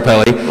 Councilor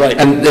Scarpelli. Right.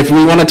 And if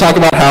we want to talk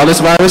about how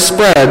this virus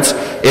spreads,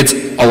 it's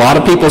a lot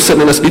of people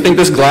sitting in this. Do you think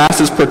this glass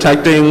is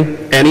protecting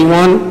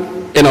anyone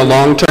in a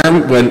long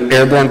term when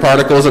airborne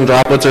particles and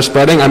droplets are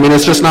spreading? I mean,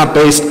 it's just not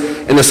based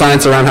in the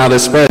science around how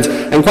this spreads.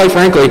 And quite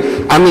frankly,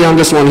 I'm the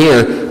youngest one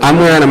here. I'm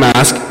wearing a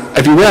mask.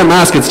 If you wear a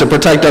mask, it's to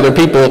protect other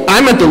people.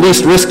 I'm at the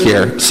least risk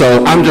here.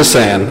 So I'm just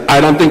saying,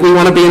 I don't think we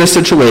want to be in a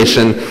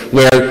situation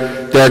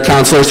where there are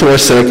counselors who are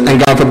sick,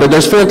 and God forbid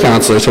there's 4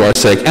 counselors who are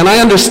sick. And I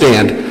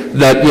understand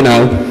that, you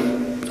know,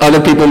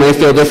 other people may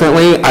feel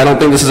differently. I don't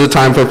think this is a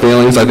time for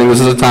feelings. I think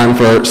this is a time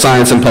for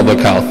science and public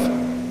health.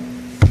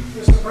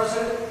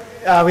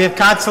 We have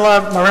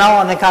Councilor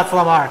Morell and then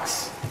Councilor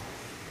Marks.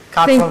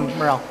 Councilor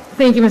Morell.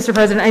 Thank you, Mr.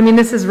 President. I mean,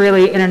 this is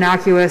really an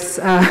innocuous,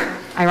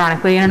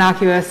 ironically, an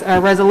innocuous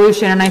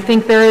resolution, and I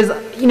think there is,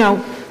 you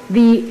know,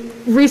 the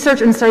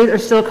research and studies are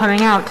still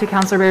coming out, to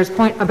Councilor Bear's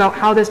point, about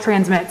how this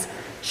transmits.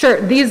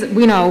 Sure, these,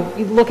 you know,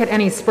 you look at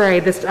any spray,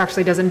 this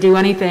actually doesn't do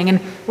anything,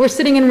 and we're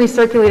sitting in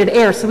recirculated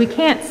air, so we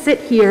can't sit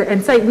here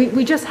and say,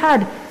 we just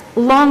had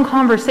long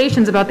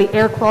conversations about the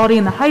air quality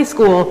in the high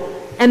school,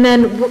 and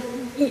then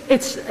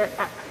it's,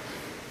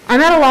 I'm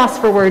at a loss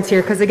for words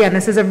here, because again,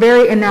 this is a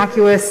very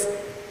innocuous,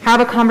 have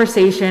a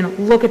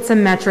conversation, look at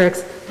some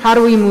metrics, how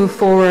do we move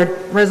forward,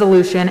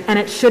 resolution, and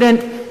it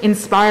shouldn't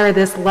inspire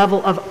this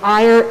level of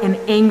ire and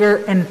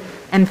anger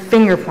and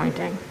finger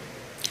pointing.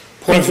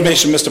 Point of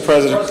information, Mr.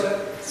 President.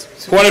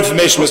 Point of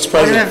information, Mr. Point of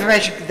President.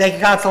 information, thank you,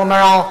 Councilor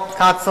Morell.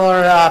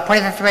 Point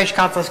of information,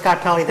 Councilor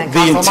Scarpelli, then The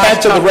Councilor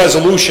intent of the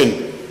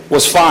resolution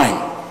was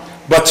fine,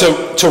 but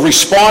to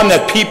respond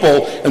that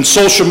people in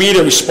social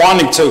media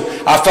responding to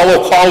our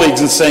fellow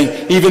colleagues and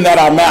saying, even that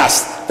our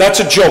masks, that's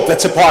a joke,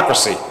 that's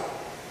hypocrisy.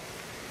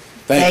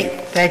 Thank you.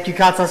 Thank you,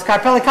 Councilor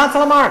Scarpelli.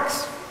 Councilor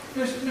Marks.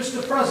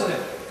 Mr.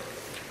 President.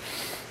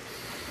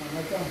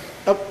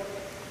 Oh,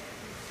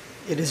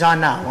 it is on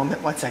now.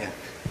 1 second.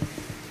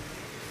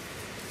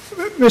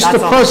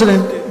 Mr.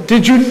 President,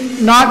 did you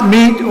not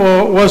meet,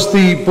 or was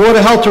the Board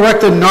of Health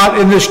Director not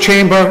in this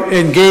chamber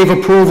and gave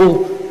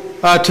approval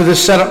to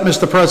this setup,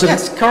 Mr. President?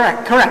 Yes,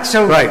 correct.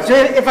 So, Right. so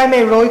if I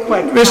may, really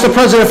quick. Mr.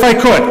 President, if I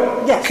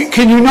could. Yes.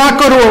 Can you not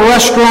go to a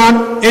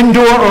restaurant,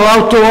 indoor or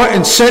outdoor,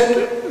 and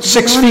sit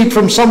 6 feet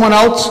from someone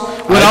else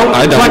without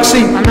I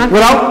don't.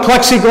 without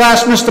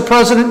plexiglass, Mr.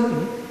 President?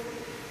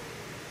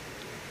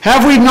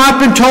 Have we not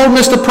been told,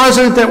 Mr.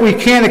 President, that we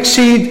can't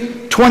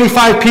exceed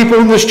 25 people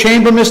in this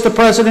chamber, Mr.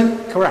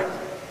 President? Correct.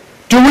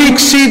 Do we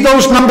exceed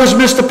those numbers,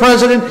 Mr.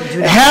 President?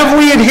 Have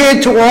we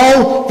adhered to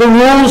all the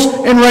rules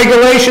and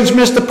regulations,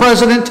 Mr.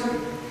 President?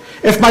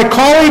 If my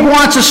colleague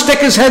wants to stick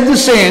his head in the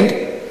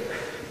sand,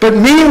 but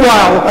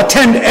meanwhile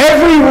attend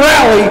every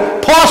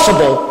rally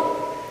possible,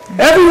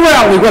 every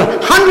rally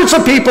with hundreds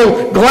of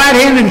people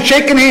glad-handed and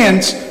shaking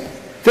hands,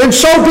 then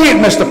so be it,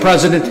 Mr.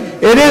 President.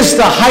 It is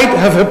the height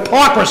of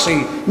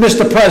hypocrisy,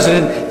 Mr.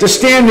 President, to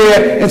stand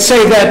there and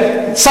say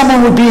that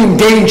someone would be in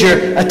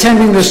danger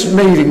attending this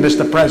meeting,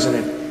 Mr.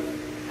 President.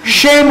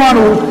 Shame on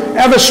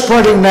whoever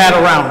spreading that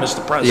around,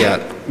 Mr.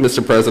 President. Yeah,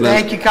 Mr. President.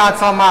 Thank you,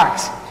 Councilor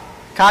Marks.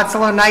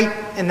 Councilor Knight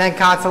and then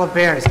Councilor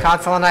Bears.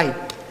 Councilor Knight.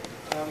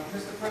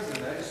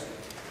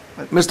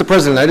 Mr.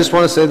 President, I just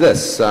want to say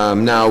this.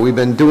 Now, we've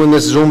been doing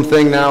this Zoom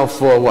thing now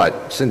for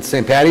what, since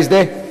St. Patty's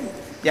Day?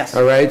 Yes.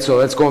 All right, so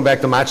that's going back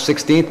to March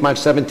 16th, March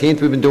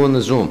 17th, we've been doing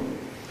the Zoom.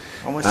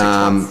 Almost 6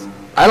 months.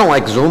 I don't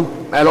like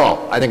Zoom at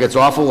all. I think it's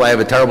awful. I have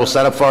a terrible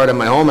setup for it in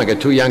my home. I got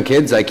 2 young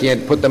kids. I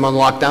can't put them on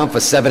lockdown for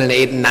 7 and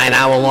 8 and 9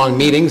 hour long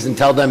meetings and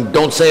tell them,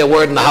 don't say a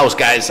word in the house,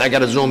 guys. I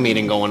got a Zoom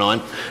meeting going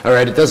on. All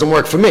right, it doesn't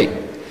work for me.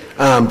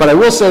 But I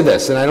will say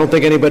this, and I don't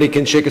think anybody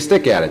can shake a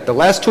stick at it. The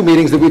last 2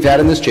 meetings that we've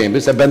had in this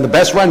chambers have been the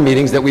best run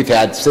meetings that we've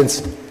had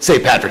since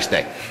St. Patrick's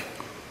Day.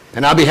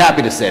 And I'll be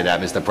happy to say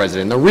that, Mr.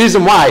 President. The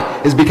reason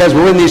why is because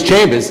we're in these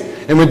chambers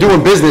and we're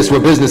doing business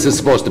where business is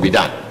supposed to be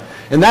done.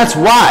 And that's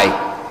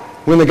why,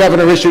 when the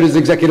governor issued his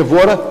executive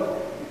order,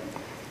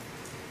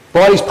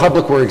 bodies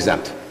public were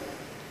exempt.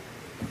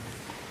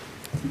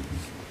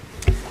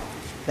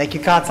 Thank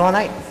you, Councilor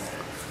Knight.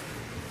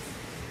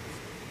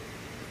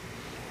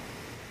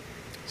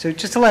 So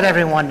just to let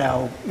everyone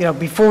know,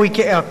 before we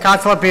get,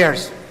 Councilor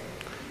Bears.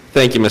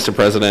 Thank you, Mr.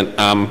 President.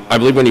 I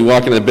believe when you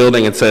walk into the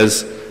building, it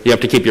says you have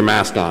to keep your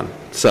mask on.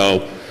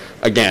 So,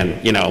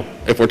 again,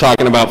 if we're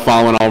talking about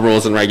following all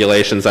rules and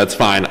regulations, that's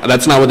fine.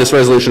 That's not what this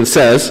resolution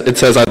says. It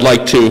says I'd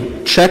like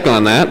to check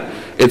on that.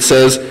 It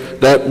says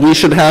that we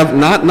should have,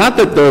 not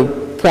that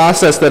the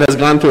process that has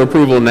gone through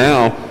approval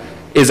now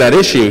is at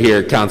issue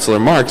here, Councilor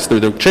Marks,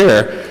 through the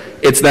chair.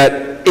 It's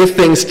that if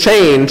things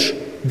change,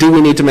 do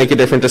we need to make a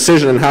different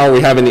decision, and how are we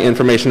having the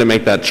information to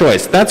make that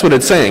choice? That's what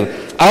it's saying.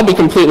 I'll be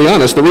completely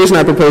honest. The reason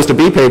I proposed a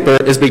B paper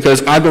is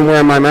because I've been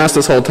wearing my mask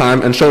this whole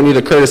time and showing you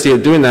the courtesy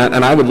of doing that,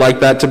 and I would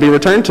like that to be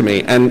returned to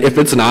me. And if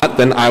it's not,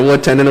 then I will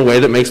attend in a way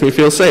that makes me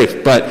feel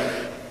safe. But,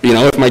 you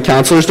know, if my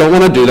counselors don't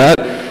want to do that,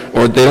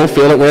 or they don't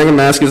feel that wearing a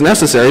mask is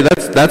necessary,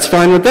 that's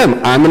fine with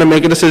them. I'm going to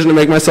make a decision to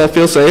make myself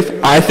feel safe.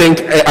 I think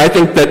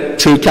that,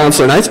 to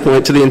Councilor Knight's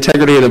point, to the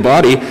integrity of the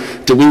body,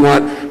 do we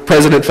want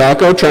President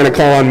Falco trying to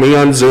call on me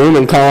on Zoom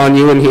and call on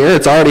you in here?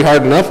 It's already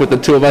hard enough with the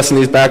two of us in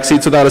these back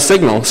seats without a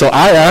signal. So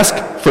I ask,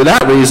 for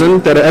that reason,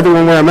 that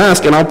everyone wear a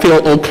mask, and I'll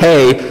feel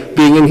okay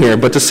being in here.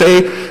 But to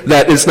say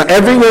that it's not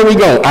everywhere we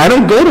go, I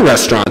don't go to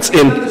restaurants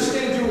in... I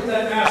understand you with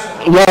that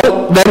mask.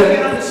 Well,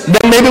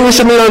 then maybe we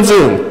should meet on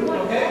Zoom.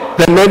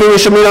 Then maybe we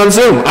should meet on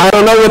Zoom. I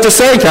don't know what to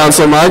say,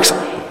 Councilor Marks.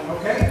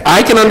 Okay.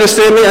 I can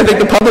understand me. I think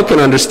the public can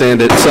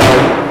understand it. So,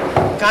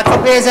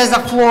 Councilor Bears has the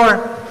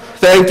floor.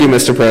 Thank you,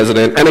 Mr.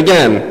 President. And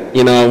again,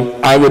 you know,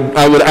 I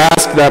would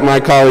ask that my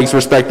colleagues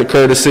respect the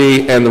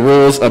courtesy and the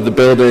rules of the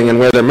building and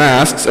wear their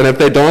masks. And if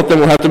they don't, then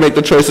we'll have to make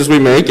the choices we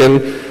make.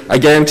 And I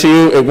guarantee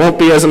you, it won't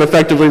be as an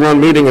effectively run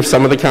meeting if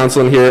some of the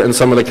council in here and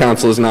some of the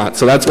council is not.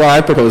 So that's why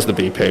I proposed the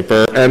B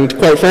paper. And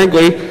quite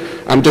frankly,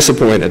 I'm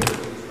disappointed.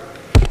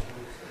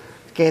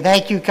 Okay,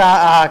 thank you,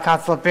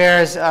 Councilor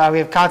Bears. We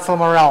have Councilor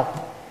Morell.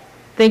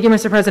 Thank you,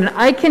 Mr. President.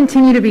 I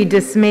continue to be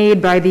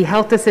dismayed by the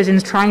health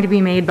decisions trying to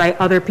be made by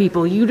other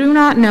people. You do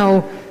not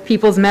know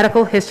people's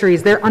medical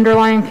histories, their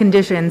underlying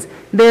conditions,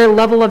 their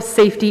level of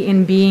safety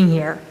in being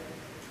here.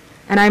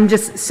 And I'm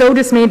just so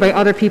dismayed by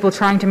other people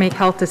trying to make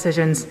health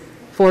decisions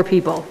for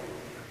people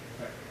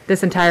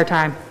this entire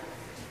time.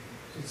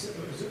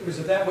 Was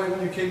it that way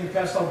when you came and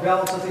passed out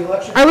ballots at the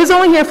election? I was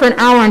only here for an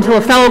hour until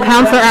a fellow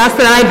counselor asked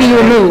that I be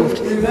removed.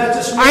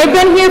 I've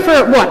been here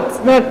for, what,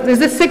 is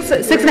this six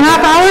and a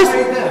half hours?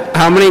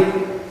 How many?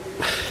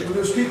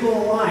 There's people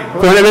in line.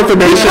 Point of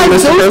information,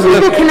 Because Mr. those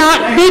President. people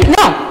cannot,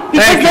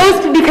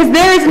 because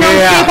there is no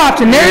safe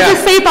option. There is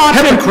a safe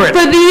option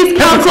for these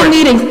council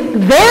meetings.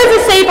 There is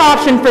a safe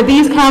option for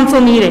these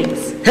council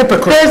meetings.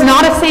 Hypocrite. There's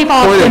not a safe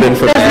option.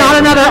 There's not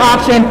another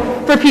option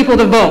for people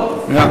to vote.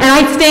 Yeah. And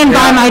I stand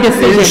by my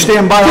decision. You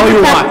stand by all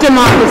you want.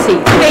 Democracy.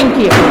 Thank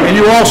you. And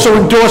you also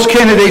endorsed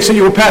candidates that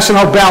you were passing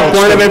out ballots.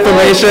 Point of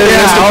information,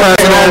 Mr.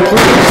 President.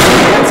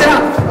 That's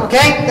enough,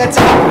 okay? That's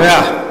enough.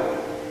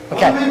 Yeah.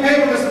 Okay.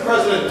 Mr.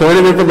 President. Point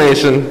of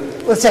information.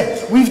 Listen,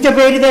 we've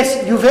debated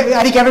this.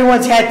 I think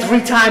everyone's had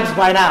 3 times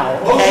by now.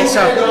 Okay,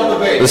 so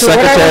The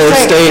Secretary of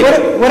State.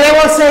 What I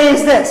will say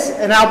is this,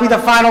 and I'll be the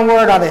final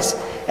word on this,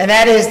 and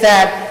that is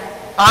that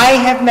I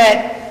have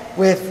met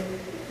with,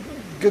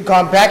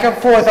 gone back and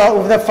forth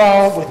over the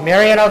phone with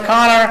Marianne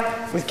O'Connor,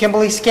 with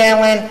Kimberly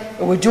Scanlon,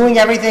 and we're doing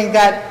everything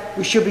that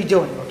we should be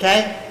doing,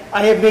 okay?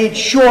 I have made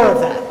sure of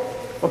that,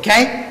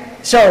 okay?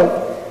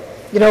 So,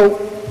 you know,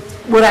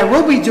 what I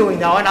will be doing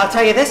though, and I'll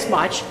tell you this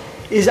much,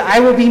 is I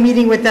will be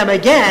meeting with them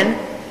again,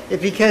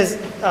 because,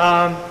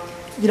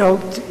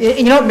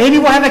 maybe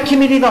we'll have a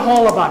committee of the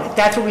whole about it.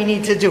 That's what we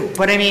need to do.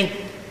 But I mean,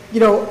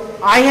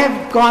 I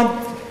have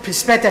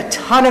spent a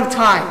ton of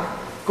time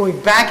going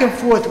back and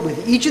forth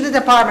with each of the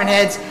department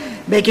heads,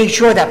 making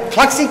sure that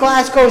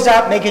plexiglass goes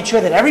up, making sure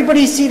that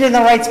everybody's seated in the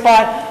right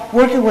spot,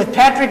 working with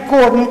Patrick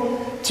Gordon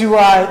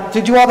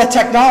to do all the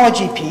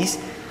technology piece.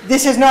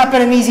 This has not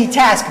been an easy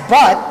task,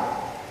 but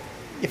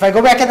if I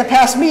go back at the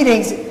past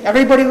meetings,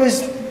 everybody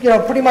was,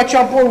 pretty much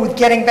on board with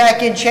getting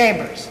back in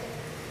chambers.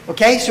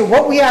 Okay, so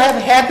what we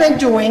have been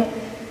doing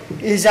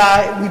is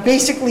we've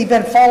basically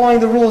been following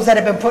the rules that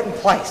have been put in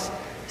place.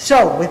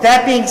 So with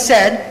that being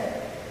said,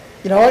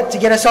 to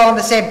get us all on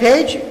the same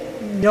page,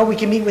 we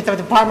can meet with the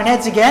department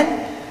heads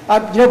again.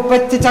 But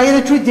to tell you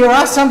the truth, there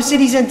are some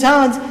cities and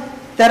towns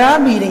that are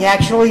meeting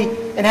actually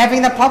and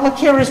having the public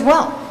here as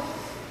well.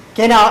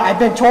 Okay, now I've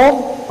been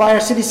told by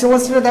our city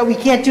solicitor that we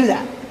can't do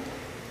that.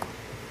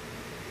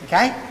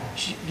 Okay?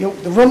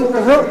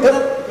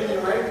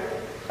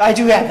 I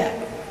do have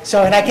that.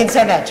 So, and I can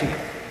send that to you.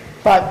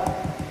 But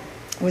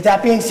with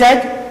that being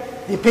said,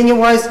 the opinion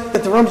was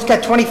that the room's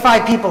got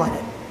 25 people in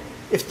it.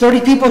 If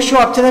 30 people show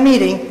up to the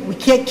meeting, we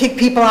can't kick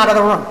people out of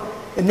the room.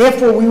 And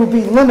therefore, we would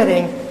be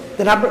limiting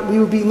the number, we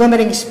would be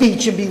limiting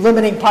speech and be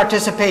limiting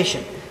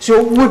participation. So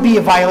it would be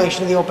a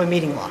violation of the open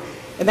meeting law.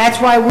 And that's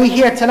why we're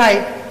here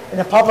tonight, and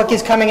the public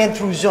is coming in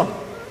through Zoom.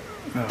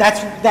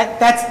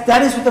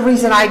 That is the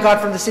reason I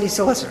got from the city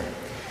solicitor.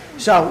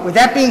 So with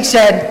that being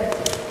said,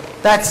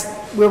 that's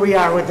where we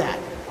are with that,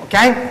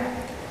 okay?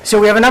 So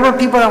we have a number of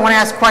people that want to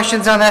ask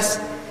questions on this.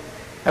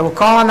 I will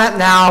call on that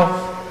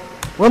now.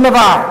 Will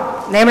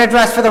Navarre, name and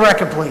address for the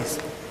record, please.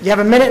 You have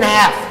a minute and a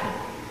half.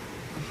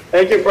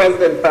 Thank you,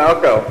 President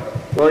Falco.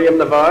 William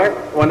Navarre,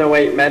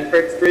 108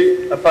 Medford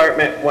Street,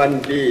 apartment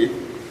 1B.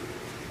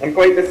 I'm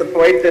quite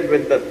disappointed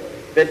with the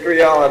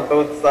vitriol on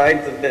both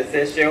sides of this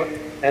issue,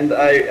 and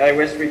I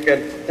wish we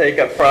could take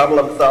a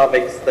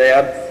problem-solving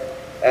stance.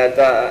 And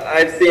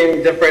I've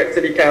seen different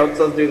city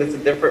councils do this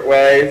in different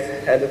ways,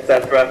 and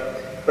etc.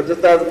 But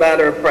just as a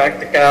matter of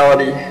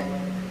practicality,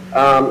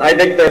 I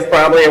think there's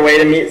probably a way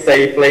to meet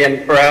safely,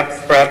 and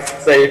perhaps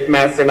safe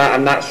mess or not,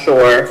 I'm not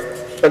sure.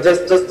 but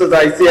just as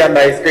I see on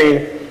my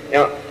screen,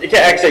 you can't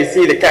actually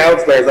see the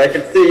counselors. I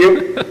can see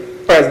you,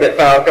 President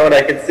Falco, and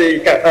I can see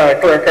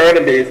Clerk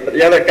Hernandez, but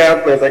the other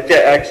counselors I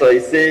can't actually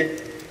see,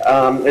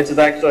 which is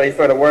actually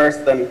sort of worse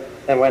than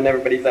when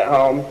everybody's at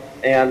home.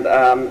 And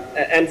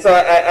so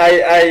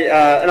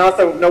and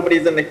also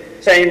nobody's in the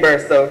chamber,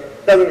 so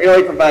it doesn't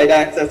really provide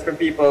access for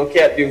people who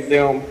can't do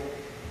Zoom.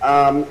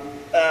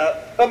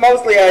 But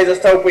mostly I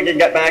just hope we can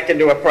get back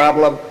into a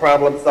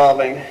problem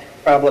solving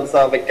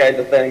kind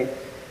of thing,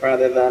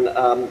 rather than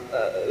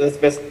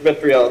this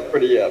vitriol is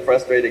pretty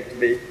frustrating to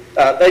me.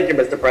 Thank you,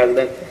 Mr.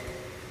 President.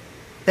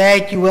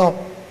 Thank you, Will.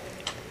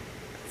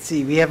 Let's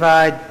see, we have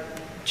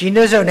Jean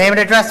Nuzzo, name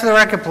and address for the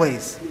record,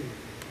 please.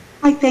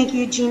 Hi, thank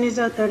you, Jean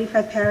Nuzzo,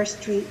 35 Paris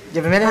Street.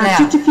 You have a minute now.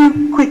 Just a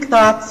few quick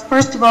thoughts.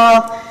 First of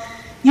all,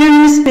 you're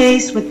in a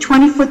space with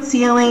 20-foot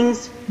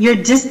ceilings, your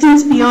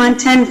distance beyond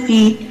 10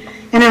 feet,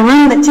 in a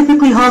room that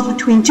typically holds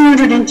between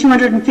 200 and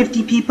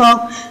 250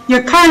 people.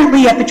 You're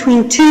currently at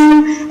between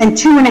 2 and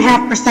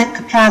 2.5%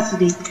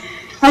 capacity.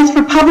 As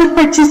for public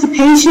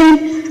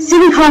participation,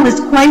 City Hall is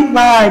quite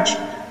large.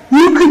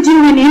 You could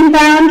do an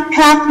inbound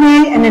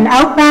pathway and an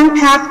outbound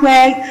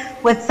pathway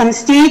with some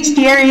staged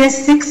areas,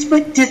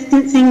 6-foot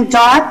distancing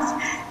dots,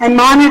 and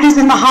monitors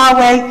in the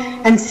hallway,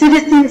 and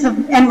citizens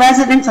and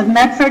residents of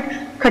Medford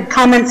could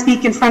come and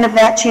speak in front of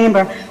that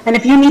chamber. And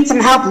if you need some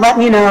help, let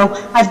me know.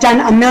 I've done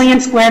 1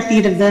 million square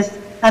feet of this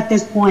at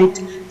this point.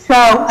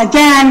 So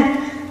again,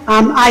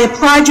 I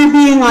applaud you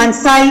being on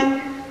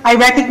site. I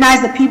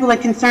recognize that people are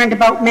concerned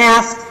about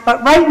masks,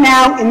 but right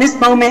now, in this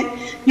moment,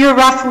 you're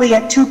roughly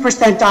at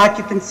 2%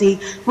 occupancy,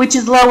 which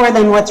is lower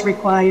than what's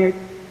required.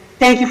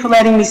 Thank you for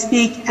letting me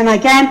speak. And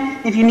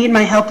again, if you need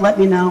my help, let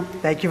me know.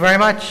 Thank you very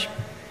much.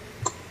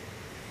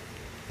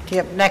 Okay,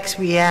 up next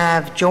we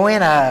have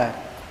Joanna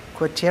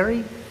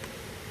Quateri.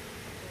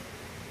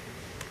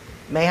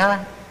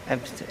 Meha?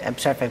 I'm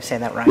sorry if I'm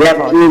saying that wrong. Yep,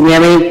 can you hear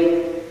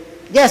me?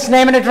 Yes,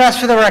 name and address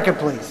for the record,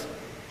 please.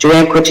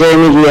 Joanne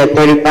Quateri here,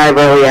 35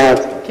 Early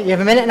Ave. Okay, you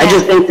have a minute now. I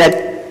just think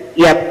that,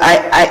 yep,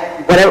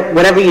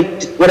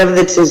 whatever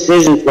the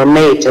decisions were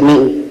made, I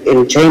mean,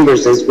 in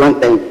chambers is one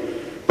thing,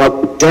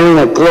 but during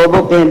a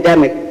global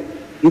pandemic,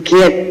 you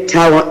can't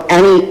tell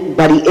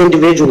anybody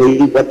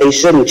individually what they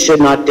should and should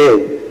not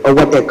do, or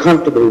what they're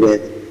comfortable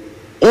with.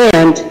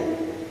 And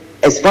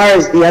as far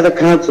as the other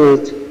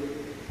councilors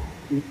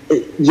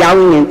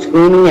yelling and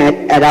screaming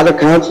at other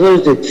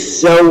councilors, it's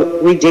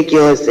so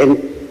ridiculous. And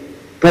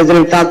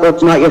President Falco,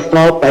 it's not your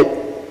fault, but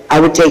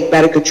I would take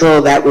better control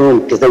of that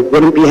room, because it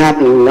wouldn't be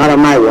happening, not on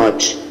my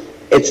watch.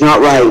 It's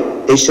not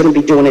right. They shouldn't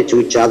be doing it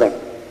to each other.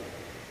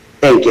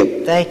 Thank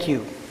you. Thank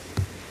you.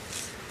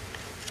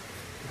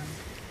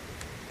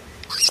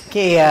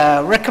 Okay,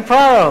 Rick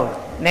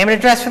Capraro, name and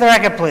address for the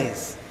record,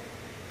 please.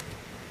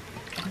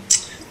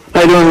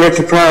 How you doing? Rick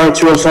Capraro,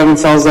 207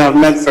 Fells Ave,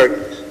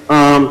 Medford.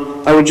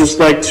 I would just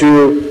like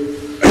to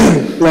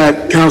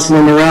let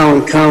Councilor Morrell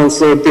and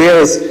Councilor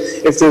Beers,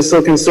 if they're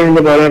so concerned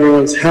about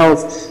everyone's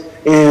health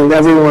and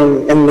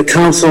everyone and the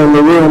council in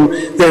the room,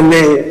 then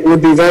they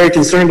would be very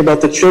concerned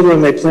about the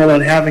children they plan on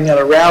having at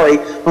a rally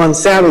on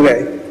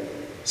Saturday.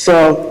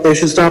 So they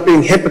should stop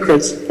being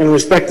hypocrites and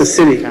respect the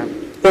city.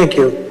 Thank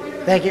you.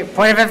 Thank you.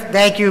 Point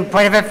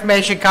of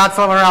information,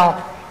 Councilor Morrell.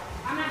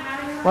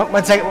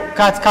 One second,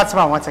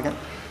 Councilor Morrell, 1 second.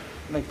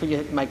 Put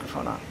your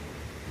microphone on.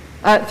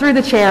 Through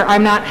the chair,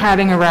 I'm not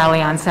having a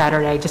rally on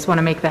Saturday. Just want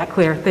to make that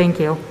clear. Thank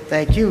you.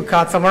 Thank you,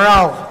 Councilor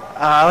Morrell.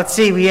 Let's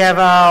see, we have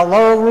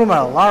Laurel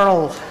Ruma.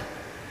 Laurel,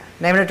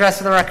 name and address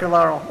for the record,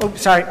 Laurel.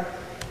 Oops, sorry.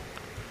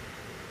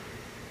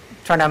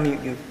 Trying to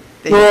unmute you.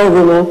 Laurel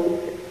Ruma,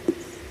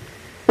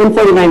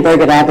 149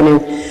 Burgett Avenue.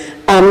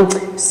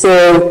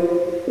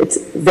 So it's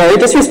very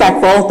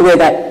disrespectful the way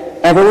that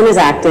everyone is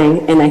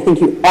acting, and I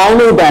think you all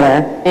know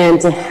better.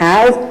 And to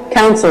have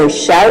councilors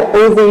shout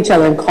over each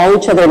other and call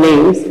each other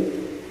names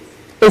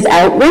is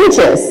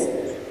outrageous.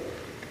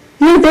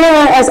 You're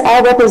there as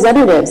our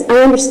representatives.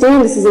 I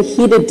understand this is a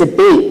heated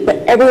debate, but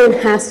everyone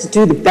has to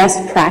do the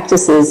best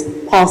practices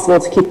possible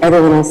to keep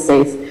everyone else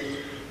safe.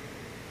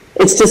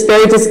 It's just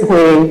very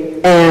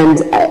disappointing, and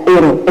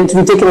it's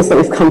ridiculous that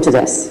we've come to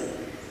this.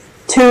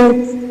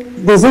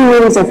 2, the Zoom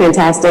meetings are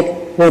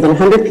fantastic. More than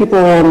 100 people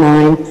are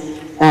online.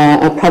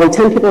 Probably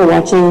 10 people are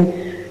watching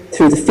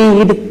through the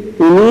feed.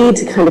 We need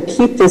to kind of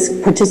keep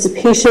this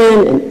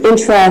participation and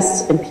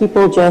interest and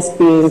people just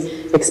being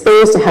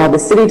exposed to how the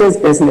city does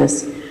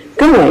business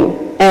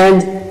going.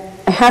 And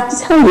I have to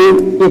tell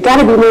you, you've got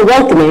to be more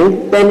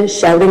welcoming than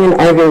shouting and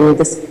arguing with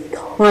this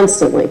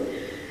constantly.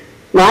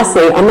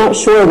 Lastly, I'm not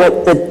sure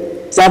what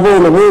the devil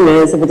in the room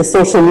is with the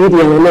social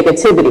media and the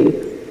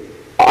negativity.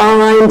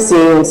 All I'm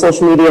seeing on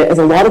social media is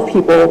a lot of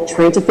people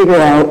trying to figure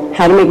out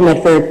how to make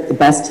Medford the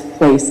best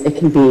place it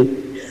can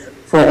be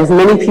for as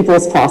many people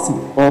as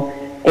possible.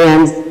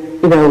 And,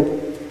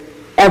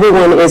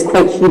 everyone is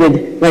quite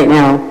heated right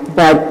now,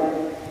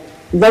 but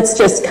let's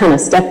just kind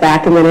of step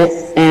back a minute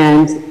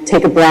and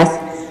take a breath.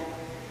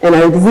 And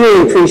I would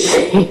really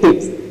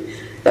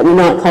appreciate that we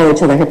not call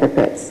each other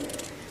hypocrites.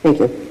 Thank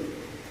you.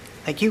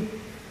 Thank you.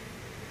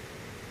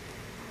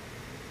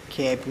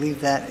 Okay, I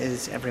believe that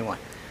is everyone.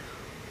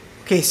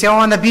 Okay, so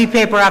on the B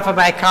paper offered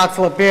by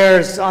Councilor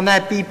Bears, on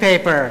that B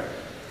paper,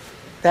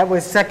 that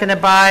was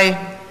seconded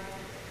by,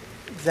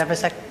 is that a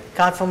second,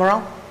 Councilor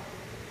Morrell?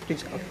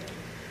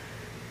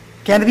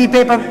 Okay, on the B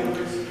paper,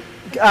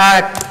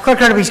 Clerk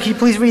Hurtubise, can you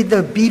please read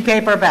the B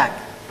paper back?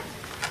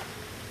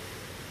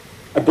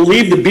 I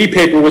believe the B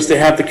paper was to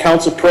have the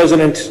council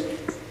president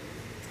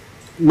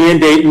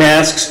mandate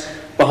masks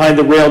behind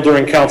the rail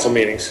during council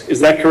meetings. Is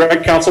that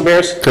correct, Council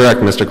Bears?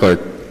 Correct, Mr. Clerk.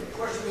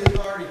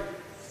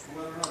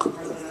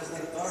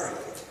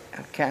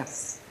 Okay.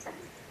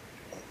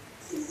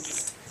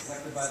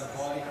 Elected by the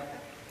body.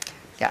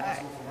 Yeah.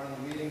 Responsible for running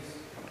the meetings,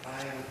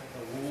 applying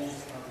the rules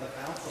of the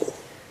council.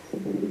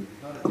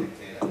 Not a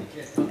dictator. You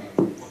can't tell me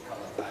what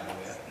color tie to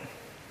wear.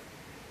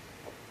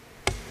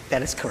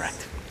 That is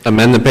correct.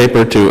 Amend the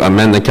paper to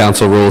amend the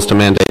council rules to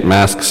mandate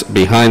masks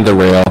behind the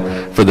rail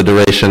for the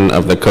duration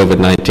of the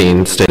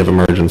COVID-19 state of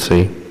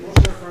emergency.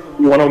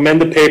 You want to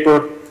amend the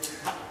paper?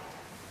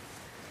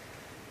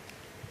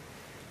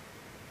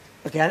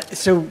 Okay,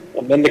 so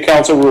Amend the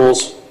council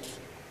rules.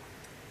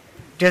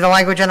 do you have the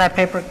language on that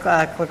paper,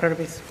 Clerk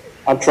Hurtubise?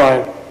 I'm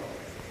trying.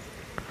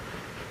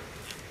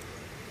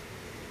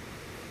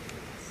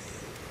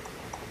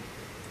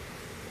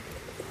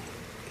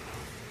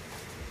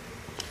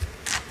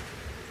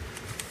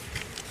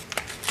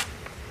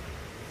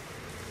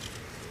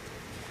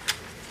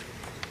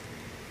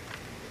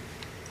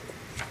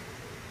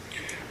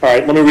 All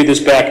right, let me read this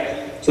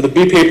back. So the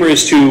B paper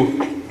is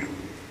to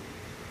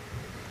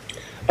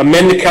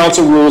amend the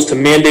council rules to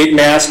mandate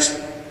masks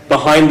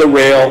behind the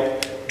rail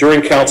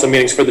during council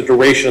meetings for the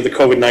duration of the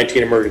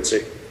COVID-19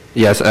 emergency.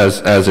 Yes,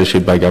 as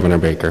issued by Governor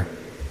Baker.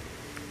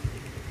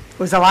 What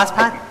was the last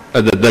part?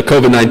 The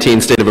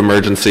COVID-19 state of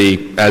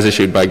emergency as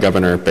issued by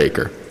Governor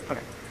Baker.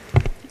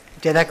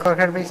 Do you have that, Clerk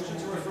Hurtubise?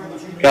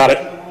 Got it.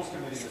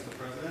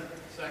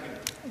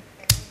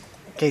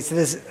 Okay, so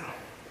this,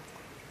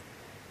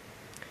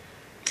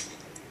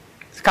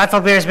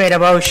 Councilor Bears made a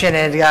motion,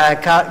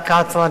 and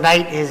Councilor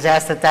Knight has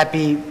asked that that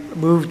be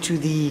moved to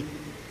the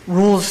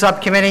Rules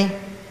Subcommittee,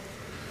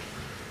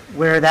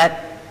 where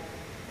that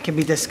can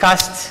be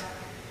discussed.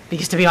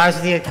 Because to be honest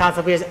with you,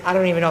 Councilor Bears, I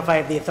don't even know if I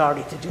have the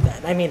authority to do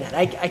that. I mean that.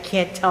 I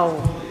can't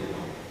tell.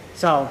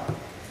 So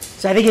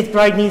I think it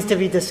probably needs to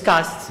be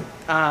discussed.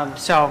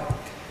 So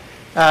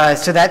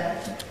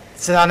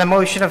on the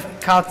motion of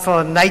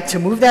Councilor Knight to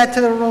move that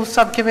to the Rules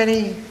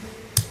Subcommittee,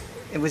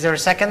 was there a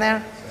second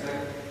there?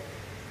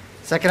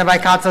 Seconded by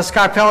Councilor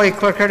Scarpelli.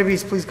 Clerk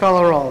Hurtubise, please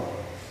call the roll.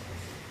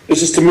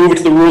 This is to move it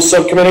to the Rules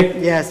Subcommittee?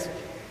 Yes.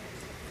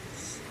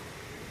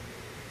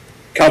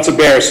 Council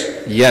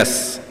Bears.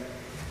 Yes.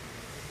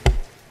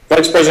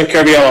 Vice President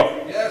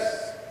Caraviallo.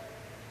 Yes.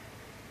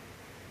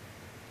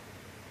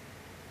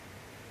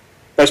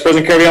 Vice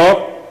President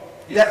Caraviallo?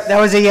 That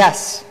was a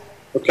yes.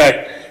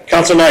 Okay.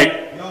 Council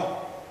Knight.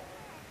 No.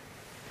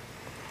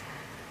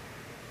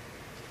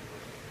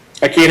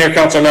 I can't hear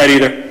Council Knight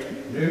either.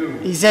 No.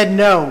 He said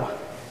no.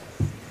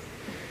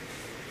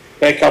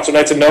 Okay, Council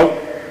Knight said no.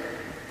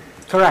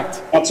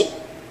 Correct.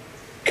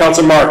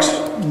 Council Marks.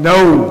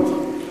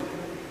 No.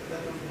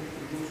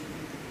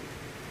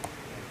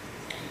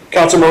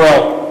 Council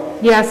Morrell.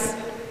 Yes.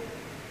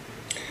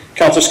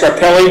 Council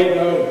Scarpelli.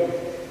 No.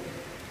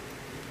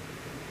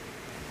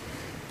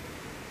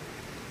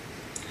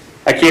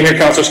 I can't hear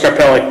Council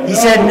Scarpelli. He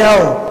said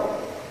no.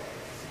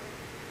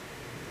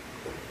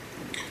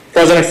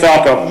 President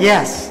Falco.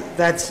 Yes,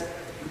 that's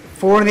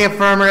 4 in the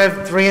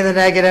affirmative, 3 in the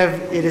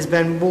negative. It has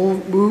been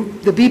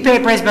moved, the B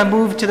paper has been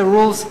moved to the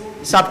Rules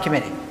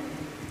Subcommittee.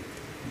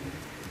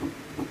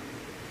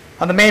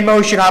 On the main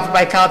motion offered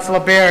by Councilor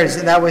Bears,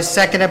 and that was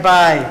seconded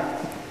by,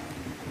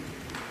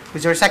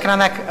 was there a second on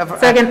that?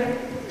 Second.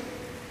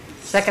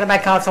 Seconded by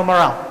Councilor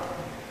Morrell.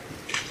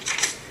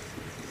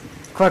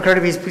 Clerk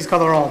Hurtubise, please call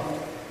the roll.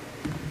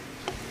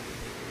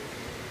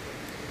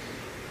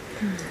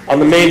 On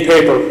the main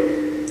paper,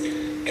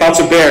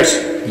 Council Bears.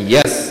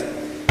 Yes.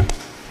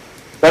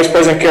 Vice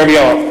President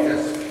Caraviallo.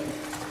 Yes.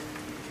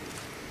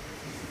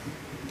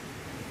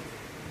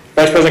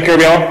 Vice President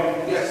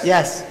Caraviallo. Yes.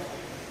 Yes.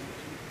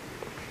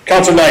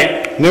 Council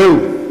Knight.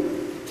 No.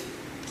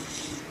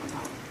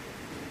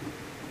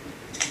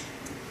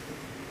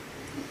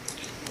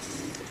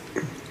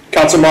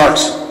 Council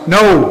Marks.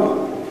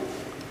 No.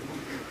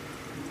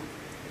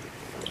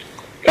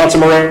 Council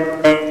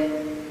Morrell.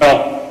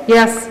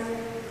 Yes.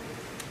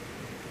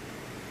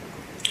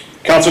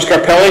 Council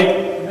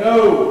Scarpelli.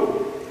 No.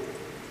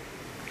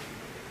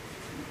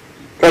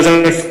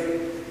 President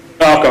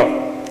Falco.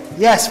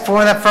 Yes,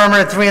 4 in the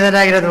affirmative, 3 in the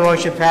negative, the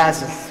motion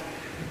passes.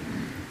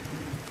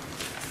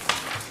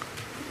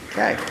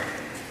 Okay.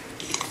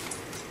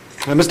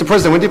 Mr.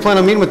 President, when do you plan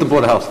on meeting with the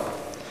Board of Health?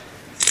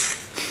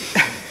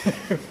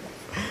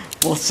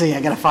 We'll see,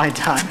 I gotta find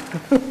time.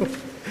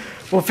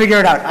 We'll figure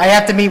it out. I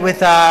have to meet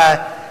with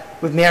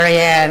Mary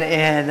Ann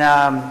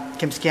and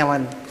Kim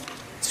Scanlon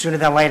sooner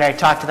than later. I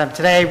talked to them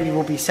today. We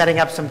will be setting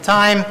up some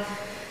time,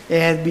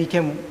 and we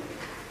can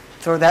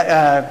throw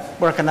that,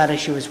 work on that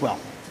issue as well.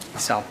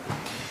 So,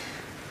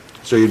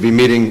 So you'd be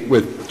meeting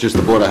with just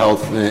the Board of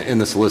Health and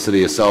the solicitor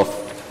yourself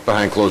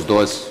behind closed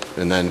doors,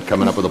 and then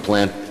coming up with a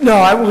plan? No,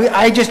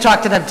 I just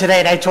talked to them today,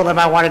 and I told them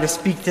I wanted to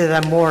speak to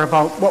them more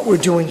about what we're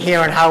doing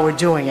here and how we're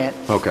doing it.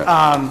 Okay.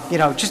 You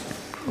know, just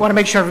want to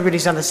make sure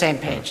everybody's on the same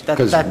page.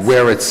 Because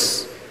where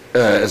it's,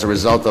 as a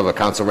result of a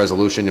council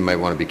resolution, you might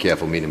want to be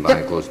careful meeting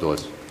behind closed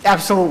doors.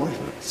 Absolutely.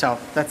 So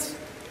that's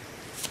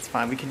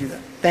fine, we can do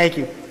that. Thank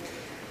you.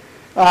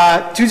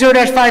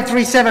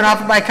 20-537,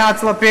 offered by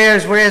Councilor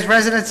Bears, whereas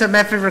residents of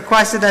Medford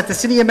requested that the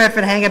City of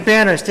Medford hang a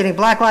banner stating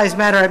Black Lives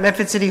Matter at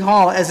Medford City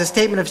Hall as a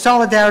statement of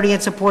solidarity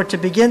and support to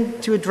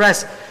begin to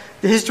address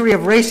the history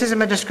of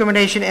racism and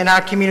discrimination in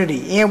our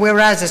community. And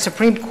whereas the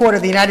Supreme Court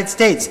of the United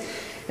States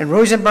in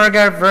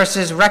Rosenberger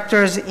versus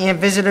Rectors and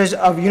Visitors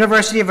of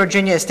University of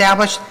Virginia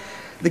established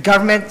the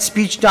government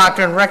speech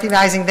doctrine,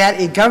 recognizing that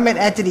a government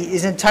entity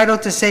is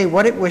entitled to say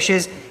what it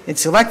wishes and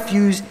select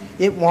views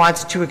it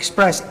wants to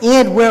express.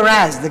 And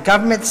whereas the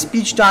government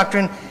speech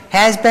doctrine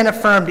has been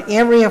affirmed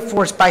and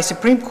reinforced by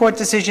Supreme Court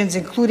decisions,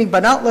 including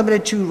but not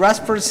limited to Russ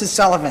versus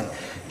Sullivan,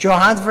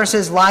 Johans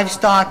versus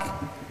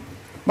Livestock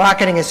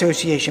Marketing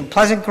Association,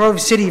 Pleasant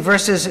Grove City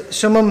versus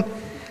Sumum,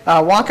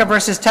 Walker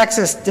versus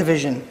Texas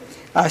Division,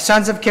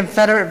 Sons of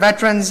Confederate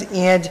Veterans,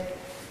 and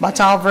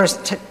Matal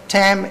versus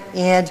Tam,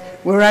 and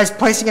whereas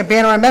placing a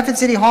banner on Medford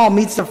City Hall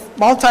meets the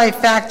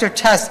multi-factor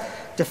test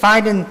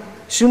defined in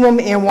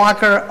Sumum and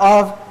Walker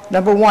of,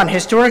 number one,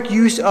 historic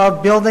use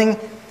of building,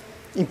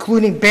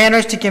 including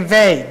banners to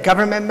convey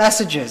government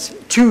messages.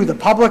 Two, the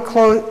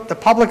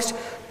public's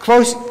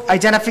close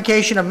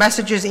identification of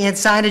messages and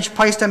signage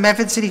placed on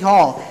Medford City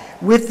Hall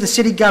with the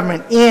city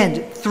government.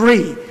 And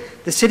three,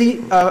 the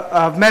City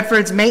of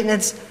Medford's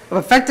maintenance of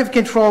effective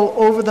control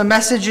over the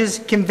messages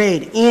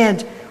conveyed.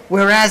 And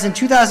whereas in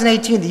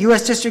 2018, the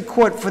U.S. District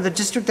Court for the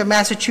District of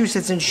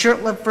Massachusetts in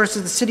Shurtleff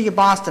versus the City of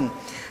Boston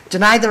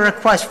denied the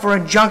request for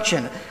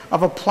injunction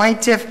of a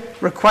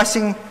plaintiff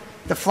requesting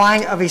the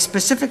flying of a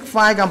specific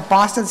flag on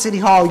Boston City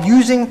Hall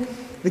using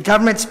the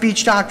government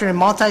speech doctrine and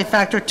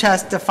multi-factor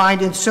test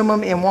defined in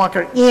Sumum and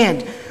Walker.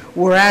 And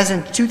whereas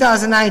in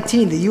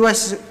 2019, the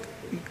U.S.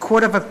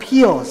 Court of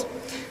Appeals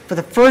for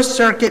the First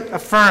Circuit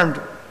affirmed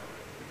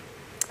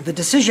the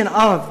decision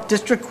of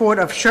District Court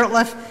of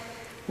Shurtleff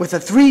with a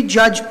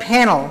 3-judge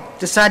panel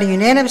deciding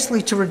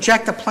unanimously to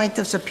reject the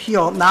plaintiff's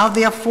appeal. Now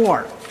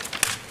therefore,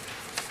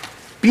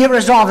 be it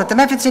resolved that the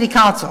Medford City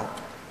Council,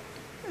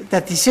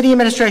 that the city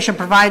administration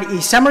provide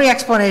a summary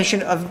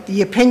explanation of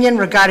the opinion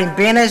regarding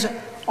banners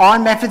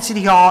on Medford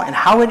City Hall and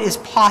how it is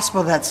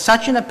possible that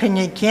such an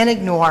opinion can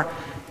ignore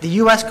the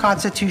U.S.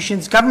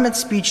 Constitution's government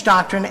speech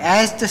doctrine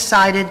as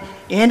decided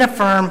and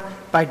affirmed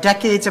by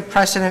decades of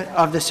precedent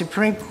of the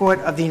Supreme Court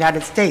of the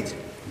United States.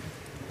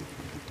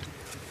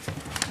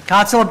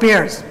 Councilor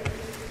Beers,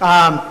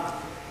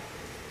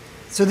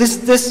 so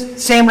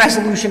this same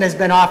resolution has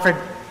been offered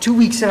 2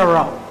 weeks in a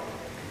row.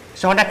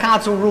 So under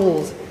council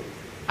rules,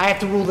 I have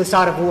to rule this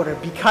out of order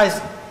because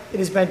it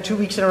has been 2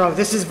 weeks in a row.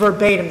 This is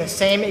verbatim, the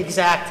same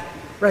exact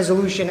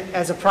resolution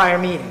as a prior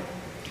meeting.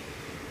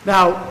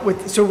 Now,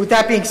 with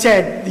that being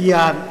said,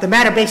 the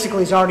matter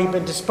basically has already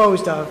been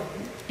disposed of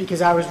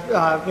because I was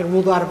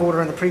ruled out of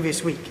order in the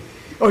previous week.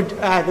 Or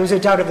there was a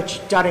doubting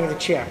of the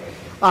chair.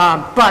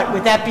 But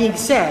with that being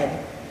said,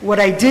 what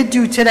I did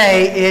do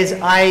today is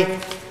I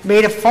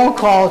made a phone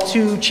call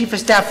to Chief of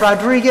Staff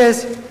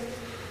Rodriguez,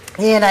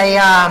 and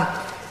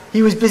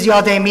he was busy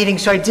all day meeting,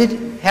 so I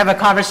did have a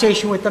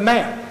conversation with the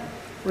mayor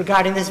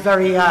regarding this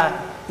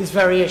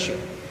very issue.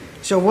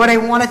 So what I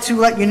wanted to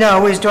let you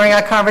know is during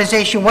our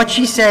conversation, what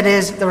she said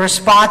is the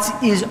response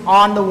is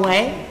on the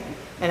way,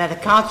 and that the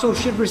council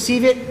should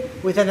receive it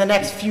within the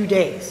next few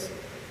days.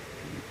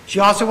 She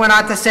also went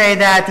on to say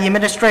that the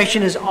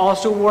administration is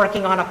also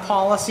working on a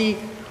policy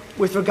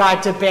with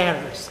regard to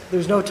banners.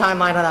 There's no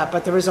timeline on that,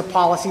 but there is a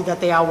policy that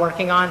they are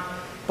working on.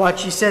 But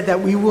she said that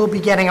we will be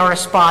getting a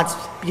response,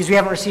 because we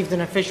haven't received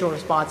an official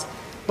response,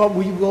 but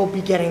we will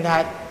be getting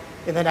that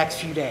in the next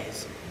few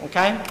days,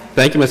 okay?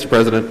 Thank you, Mr.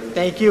 President.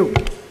 Thank you.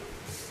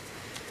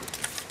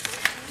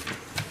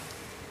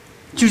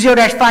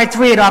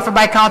 20-538, offered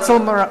by Council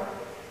Morel.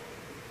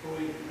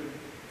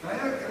 Can I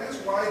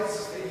ask why this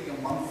is taking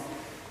a month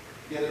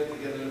to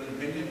get an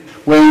opinion?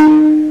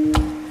 When,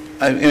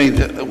 I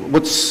mean,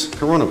 what's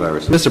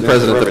coronavirus? Mr.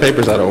 President, the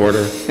paper's out of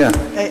order. Yeah.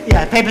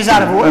 Yeah, the paper's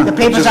out of order. The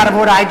paper's out of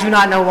order. I do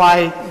not know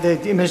why the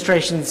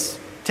administration's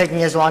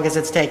taking as long as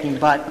it's taking,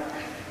 but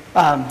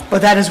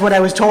that is what I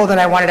was told, and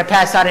I wanted to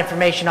pass that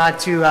information on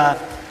to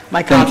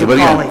my council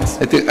colleagues.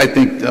 I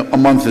think a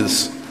month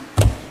is.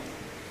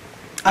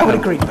 I would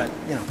agree, but,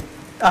 you know.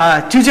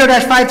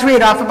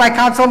 20-538, offered by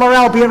Councilor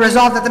Morel, be it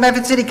resolved that the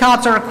Medford City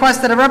Council requests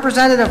that a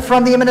representative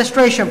from the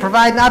administration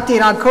provide an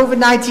update on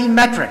COVID-19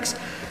 metrics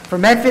for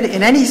Medford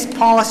and any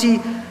policy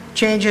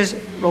changes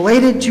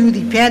related to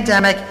the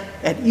pandemic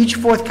at each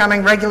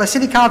forthcoming regular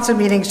city council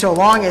meeting so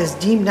long as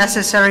deemed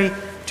necessary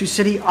to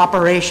city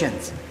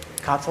operations.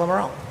 Councilor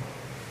Morel.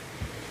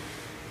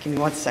 Give me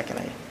 1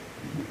 second.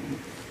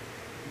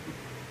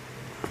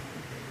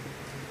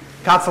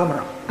 Councilor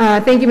Morell.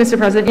 Thank you, Mr.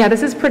 President. Yeah,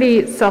 this is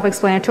pretty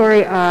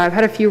self-explanatory. I've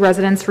had a few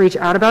residents reach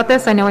out about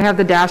this. I know I have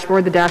the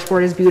dashboard. The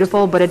dashboard is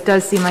beautiful, but it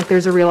does seem like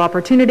there's a real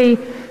opportunity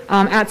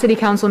at city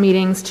council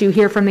meetings to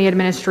hear from the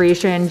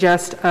administration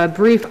just a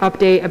brief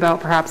update about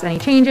perhaps any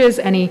changes,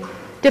 any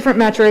different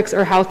metrics,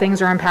 or how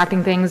things are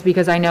impacting things,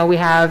 because I know we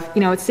have,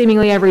 it's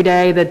seemingly every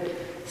day that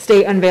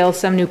state unveils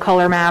some new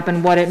color map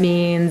and what it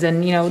means,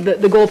 and,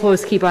 the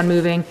goalposts keep on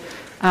moving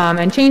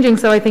and changing,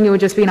 so I think it would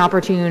just be an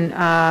opportune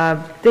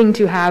thing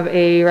to have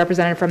a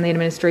representative from the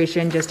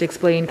administration just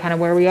explain kind of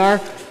where we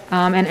are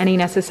and any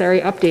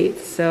necessary updates.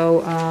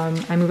 So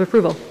I move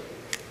approval.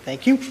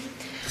 Thank you.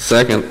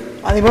 Second.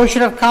 On the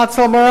motion of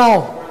Councilor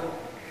Morell,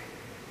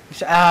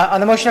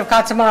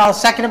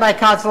 seconded by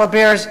Councilor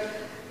Bears,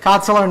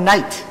 Councilor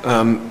Knight.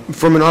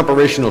 From an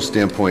operational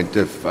standpoint,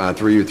 if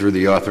through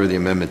the author of the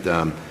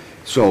amendment,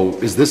 so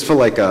is this for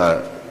like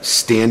a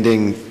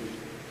standing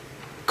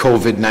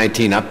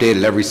COVID-19 update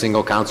at every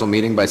single council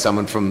meeting by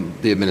someone from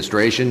the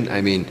administration?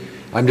 I mean,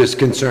 I'm just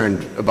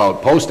concerned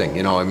about posting,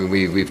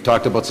 we've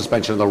talked about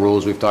suspension of the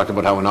rules, we've talked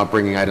about how we're not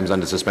bringing items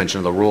under suspension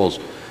of the rules.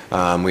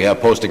 We have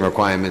posting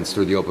requirements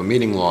through the open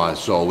meeting law,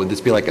 so would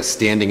this be like a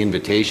standing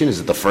invitation? Is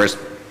it the first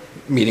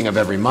meeting of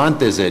every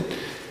month? Is it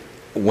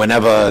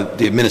whenever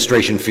the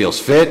administration feels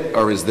fit,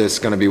 or is this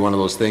going to be one of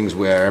those things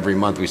where every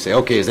month we say,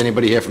 okay, is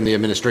anybody here from the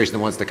administration that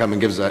wants to come and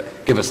give us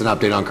an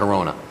update on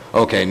Corona?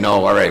 Okay,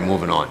 no, all right,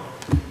 moving on.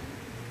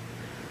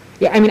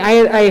 Yeah,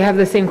 I have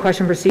the same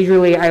question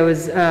procedurally.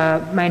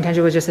 My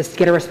intention was just to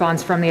get a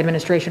response from the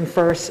administration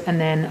first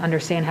and then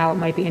understand how it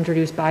might be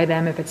introduced by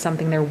them if it's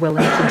something they're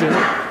willing to do.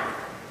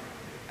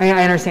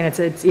 I understand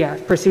it's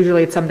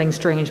procedurally it's something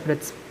strange, but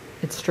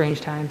it's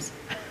strange times.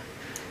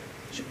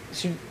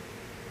 Mr.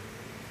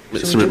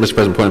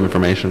 President, point of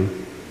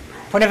information.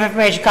 Point of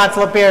information,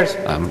 Councilor Bears.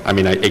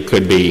 It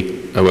could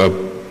be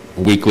a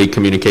weekly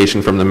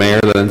communication from the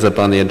mayor that ends up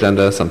on the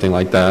agenda, something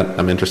like that.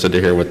 I'm interested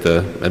to hear what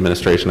the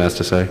administration has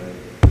to say.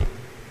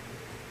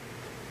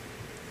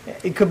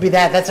 It could be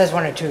that. That's just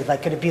one or two.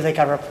 Like, could it be like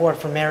a report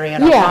from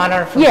Marianne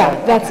O'Connor?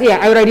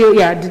 I would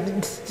ideally,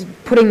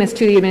 putting this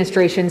to the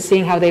administration,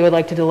 seeing how they would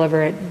like to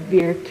deliver it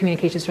via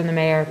communications from the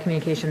mayor,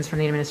 communications from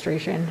the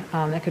administration.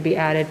 That could be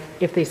added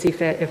if they see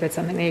fit, if it's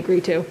something they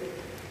agree to.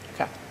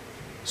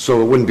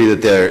 So it wouldn't be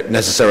that they're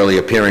necessarily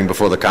appearing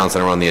before the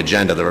council or on the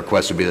agenda. The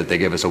request would be that they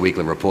give us a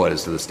weekly report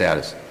as to the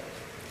status.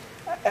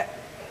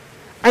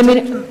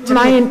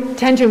 My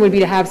intention would be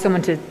to have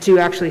someone to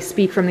actually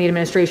speak from the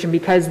administration,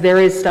 because there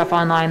is stuff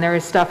online, there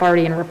is stuff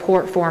already in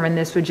report form, and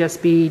this would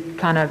just be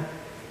kind of,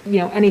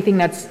 anything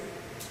that's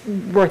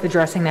worth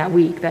addressing that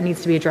week, that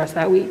needs to be addressed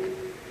that week.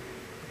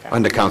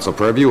 Under council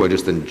purview or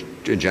just in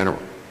general?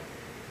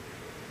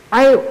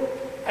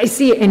 I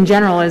see it in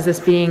general as this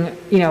being,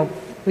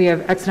 we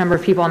have X number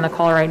of people on the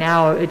call right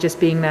now, it just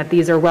being that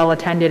these are well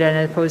attended, and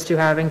as opposed to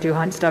having to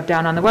hunt stuff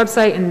down on the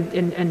website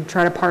and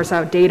try to parse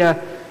out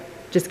data,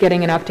 just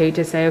getting an update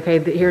to say, okay,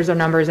 here's our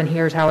numbers and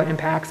here's how it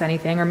impacts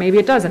anything, or maybe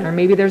it doesn't, or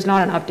maybe there's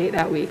not an update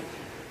that week.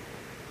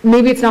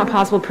 Maybe it's not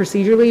possible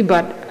procedurally,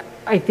 but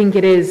I think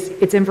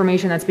it's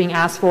information that's being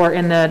asked for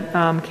in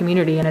the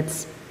community, and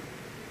this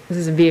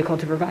is a vehicle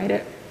to provide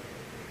it.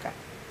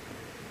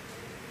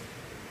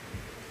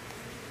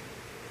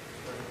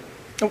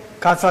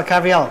 Councilor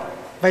Caviello.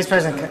 Vice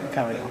President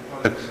Caviello.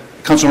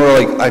 Councilor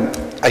Morell,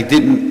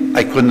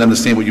 I couldn't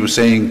understand what you were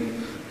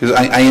saying, because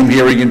I am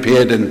hearing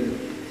impaired, and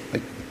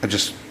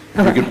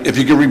if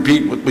you could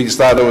repeat what you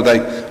started with,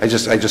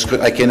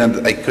 I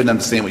couldn't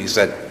understand what you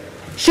said.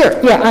 Sure,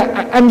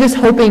 yeah, I'm just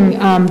hoping,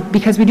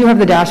 because we do have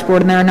the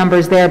dashboard and there are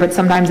numbers there, but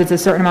sometimes it's a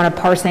certain amount of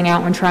parsing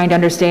out and trying to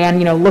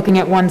understand, looking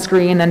at one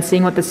screen, then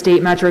seeing what the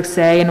state metrics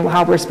say and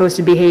how we're supposed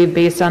to behave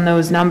based on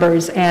those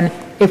numbers. And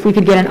if we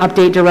could get an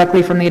update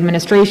directly from the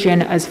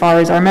administration as far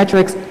as our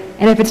metrics,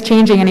 and if it's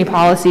changing any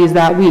policies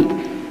that week.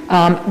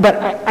 But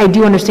I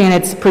do understand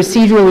it's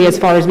procedurally, as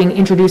far as being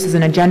introduced as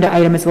an agenda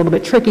item, it's a little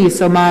bit tricky,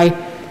 so my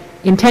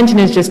intention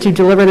is just to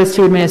deliver this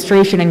to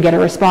administration and get a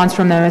response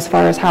from them as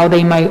far as how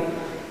they might,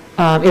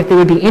 if they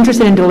would be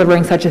interested in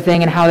delivering such a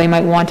thing and how they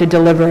might want to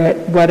deliver it,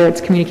 whether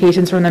it's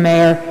communications from the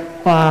mayor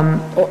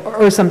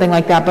or something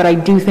like that. But I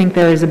do think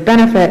there is a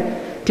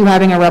benefit to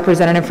having a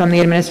representative from the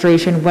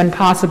administration, when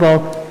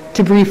possible,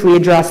 to briefly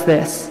address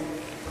this.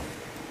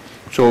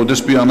 So would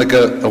this be on like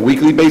a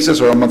weekly basis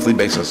or a monthly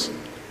basis?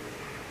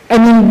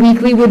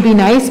 Weekly would be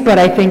nice, but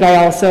I think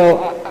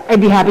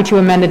I'd be happy to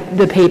amend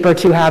the paper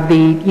to have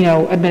the,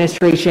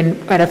 administration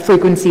at a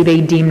frequency they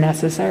deem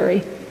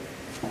necessary.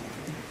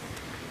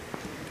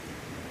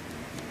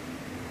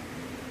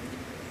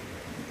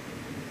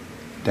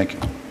 Thank you.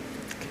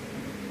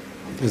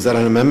 Is that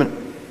an amendment?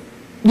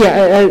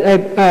 Yeah,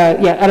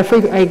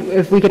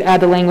 if we could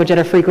add the language at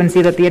a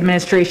frequency that the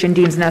administration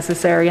deems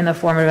necessary in the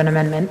form of an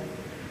amendment.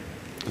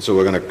 So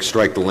we're going to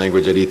strike the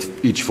language at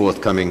each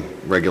forthcoming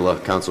regular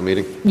council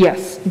meeting?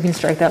 Yes, you can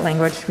strike that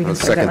language. I'll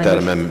second that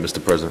amendment,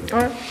 Mr. President. All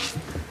right.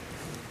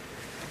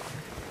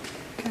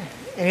 Okay.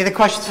 Any other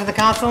questions for the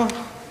council?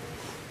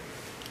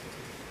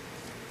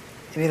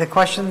 Any other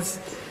questions?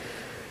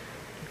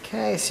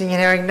 Okay, seeing and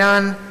hearing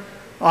none.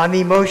 On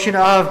the motion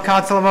of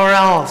Councilor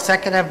Morell,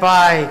 seconded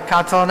by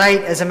Councilor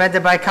Knight, as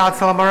amended by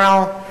Councilor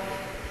Morell.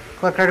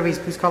 Clerk Kirby,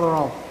 please call the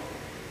roll.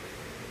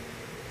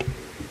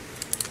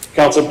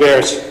 Councilor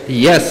Bears.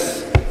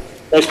 Yes.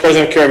 Vice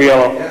President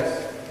Caraviallo.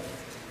 Yes.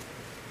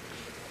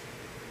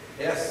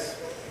 Yes.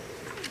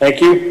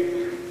 Thank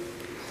you.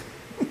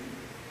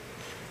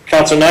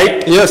 Councilor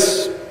Knight.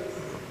 Yes.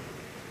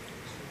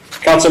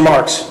 Councilor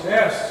Marks.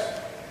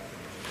 Yes.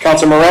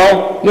 Councilor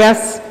Morell.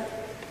 Yes.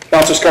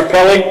 Councilor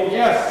Scarpelli.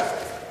 Yes.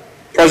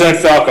 President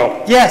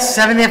Falco. Yes,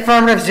 7 in the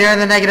affirmative, 0 in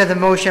the negative, the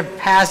motion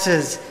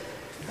passes.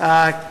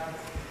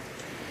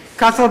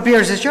 Councilor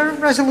Beers, is your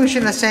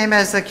resolution the same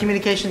as the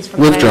communications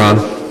from the mayor? Withdrawn.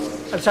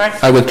 I'm sorry?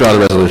 I withdraw the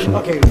resolution.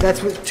 Okay,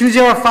 that's what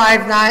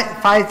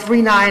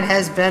 20539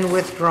 has been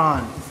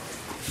withdrawn.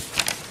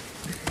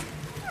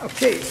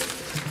 Okay.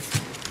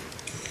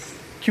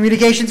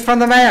 Communications from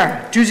the mayor.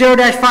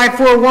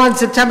 20-541,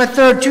 September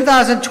 3rd,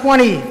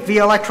 2020,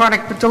 via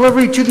electronic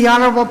delivery to the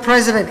Honorable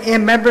President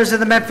and members of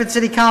the Medford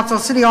City Council,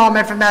 City Hall,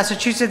 Medford,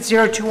 Massachusetts,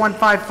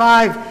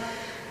 02155,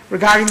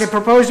 regarding the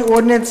proposed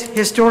ordinance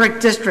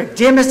historic district.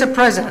 Dear Mr.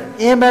 President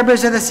and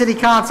members of the City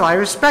Council, I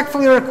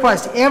respectfully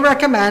request and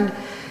recommend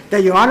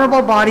that your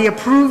honorable body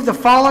approve the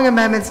following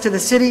amendments to the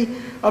City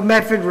of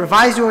Medford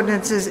revised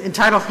ordinances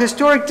entitled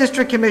Historic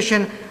District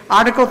Commission,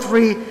 Article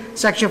 3,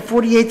 Section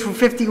 48 through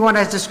 51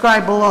 as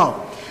described below.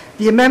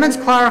 The amendments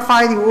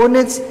clarify the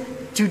ordinance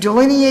to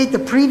delineate the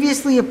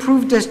previously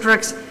approved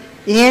districts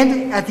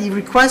and, at the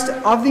request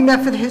of the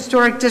Medford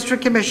Historic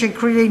District Commission,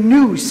 create a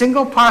new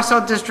single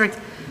parcel district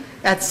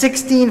at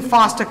 16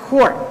 Foster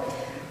Court.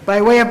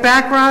 By way of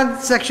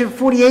background, Section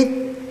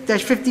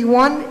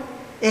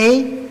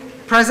 48-51A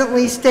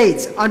presently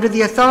states, under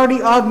the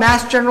authority of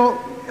Mass General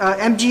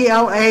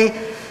MGLA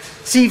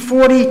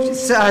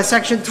C40,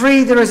 Section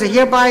 3, there is a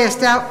hereby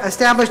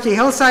established a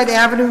Hillside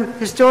Avenue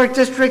Historic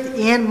District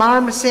and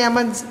Marm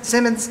Simmons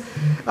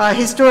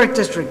Historic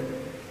District,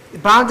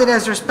 bounded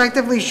as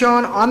respectively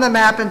shown on the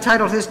map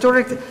entitled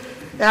Historic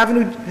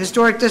Avenue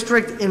Historic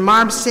District and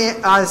Marm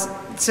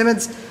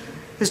Simmons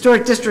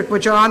Historic District,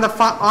 which are on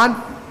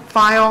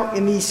file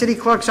in the City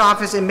Clerk's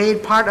office and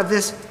made part of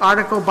this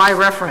article by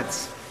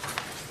reference.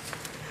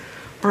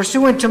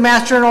 Pursuant to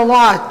Mass General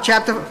Law,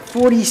 Chapter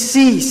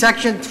 40C,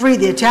 Section 3,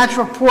 the attached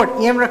report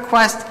and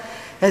request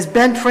has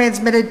been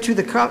transmitted to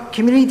the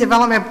Community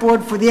Development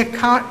Board for their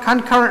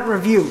concurrent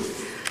review.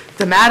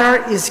 The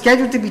matter is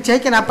scheduled to be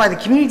taken up by the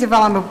Community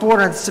Development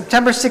Board on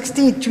September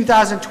 16,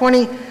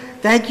 2020.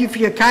 Thank you for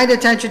your kind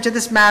attention to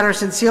this matter.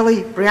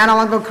 Sincerely, Brianna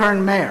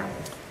Lungo-Kern, Mayor.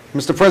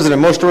 Mr. President,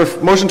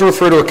 motion to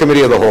refer to a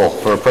committee of the whole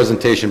for a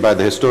presentation by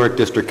the Historic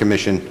District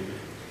Commission,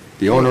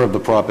 the owner of the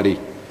property,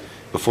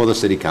 before the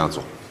City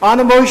Council. On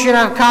the motion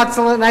of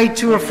Councilor Knight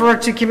to refer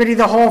to committee of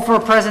the whole for a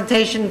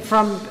presentation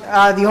from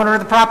the owner of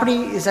the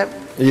property, is that?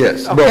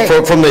 Yes, Okay.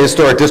 well, from the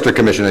Historic District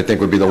Commission, I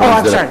think would be the I'm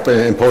ones that sorry.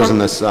 are imposing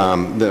this,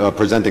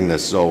 presenting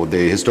this. So the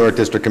Historic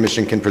District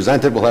Commission can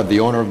present it. We'll have the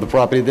owner of the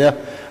property there,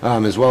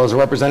 as well as a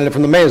representative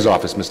from the mayor's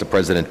office, Mr.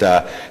 President.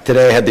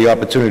 Today I had the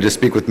opportunity to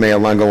speak with Mayor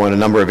Lungo on a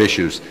number of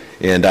issues,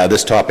 and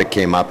this topic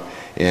came up.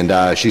 And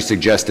she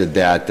suggested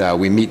that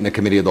we meet in the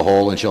committee of the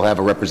whole, and she'll have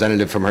a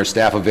representative from her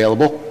staff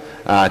available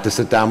to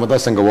sit down with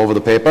us and go over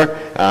the paper,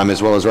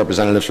 as well as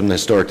representatives from the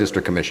Historic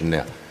District Commission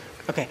there.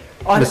 Okay.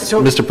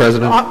 Mr.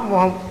 President?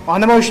 On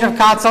the motion of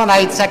Councilor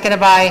Knight, seconded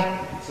by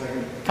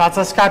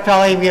Councilor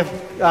Scarpelli, we have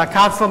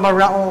Councilor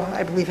Morell,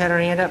 I believe, had her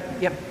hand up.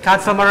 Yep,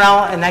 Councilor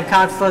Morell, and then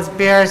Councilor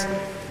Beers.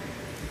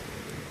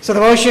 So the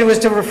motion was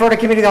to refer to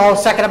committee of the whole,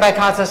 seconded by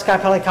Councilor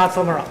Scarpelli,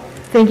 Councilor Morell.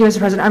 Thank you, Mr.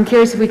 President. I'm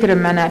curious if we could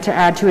amend that to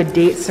add to a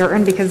date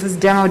certain, because this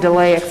demo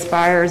delay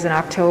expires in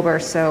October,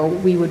 so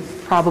we would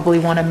probably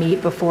want to meet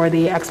before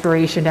the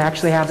expiration to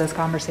actually have this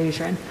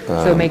conversation.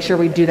 So make sure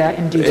we do that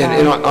in due time.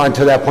 And on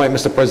to that point,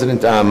 Mr.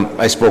 President,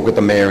 I spoke with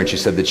the mayor, and she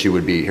said that she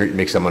would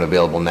make someone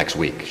available next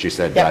week. She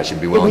said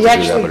she'd be willing to do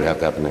that, but it'd have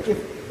to happen next week.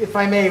 If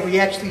I may, we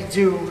actually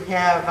do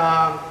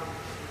have...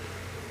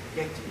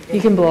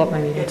 You can blow up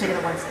my meeting. You're taking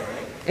it Wednesday, right?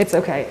 It's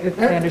okay.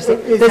 I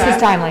understand. This is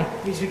timely.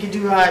 We can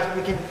do,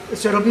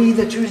 so it'll be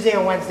either Tuesday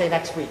or Wednesday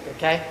next week,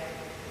 okay?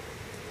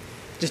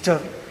 Just to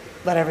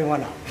let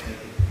everyone know.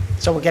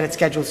 So we'll get it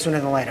scheduled sooner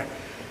than later.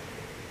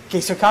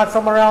 Okay, so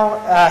Councilor Morell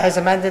has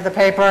amended the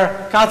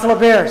paper. Councilor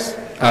Beers?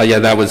 Yeah,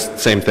 that was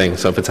same thing.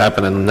 So if it's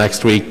happening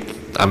next week,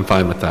 I'm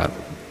fine with that.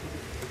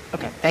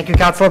 Okay, thank you,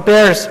 Councilor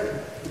Beers.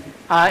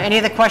 Any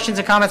other questions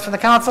or comments from the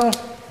council?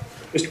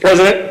 Mr.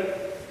 President?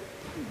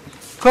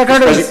 Clerk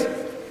Curtis.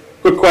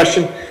 Quick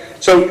question.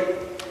 So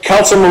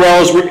Councilor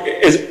Morell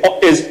is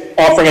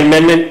offering an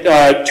amendment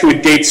to a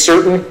date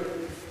certain.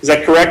 Is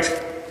that correct?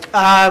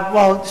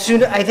 Well,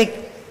 soon, I think,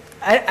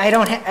 I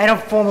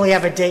don't formally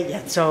have a date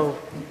yet, so,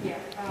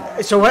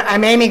 so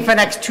I'm aiming for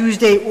next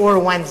Tuesday or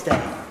Wednesday.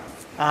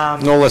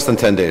 No less than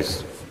 10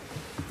 days.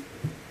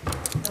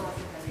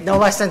 No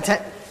less than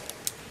 10,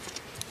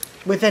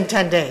 within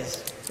 10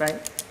 days,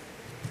 right?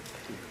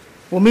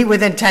 We'll meet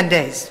within 10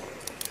 days.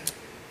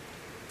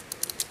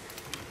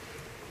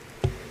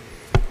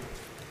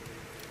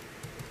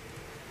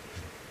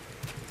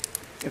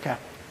 Okay.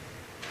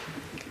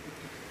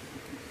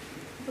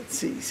 Let's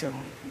see, so,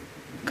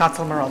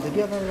 Councilor Morrell, did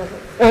you have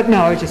another?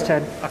 No, I was just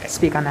to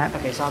speak on that.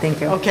 Okay, so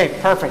Thank you. Okay,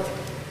 perfect.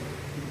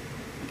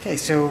 Okay,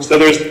 so So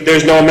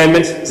there's no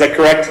amendment, is that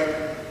correct?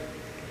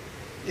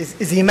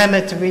 is the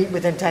amendment to meet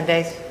within 10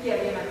 days? Yeah,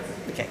 the amendment.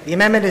 Okay, the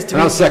amendment is to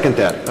And I'll meet. second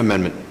that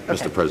amendment, Okay.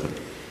 Mr. President.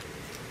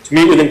 To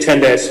meet within 10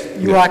 days.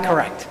 You are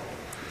correct.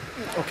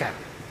 Okay.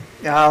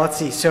 Let's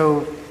see,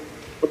 so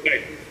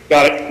Okay,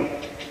 got it.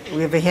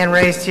 we have a hand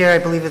raised here. I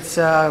believe it's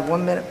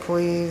 1 minute,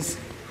 please.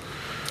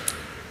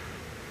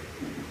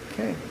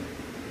 Okay.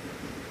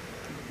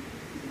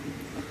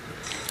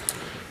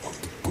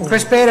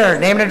 Chris Bader,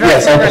 name and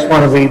address. Yes, I just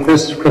want to read,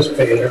 this is Chris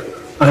Bader.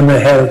 I'm the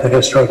head of the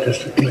Historic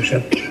District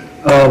Commission.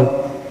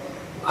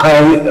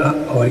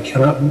 I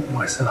cannot mute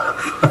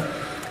myself.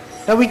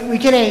 No, we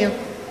can hear you.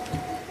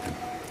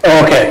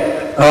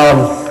 Okay,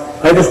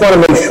 I just want to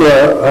make sure,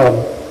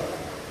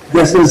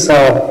 this is,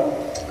 we're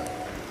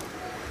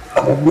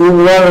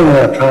running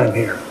out of time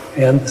here,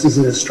 and this is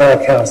a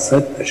historic house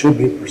that should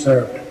be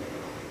preserved.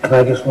 And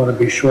I just want to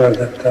be sure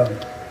that,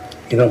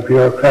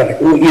 bureaucratic,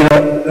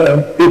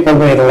 people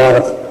made a lot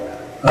of,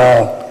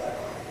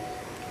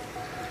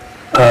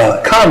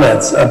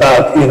 comments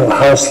about,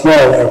 how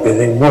slow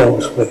everything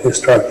moves with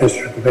historic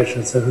district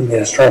commissions and the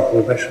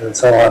historical commission and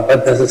so on,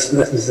 but this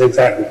is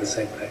exactly the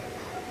same thing.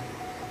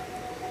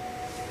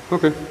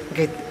 Okay.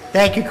 Okay,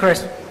 thank you,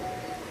 Chris.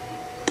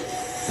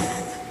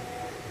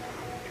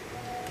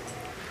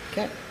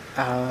 Okay.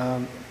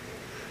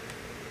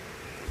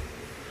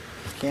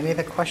 Okay, any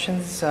other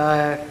questions?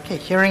 Okay,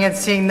 hearing and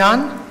seeing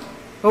none.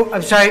 Oh,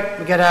 I'm sorry,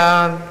 we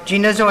got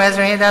Jean Nuzzo has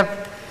her hand up.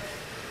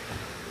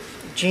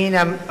 Jean,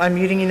 I'm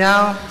unmuting you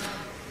now.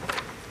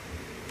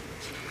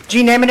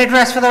 Jean, name and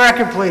address for the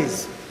record,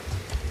 please.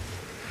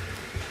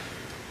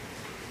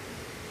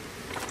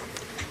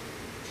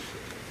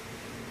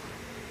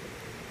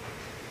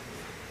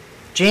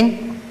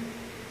 Jean?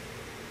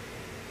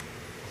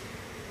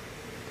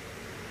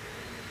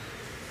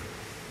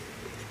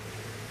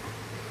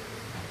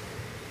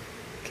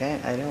 Okay,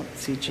 I don't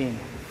see Jean.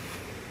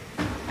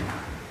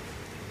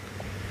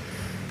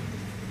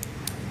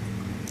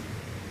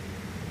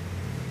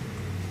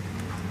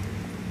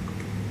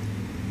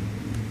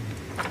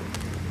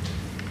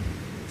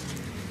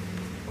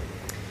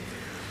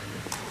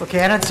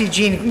 Okay, I don't see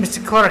Jean.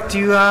 Mr. Clerk, do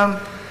you, that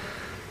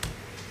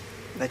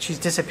she's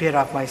disappeared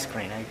off my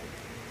screen. I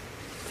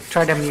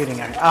tried unmuting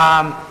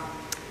her.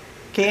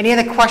 Okay, any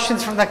other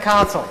questions from the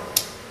council?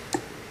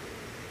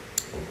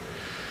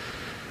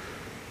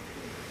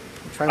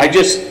 I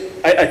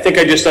think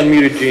I just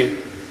unmuted Gene.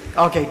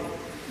 Okay.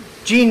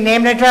 Jean,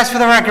 name and address for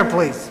the record,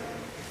 please.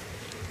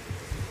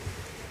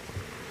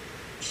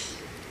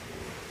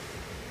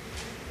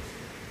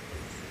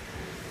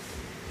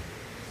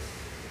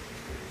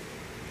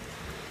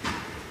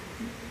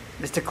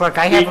 Mr. Clerk,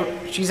 I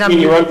have, she's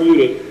unmuted. You're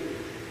unmuted.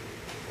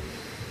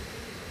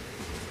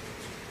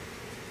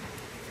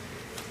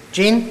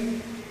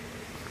 Jean?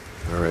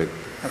 All right.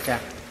 Okay.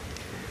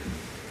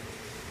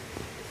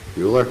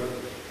 Bueller?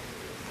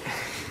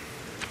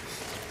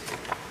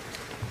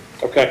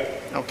 Okay.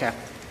 Okay.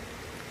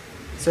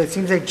 So it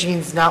seems like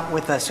Jean's not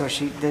with us, or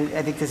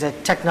I think there's a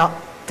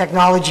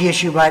technology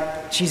issue,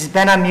 but she's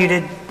been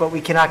unmuted, but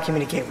we cannot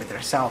communicate with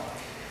her, so.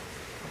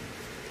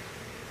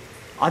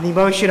 On the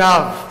motion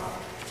of,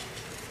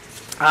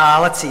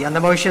 let's see, on the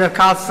motion of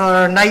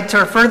Councilor Knight to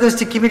refer this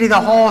to committee of the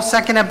whole,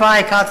 seconded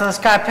by Councilor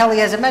Scarpelli,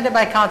 as amended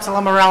by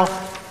Councilor Morrell.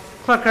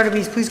 Clerk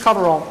Curtis, please call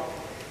the roll.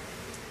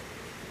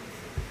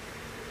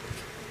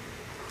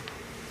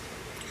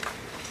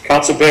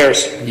 Council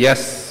Bears.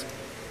 Yes.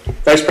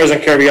 Vice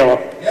President Caraviello.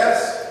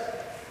 Yes.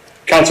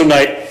 Council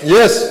Knight.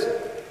 Yes.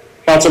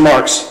 Council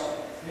Marks.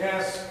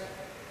 Yes.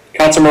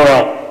 Council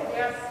Morrell.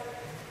 Yes.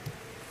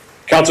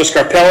 Council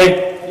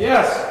Scarpelli.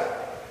 Yes.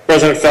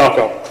 President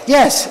Falco.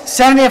 Yes,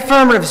 7 in the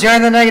affirmative, 0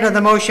 in the negative,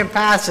 the motion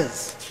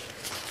passes.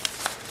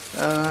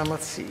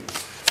 Let's see.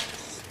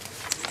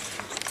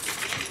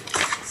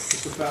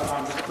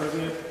 Mr.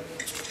 President,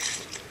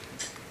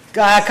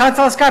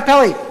 Councilor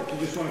Scarpelli, you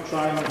just want to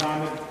try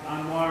Mohammed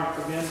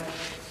Anwar again?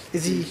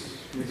 is he,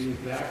 Maybe he's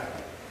back.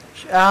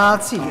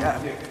 let's see.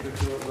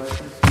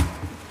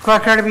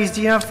 Clerk Curtis,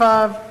 do you have,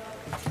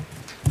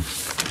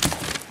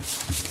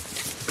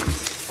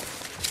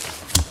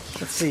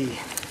 let's see.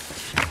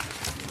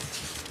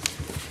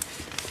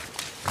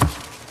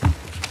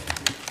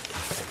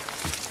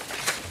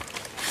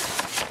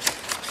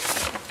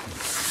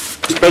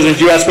 Mr. President,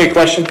 did you ask me a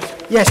question?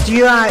 Yes, do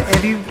you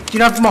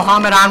know if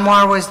Mohammed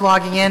Anwar was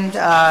logging in,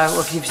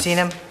 or if you've seen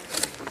him?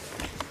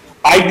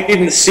 I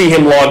didn't see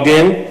him logged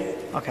in.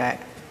 Okay,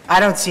 I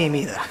don't see him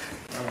either.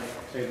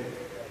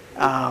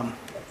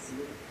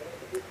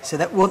 So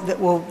that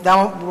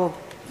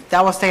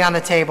will stay on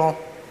the table.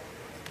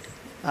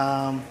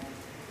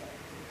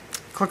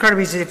 Clerk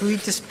Curtis, if we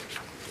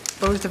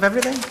disposed of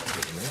everything?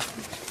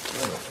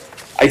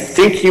 I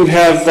think you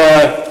have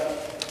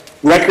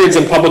records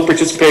and public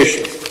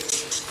participation.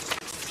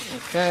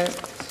 Okay.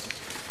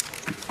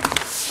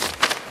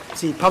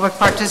 see, public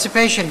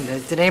participation.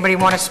 Did anybody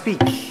want to speak?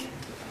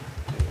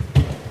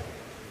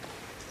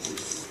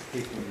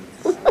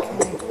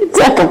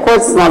 Jack, of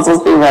course it's not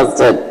supposed to be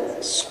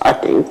rusted.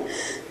 Shocking.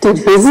 Dude,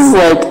 his is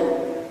like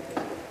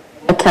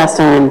a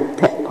cast iron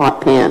pot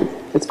pan.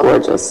 It's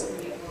gorgeous.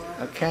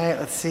 Okay,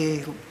 let's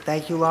see.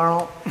 Thank you,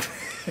 Laurel.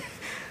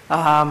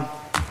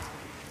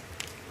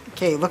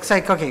 Okay, looks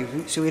like, okay,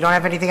 so we don't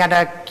have anything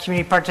under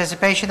community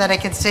participation that I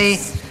can see.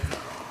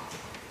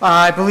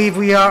 I believe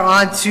we are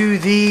on to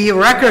the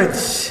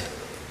records.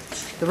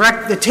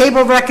 The table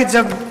of records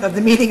of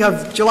the meeting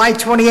of July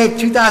 28,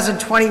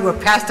 2020 were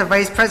passed to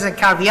Vice President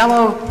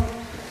Caviello.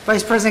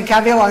 Vice President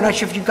Caviello, I'm not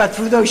sure if you got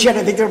through those yet.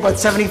 I think they're about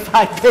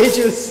 75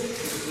 pages.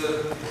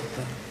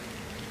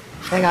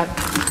 Hang on.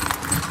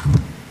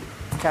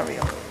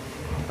 Caviello.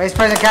 Vice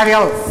President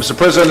Caviello. Mr.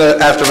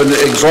 President, after an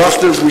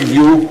exhaustive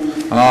review,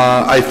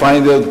 I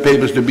find the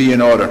papers to be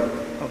in order.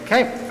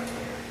 Okay.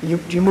 Do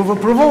you move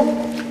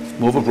approval?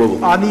 Move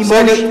approval. On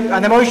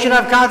the motion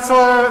of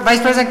Councilor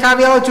Vice President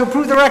Caviello to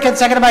approve the record,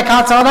 seconded by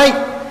Councilor Knight.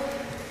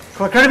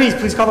 Clerk Kirby,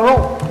 please call the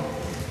roll.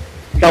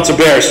 Council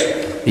Bears.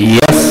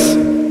 Yes.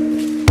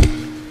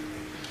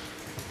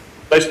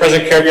 Vice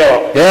President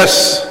Caraviello.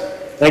 Yes.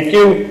 Thank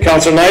you.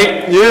 Council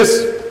Knight.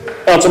 Yes.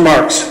 Council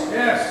Marks.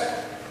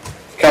 Yes.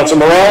 Council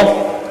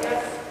Morrell.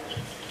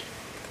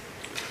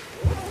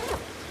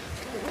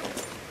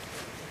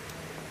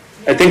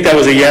 I think that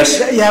was a yes.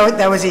 Yeah,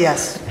 that was a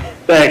yes.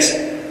 Thanks.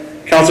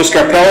 Council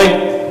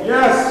Scarpelli.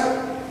 Yes.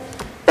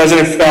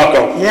 President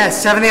Falco.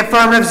 Yes, 7 in the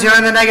affirmative, 0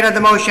 in the negative, the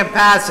motion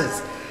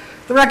passes.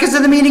 The records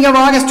of the meeting of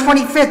August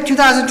 25th,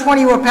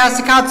 2020 were passed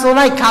to Councilor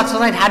Knight. Councilor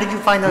Knight, how did you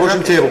find those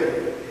Motion records?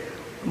 table.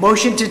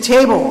 Motion to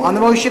table. On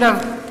the motion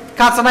of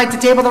Councilor Knight to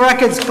table the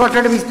records, Clerk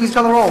Kirby, please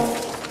call the roll.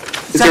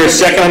 Is there a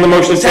second on the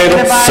motion to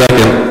table?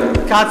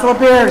 Second. Councilor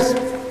Bears.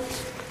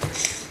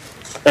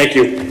 Thank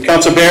you.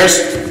 Council Bears.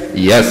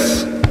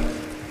 Yes.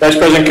 Vice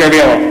President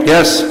Caraviello.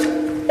 Yes.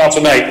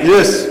 Council Knight.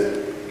 Yes.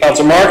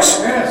 Council Marks.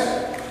 Yes.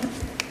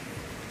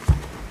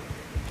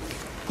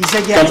 He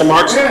said yes. Council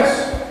Marks.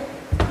 Yes.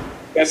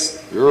 Yes.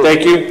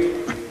 Thank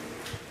you.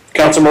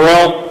 Council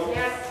Morrell.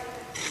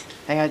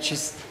 Hang on,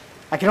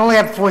 I can only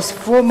have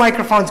four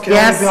microphones can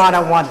only be on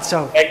at once,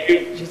 so. Thank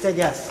you. She said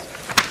yes.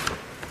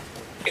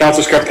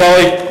 Council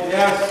Scarpelli.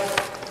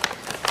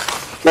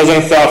 Yes.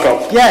 President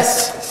Falco.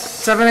 Yes,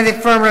 7 in the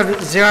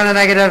affirmative, 0 in the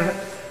negative.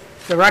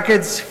 The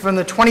records from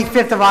the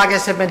 25th of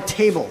August have been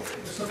tabled.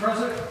 Mr.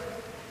 President?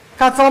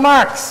 Councilor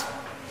Marks.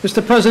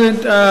 Mr.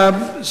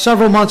 President,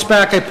 several months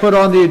back, I put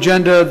on the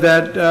agenda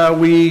that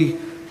we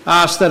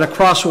asked that a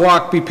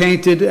crosswalk be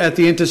painted at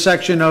the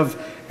intersection of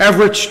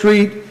Everett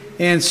Street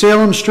and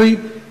Salem Street.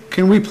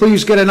 Can we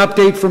please get an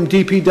update from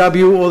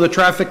DPW or the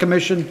Traffic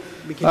Commission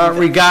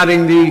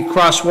regarding the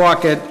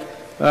crosswalk at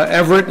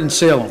Everett and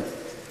Salem?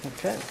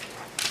 Okay.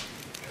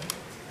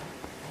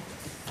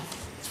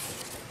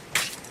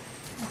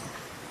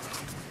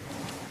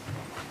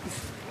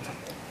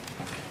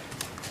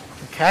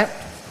 Okay.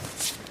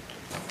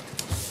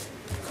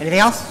 Anything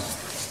else?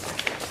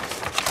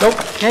 Nope.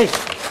 Okay.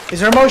 Is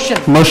there a motion?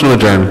 Motion to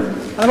adjourn.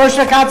 On the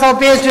motion of Council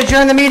Bears to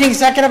adjourn the meeting,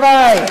 seconded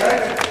by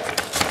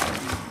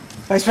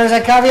Vice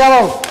President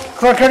Caviello.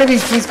 Clerk Kirby,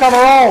 please call the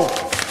roll.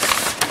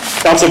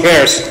 Council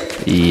Bears.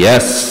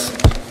 Yes.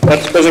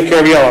 Vice President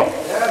Caraviello.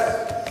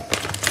 Yes.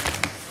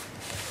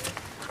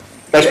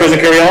 Vice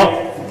President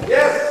Caraviello.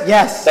 Yes.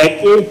 Yes.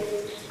 Thank you.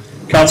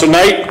 Council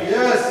Knight.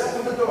 Yes.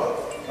 Open the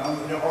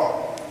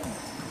door.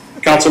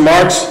 Council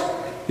Marks.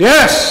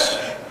 Yes.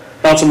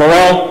 Council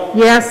Morrell.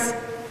 Yes.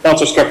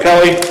 Council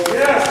Scarpelli.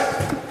 Yes.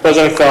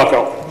 President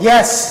Falco.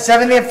 Yes,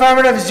 7 in the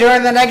affirmative, 0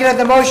 in the negative.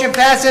 The motion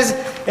passes,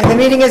 and the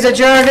meeting is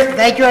adjourned.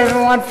 Thank you,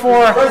 everyone,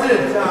 for...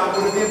 President,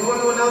 would it be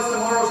important to announce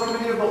tomorrow's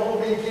committee of the whole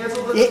being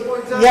canceled at this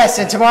point in time? Yes,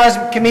 and tomorrow's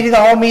committee of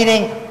the whole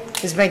meeting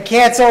has been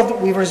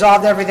canceled. We've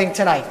resolved everything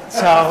tonight.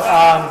 So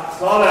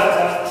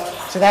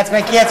that's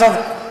been canceled.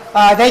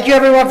 Thank you,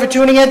 everyone, for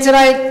tuning in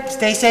tonight.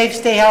 Stay safe,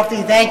 stay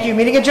healthy. Thank you.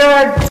 Meeting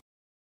adjourned.